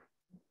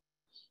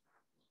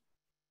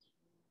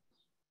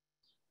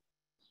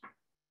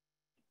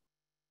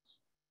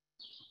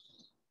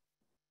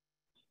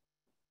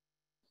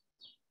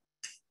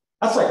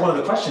 That's like one of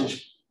the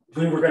questions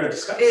we were going to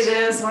discuss. It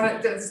is one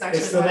of it's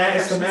the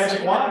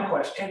magic wand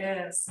question.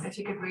 It is. If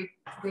you could read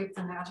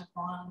the magic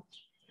wand.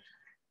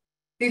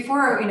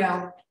 Before,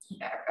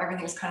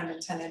 everything's kind of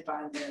intended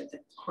by the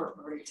court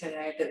verdict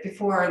today, but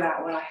before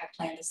that, what I had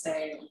planned to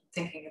say,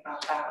 thinking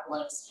about that,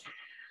 was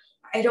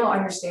I don't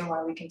understand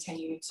why we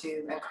continue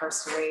to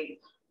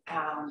incarcerate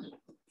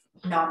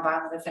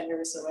nonviolent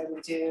offenders the way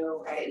we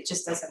do. It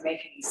just doesn't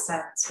make any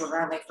sense.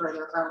 We're only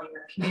further harming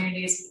our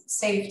communities'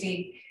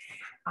 safety.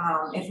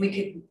 If we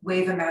could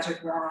wave a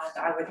magic wand,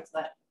 I would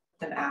let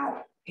them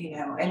out,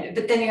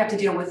 but then you have to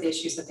deal with the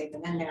issues that they've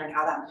been in there and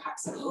how that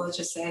impacts them. Let's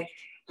just say,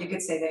 you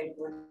could say they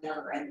were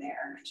never in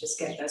there and just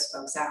get those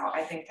folks out.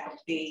 I think that would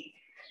be,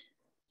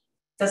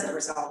 doesn't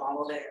resolve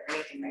all of it or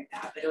anything like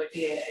that, but it would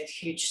be a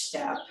huge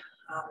step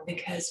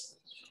because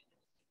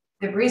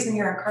the reason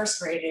you're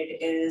incarcerated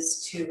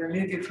is to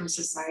remove you from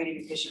society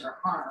because you're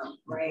harmed,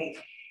 right?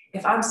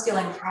 If I'm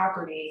stealing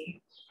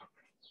property,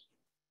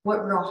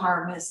 what real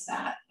harm is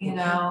that, you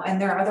know? And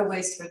there are other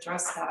ways to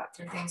address that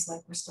through things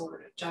like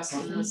restorative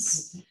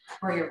justice,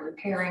 where you're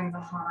repairing the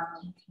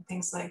harm,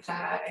 things like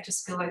that. I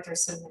just feel like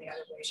there's so many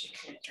other ways you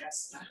can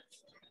address that.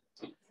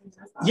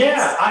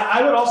 Yeah,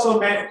 I would also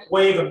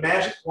wave a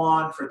magic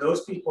wand for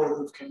those people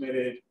who've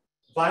committed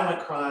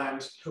violent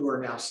crimes who are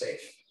now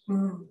safe.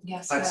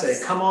 Yes, I'd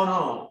say, come on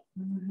home.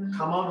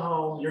 Come on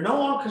home. You're no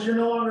longer, because you're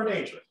no longer a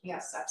danger.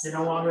 Yes, absolutely.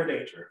 You're no longer a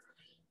danger.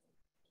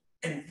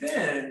 And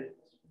then,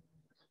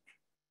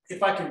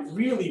 if I could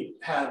really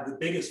have the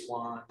biggest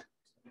wand,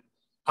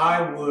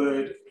 I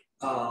would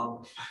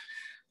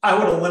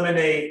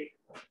eliminate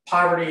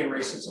poverty and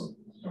racism.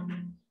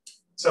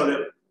 So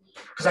that,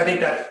 because I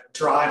think that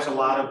drives a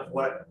lot of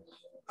what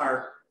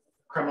our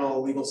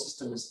criminal legal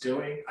system is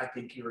doing. I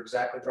think you're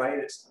exactly right.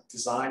 It's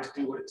designed to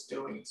do what it's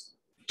doing. It's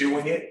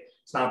doing it.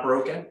 It's not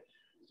broken.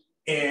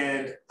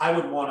 And I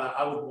would want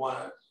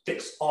to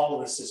fix all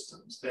of the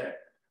systems that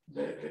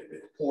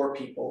pour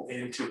people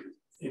into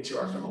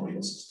our criminal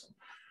legal system.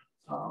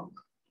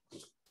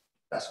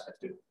 That's what I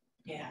do.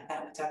 Yeah,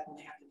 that would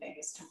definitely have the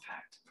biggest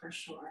impact for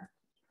sure.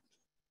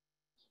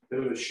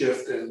 Bit of a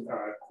shift in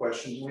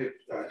questions. We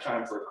have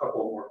time for a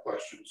couple more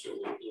questions, so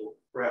we'll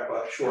wrap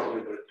up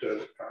shortly. But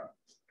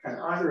can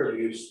either of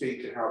you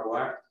speak to how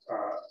Black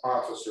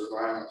officer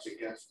violence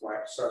against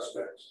Black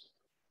suspects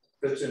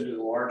fits into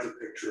the larger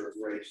picture of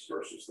race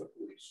versus the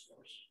police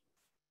force?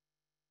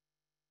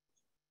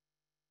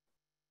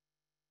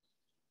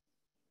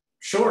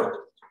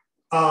 Sure.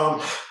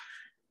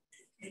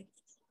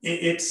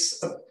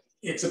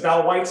 It's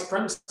about white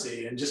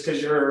supremacy, and just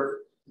because you're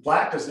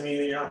Black doesn't mean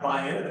that you're not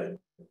buying into it.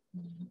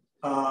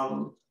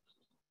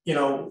 You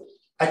know,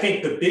 I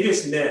think the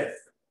biggest myth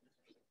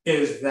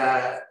is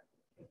that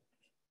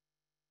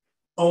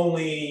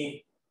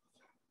only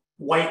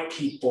white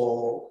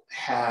people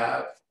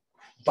have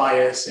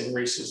bias and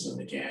racism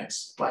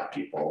against Black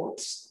people.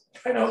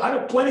 I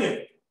know plenty of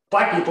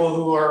Black people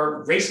who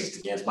are racist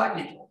against Black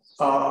people.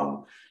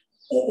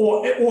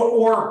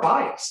 Or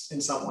biased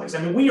in some ways.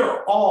 I mean, we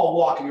are all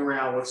walking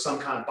around with some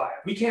kind of bias.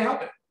 We can't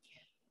help it.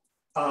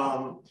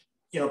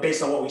 You know,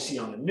 based on what we see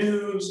on the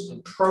news,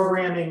 and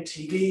programming,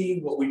 TV,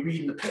 what we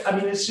read in the, I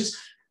mean, it's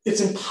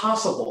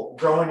impossible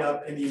growing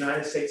up in the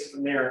United States of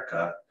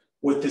America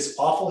with this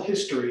awful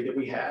history that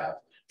we have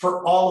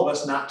for all of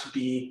us not to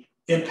be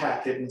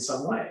impacted in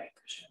some way.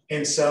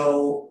 And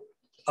so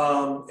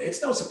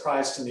it's no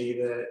surprise to me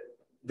that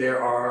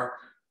there are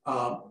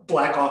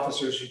Black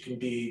officers who can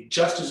be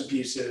just as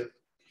abusive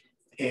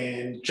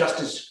and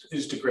just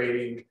as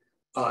degrading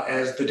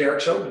as the Derek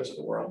Chauvins of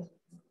the world,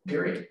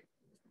 period.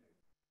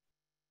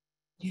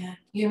 Yeah,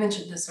 you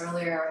mentioned this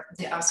earlier,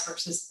 the us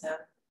versus them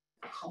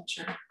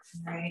culture,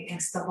 right?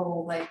 It's the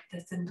whole like the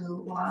thin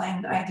blue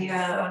line idea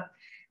of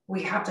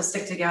we have to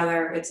stick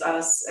together. It's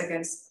us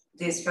against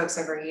these folks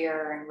over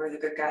here, and we're the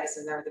good guys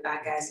and they're the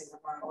bad guys, and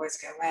we're gonna always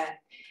go in.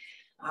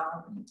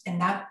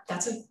 And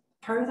that's a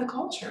part of the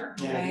culture,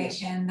 right?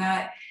 And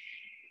that,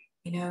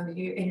 you know, and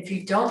if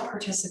you don't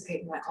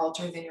participate in that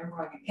culture, then you're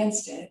going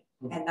against it.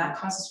 And that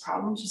causes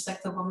problems, just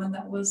like the woman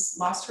that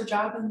lost her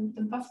job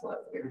in Buffalo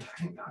that we were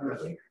talking about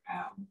earlier,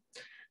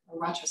 or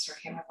Rochester, I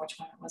can't remember which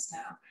one it was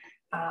now.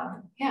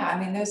 Yeah, I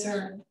mean,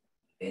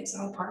 it's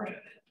all part of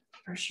it,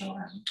 for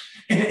sure.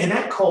 And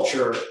that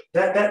culture,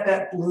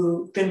 that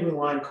thin blue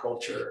line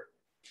culture,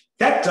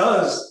 that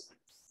does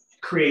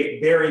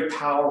create very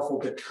powerful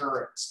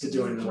deterrents to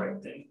doing the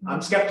right thing.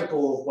 I'm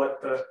skeptical of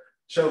what the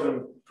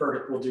Chauvin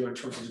verdict will do in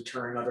terms of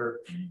deterring other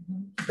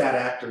bad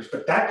actors,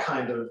 but that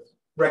kind of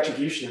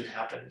retribution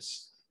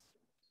happens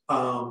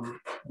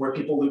where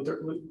people lose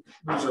their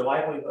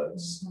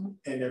livelihoods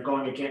and they're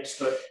going against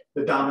the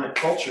dominant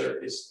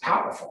culture is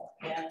powerful.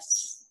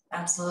 Yes,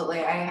 absolutely.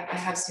 I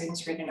have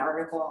students read an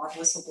article on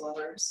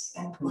whistleblowers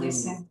and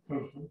policing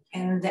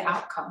and the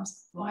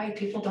outcomes, why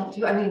people don't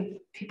do, I mean,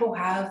 people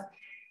have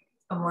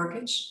a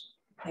mortgage,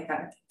 they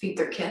gotta feed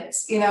their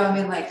kids, you know, I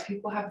mean, like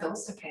people have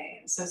bills to pay.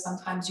 And so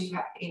sometimes you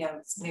have, you know,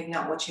 it's maybe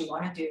not what you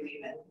want to do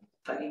even,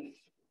 but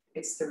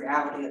it's the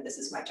reality that this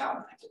is my job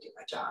and I have to do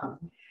my job.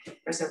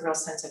 There's a real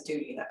sense of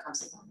duty that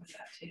comes along with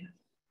that too.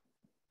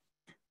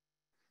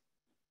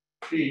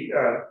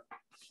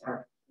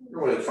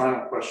 Really the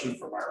final question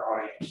from our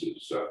audience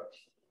is a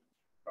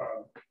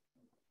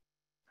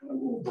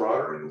little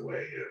broader in a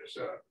way. Is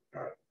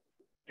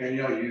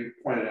Danielle, you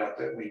pointed out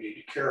that we need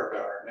to care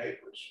about our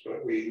neighbors,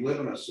 but we live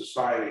in a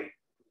society,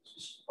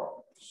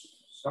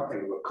 something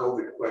of a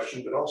COVID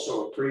question, but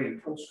also a pre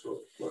and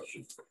post-COVID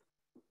question.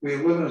 We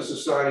live in a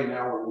society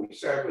now where we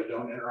sadly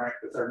don't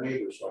interact with our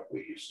neighbors like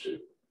we used to.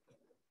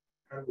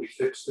 How do we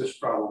fix this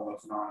problem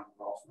of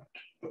non-involvement,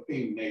 of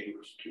being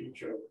neighbors to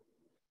each other?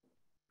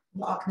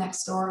 Walk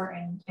next door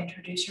and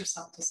introduce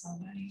yourself to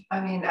somebody. I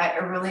mean, I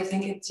really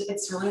think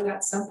it's really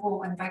that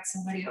simple. Invite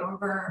somebody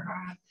over.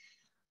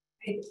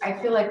 I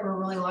feel like we're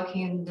really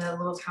lucky in the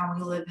little town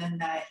we live in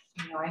that,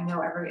 I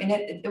know and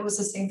it was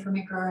the same for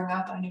me growing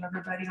up. I knew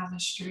everybody on the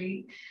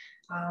street.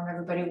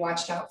 Everybody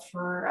watched out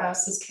for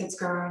us as kids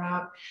growing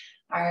up.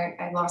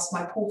 I lost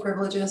my pool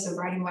privileges of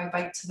riding my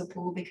bike to the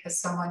pool because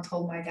someone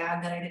told my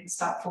dad that I didn't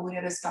stop fully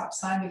at a stop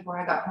sign before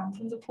I got home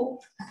from the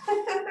pool.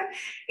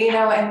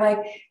 And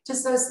like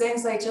just those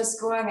things, like just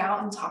going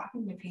out and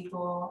talking to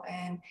people.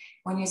 And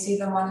when you see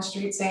them on the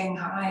street saying,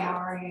 "Hi, how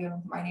are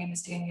you? My name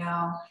is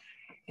Danielle.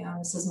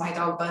 This is my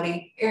dog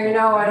Buddy,"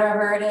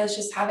 whatever it is,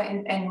 just have it.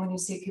 And when you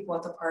see people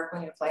at the park,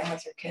 when you're playing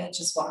with your kids,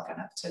 just walking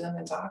up to them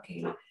and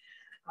talking.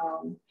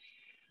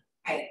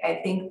 I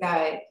think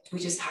that we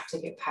just have to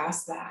get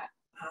past that.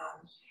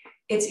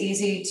 It's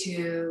easy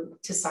to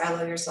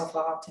silo yourself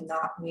off, to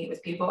not meet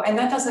with people. And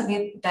that doesn't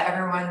mean that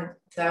everyone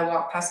that I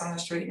walk past on the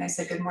street and I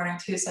say good morning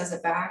to says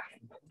it back.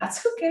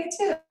 That's okay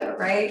too,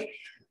 right?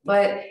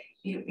 But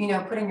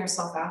putting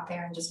yourself out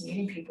there and just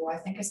meeting people, I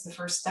think is the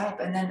first step.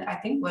 And then I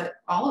think what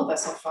all of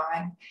us will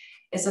find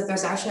is that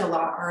there's actually a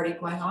lot already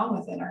going on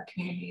within our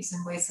communities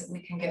in ways that we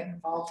can get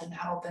involved and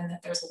help, and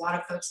that there's a lot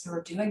of folks who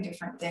are doing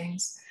different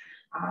things,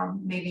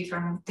 maybe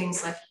from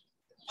things like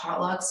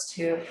potlucks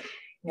to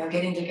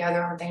getting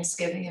together on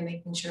Thanksgiving and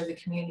making sure the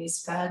community's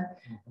fed.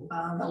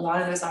 A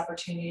lot of those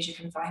opportunities you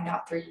can find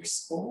out through your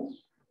school.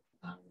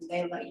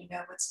 They let you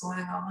know what's going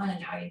on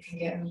and how you can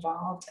get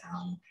involved,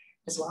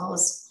 as well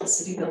as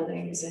city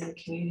buildings and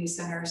community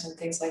centers and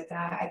things like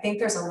that. I think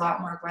there's a lot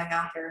more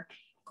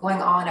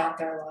going on out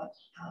there,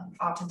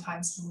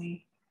 oftentimes than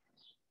we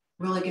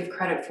really give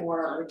credit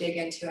for or dig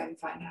into and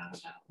find out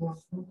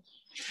about.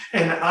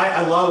 And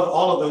I love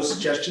all of those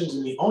suggestions.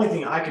 And the only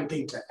thing I can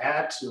think to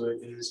add to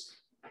it is,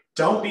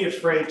 don't be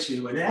afraid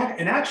to,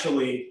 and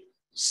actually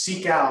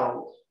seek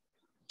out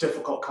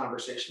difficult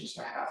conversations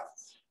to have.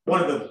 One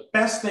of the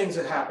best things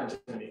that happened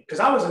to me, because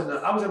I was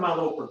in my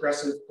little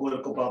progressive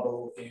political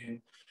bubble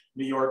in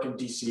New York and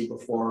DC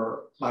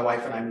before my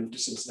wife and I moved to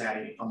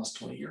Cincinnati almost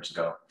 20 years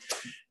ago.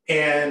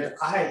 And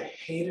I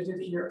hated it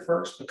here at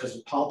first because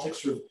the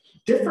politics were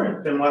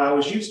different than what I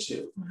was used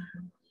to.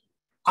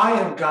 I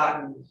have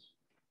gotten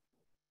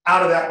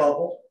out of that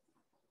bubble.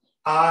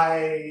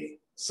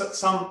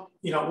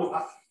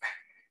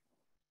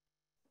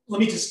 Let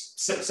me just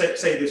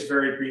say this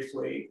very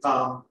briefly.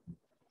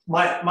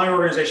 My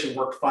organization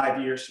worked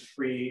 5 years to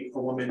free a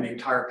woman named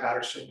Tyra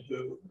Patterson,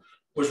 who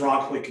was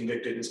wrongfully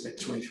convicted and spent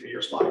 23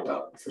 years locked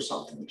up for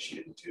something that she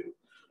didn't do.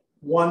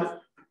 One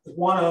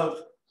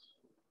of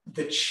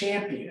the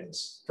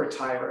champions for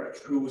Tyra,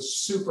 who was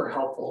super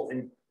helpful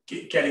in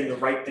getting the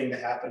right thing to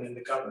happen in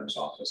the governor's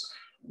office,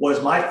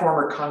 was my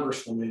former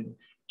Congresswoman,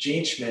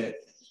 Jean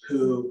Schmidt,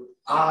 who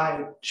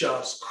I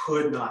just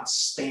could not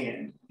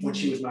stand when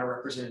she was my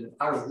representative.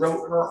 I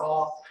wrote her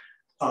off.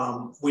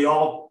 We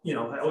all,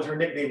 that was her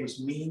nickname, was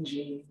Mean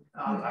Jean.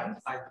 I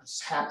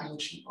was happy when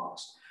she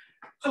lost.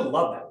 I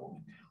love that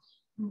woman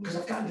now because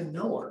I've gotten to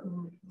know her.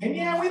 And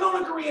yeah, we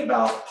don't agree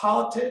about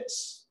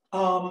politics,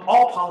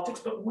 all politics,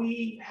 but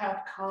we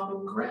have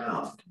common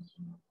ground.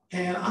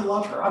 And I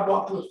love her. I'd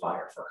walk through a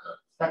fire for her.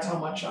 That's how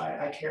much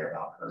I care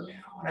about her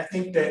now. And I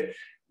think that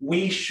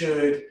we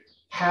should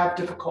have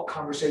difficult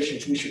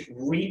conversations. We should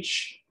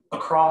reach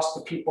across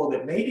the people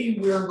that maybe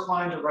we're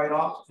inclined to write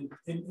off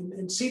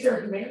and see their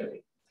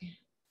humanity.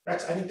 I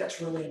think that's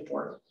really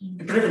important,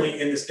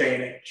 particularly in this day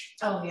and age.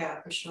 Oh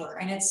yeah, for sure.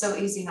 And it's so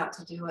easy not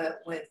to do it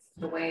with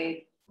the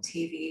way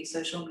TV,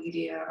 social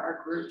media,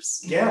 our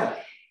groups.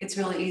 It's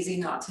really easy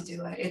not to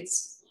do it.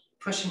 It's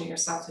pushing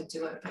yourself to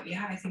do it. But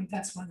yeah, I think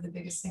that's one of the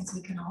biggest things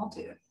we can all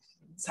do.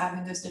 It's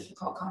having those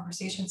difficult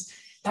conversations.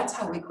 That's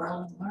how we grow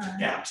and learn.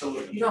 Yeah,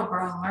 absolutely. You don't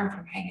grow and learn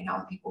from hanging out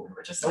with people who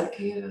are just like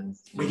you.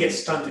 We get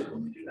stunted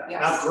when we do that.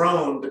 Yes. I've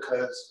grown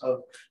because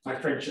of my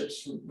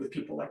friendships with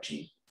people like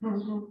Jean.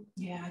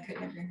 Yeah, I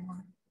couldn't agree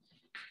more.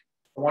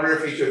 I wonder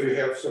if each of you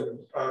have some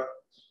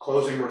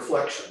closing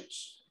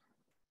reflections.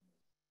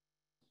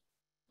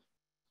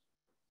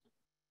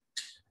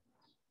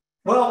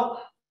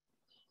 Well,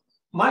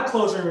 my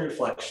closing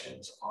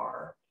reflections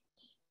are,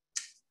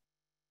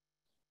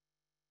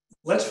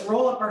 let's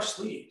roll up our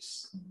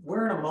sleeves.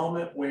 We're in a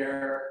moment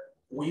where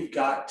we've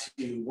got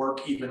to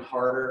work even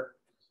harder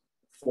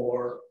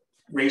for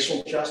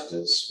racial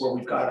justice, where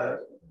we've got to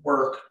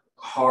work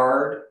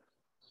hard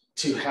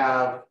to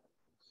have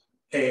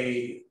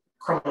a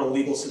criminal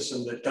legal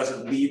system that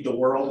doesn't lead the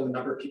world in the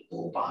number of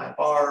people behind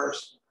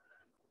bars.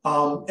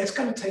 It's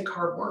going to take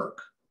hard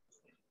work,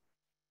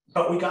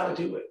 but we got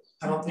to do it.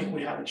 I don't think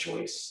we have a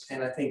choice.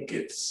 And I think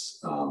it's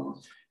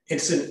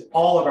in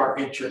all of our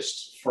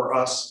interest for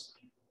us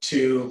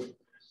to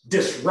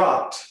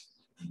disrupt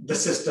the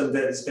system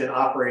that has been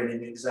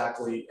operating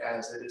exactly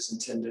as it is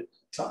intended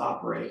to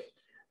operate.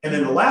 And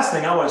then the last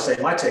thing I want to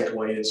say, my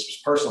takeaway is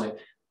just personally,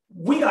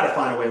 we got to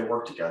find a way to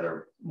work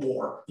together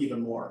more,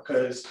 even more,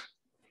 because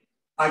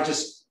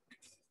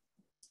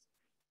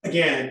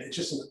again, it's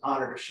just an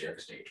honor to share the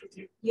stage with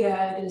you.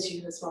 Yeah, it is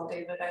you as well,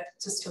 David. I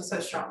just feel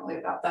so strongly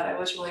about that. I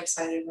was really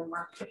excited when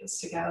Mark put this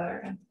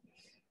together, and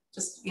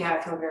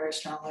I feel very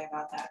strongly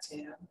about that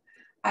too.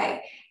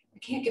 I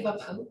can't give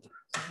up hope.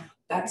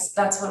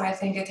 That's what I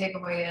think a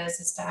takeaway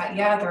is that,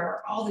 yeah, there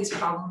are all these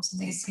problems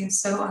and they seem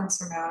so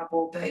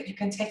unsurmountable, but you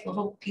can take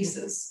little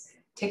pieces,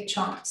 take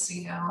chunks,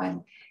 you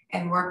know,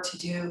 and work to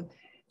do.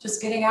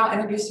 Just getting out,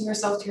 introducing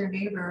yourself to your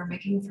neighbor,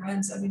 making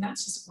friends. I mean,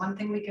 that's just one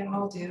thing we can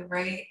all do,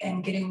 right?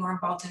 And getting more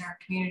involved in our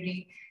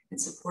community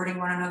and supporting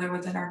one another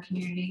within our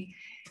community.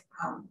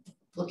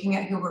 Looking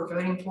at who we're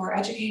voting for,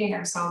 educating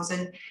ourselves.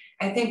 And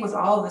I think with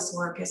all of this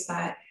work is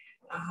that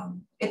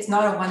it's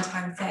not a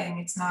one-time thing.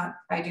 It's not,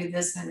 I do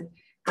this in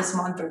this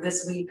month or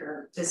this week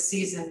or this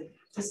season.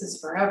 This is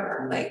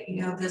forever. Like,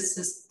 you know, this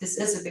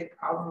is a big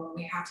problem and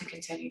we have to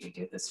continue to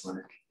do this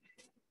work.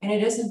 And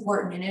it is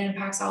important and it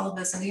impacts all of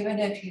us. And even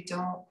if you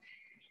don't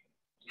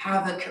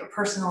have a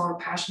personal or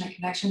passionate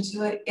connection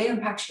to it, it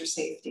impacts your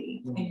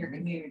safety in your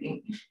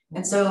community.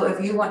 And so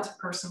if you want to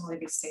personally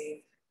be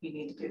safe, you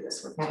need to do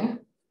this work too.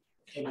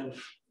 Amen.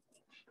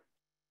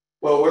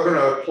 Well, we're going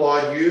to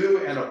applaud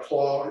you and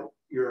applaud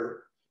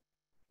your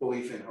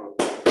belief in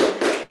hope.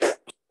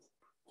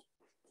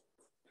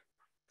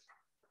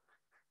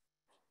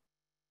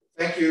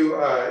 Thank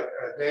you,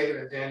 David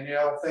and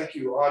Danielle. Thank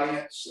you,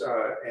 audience.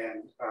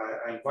 And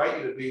I invite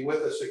you to be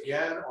with us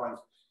again on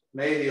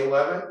May the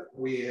 11th.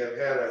 We have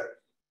had a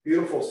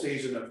beautiful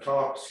season of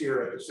talks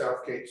here at the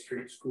Southgate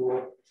Street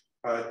School.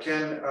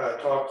 10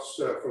 talks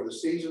for the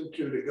season,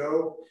 2 to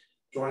go.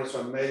 Join us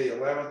on May the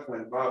 11th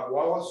when Bob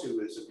Wallace,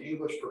 who is an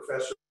English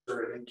professor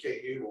at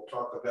NKU, will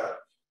talk about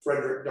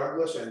Frederick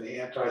Douglass and the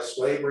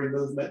anti-slavery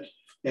movement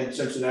in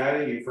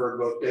Cincinnati. You've heard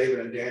both David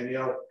and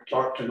Danielle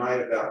talk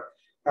tonight about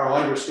how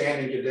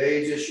understanding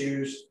today's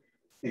issues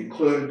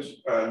includes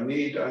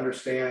need to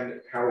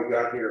understand how we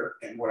got here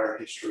and what our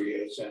history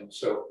is. And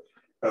so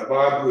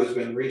Bob, who has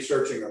been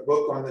researching a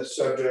book on this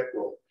subject,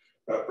 will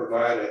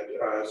provide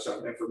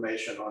some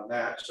information on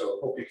that. So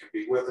hope you can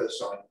be with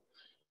us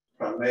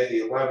on May the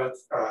 11th.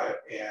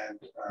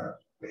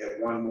 We have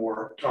one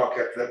more talk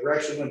after that. We're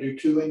actually going to do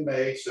 2 in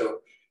May. So,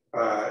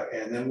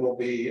 and then we'll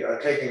be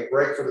taking a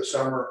break for the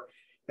summer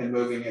and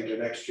moving into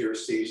next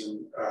year's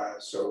season.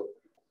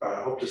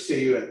 Hope to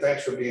see you and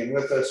thanks for being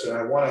with us. And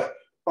I want to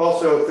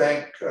also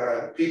thank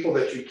people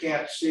that you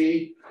can't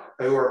see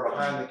who are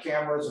behind the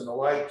cameras and the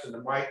lights and the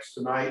mics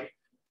tonight.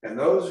 And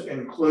those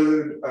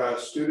include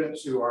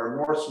students who are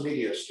Norse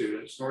Media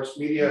students. Norse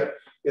Media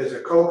is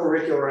a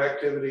co-curricular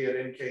activity at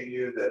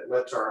NKU that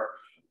lets our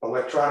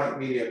electronic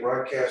media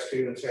broadcast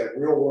students have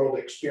real world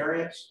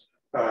experience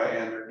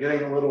and they're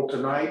getting a little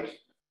tonight.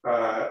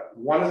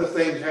 One of the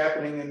things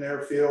happening in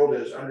their field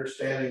is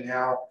understanding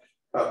how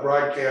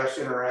broadcast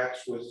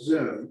interacts with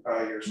Zoom.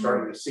 You're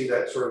starting to see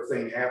that sort of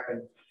thing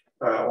happen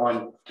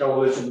on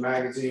television,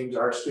 magazines.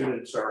 Our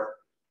students are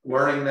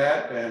learning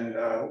that, and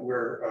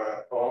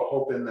we're all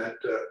hoping that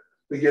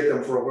we get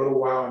them for a little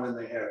while and then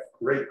they have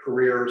great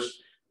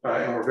careers,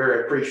 and we're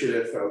very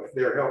appreciative of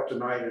their help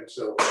tonight. And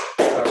so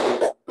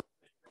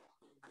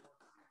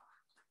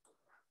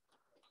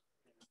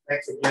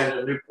thanks again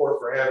to Newport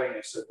for having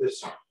us at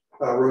this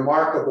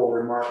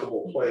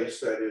remarkable place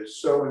that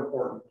is so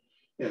important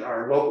in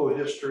our local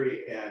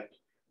history and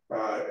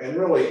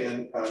really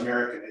in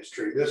American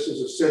history. This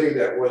is a city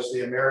that was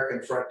the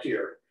American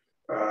frontier.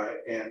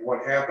 And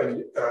what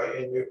happened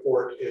in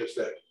Newport is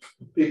that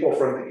people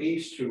from the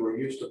East who were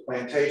used to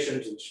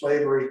plantations and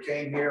slavery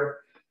came here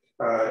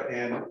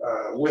and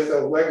with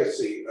a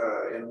legacy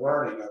in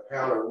learning of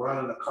how to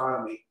run an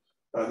economy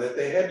that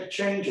they had to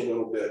change a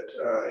little bit.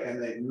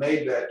 And they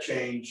made that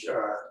change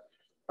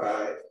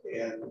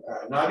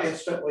not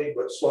instantly,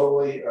 but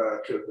slowly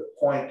to the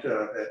point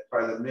that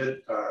by the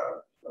mid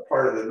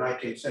part of the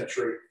 19th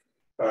century,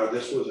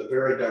 this was a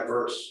very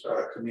diverse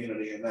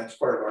community, and that's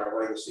part of our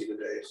legacy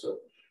today. So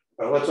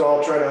let's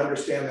all try to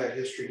understand that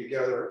history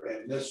together,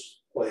 and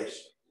this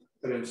place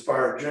that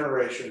inspired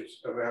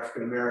generations of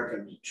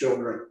African-American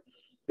children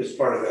is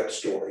part of that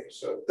story.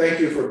 So thank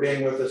you for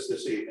being with us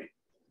this evening.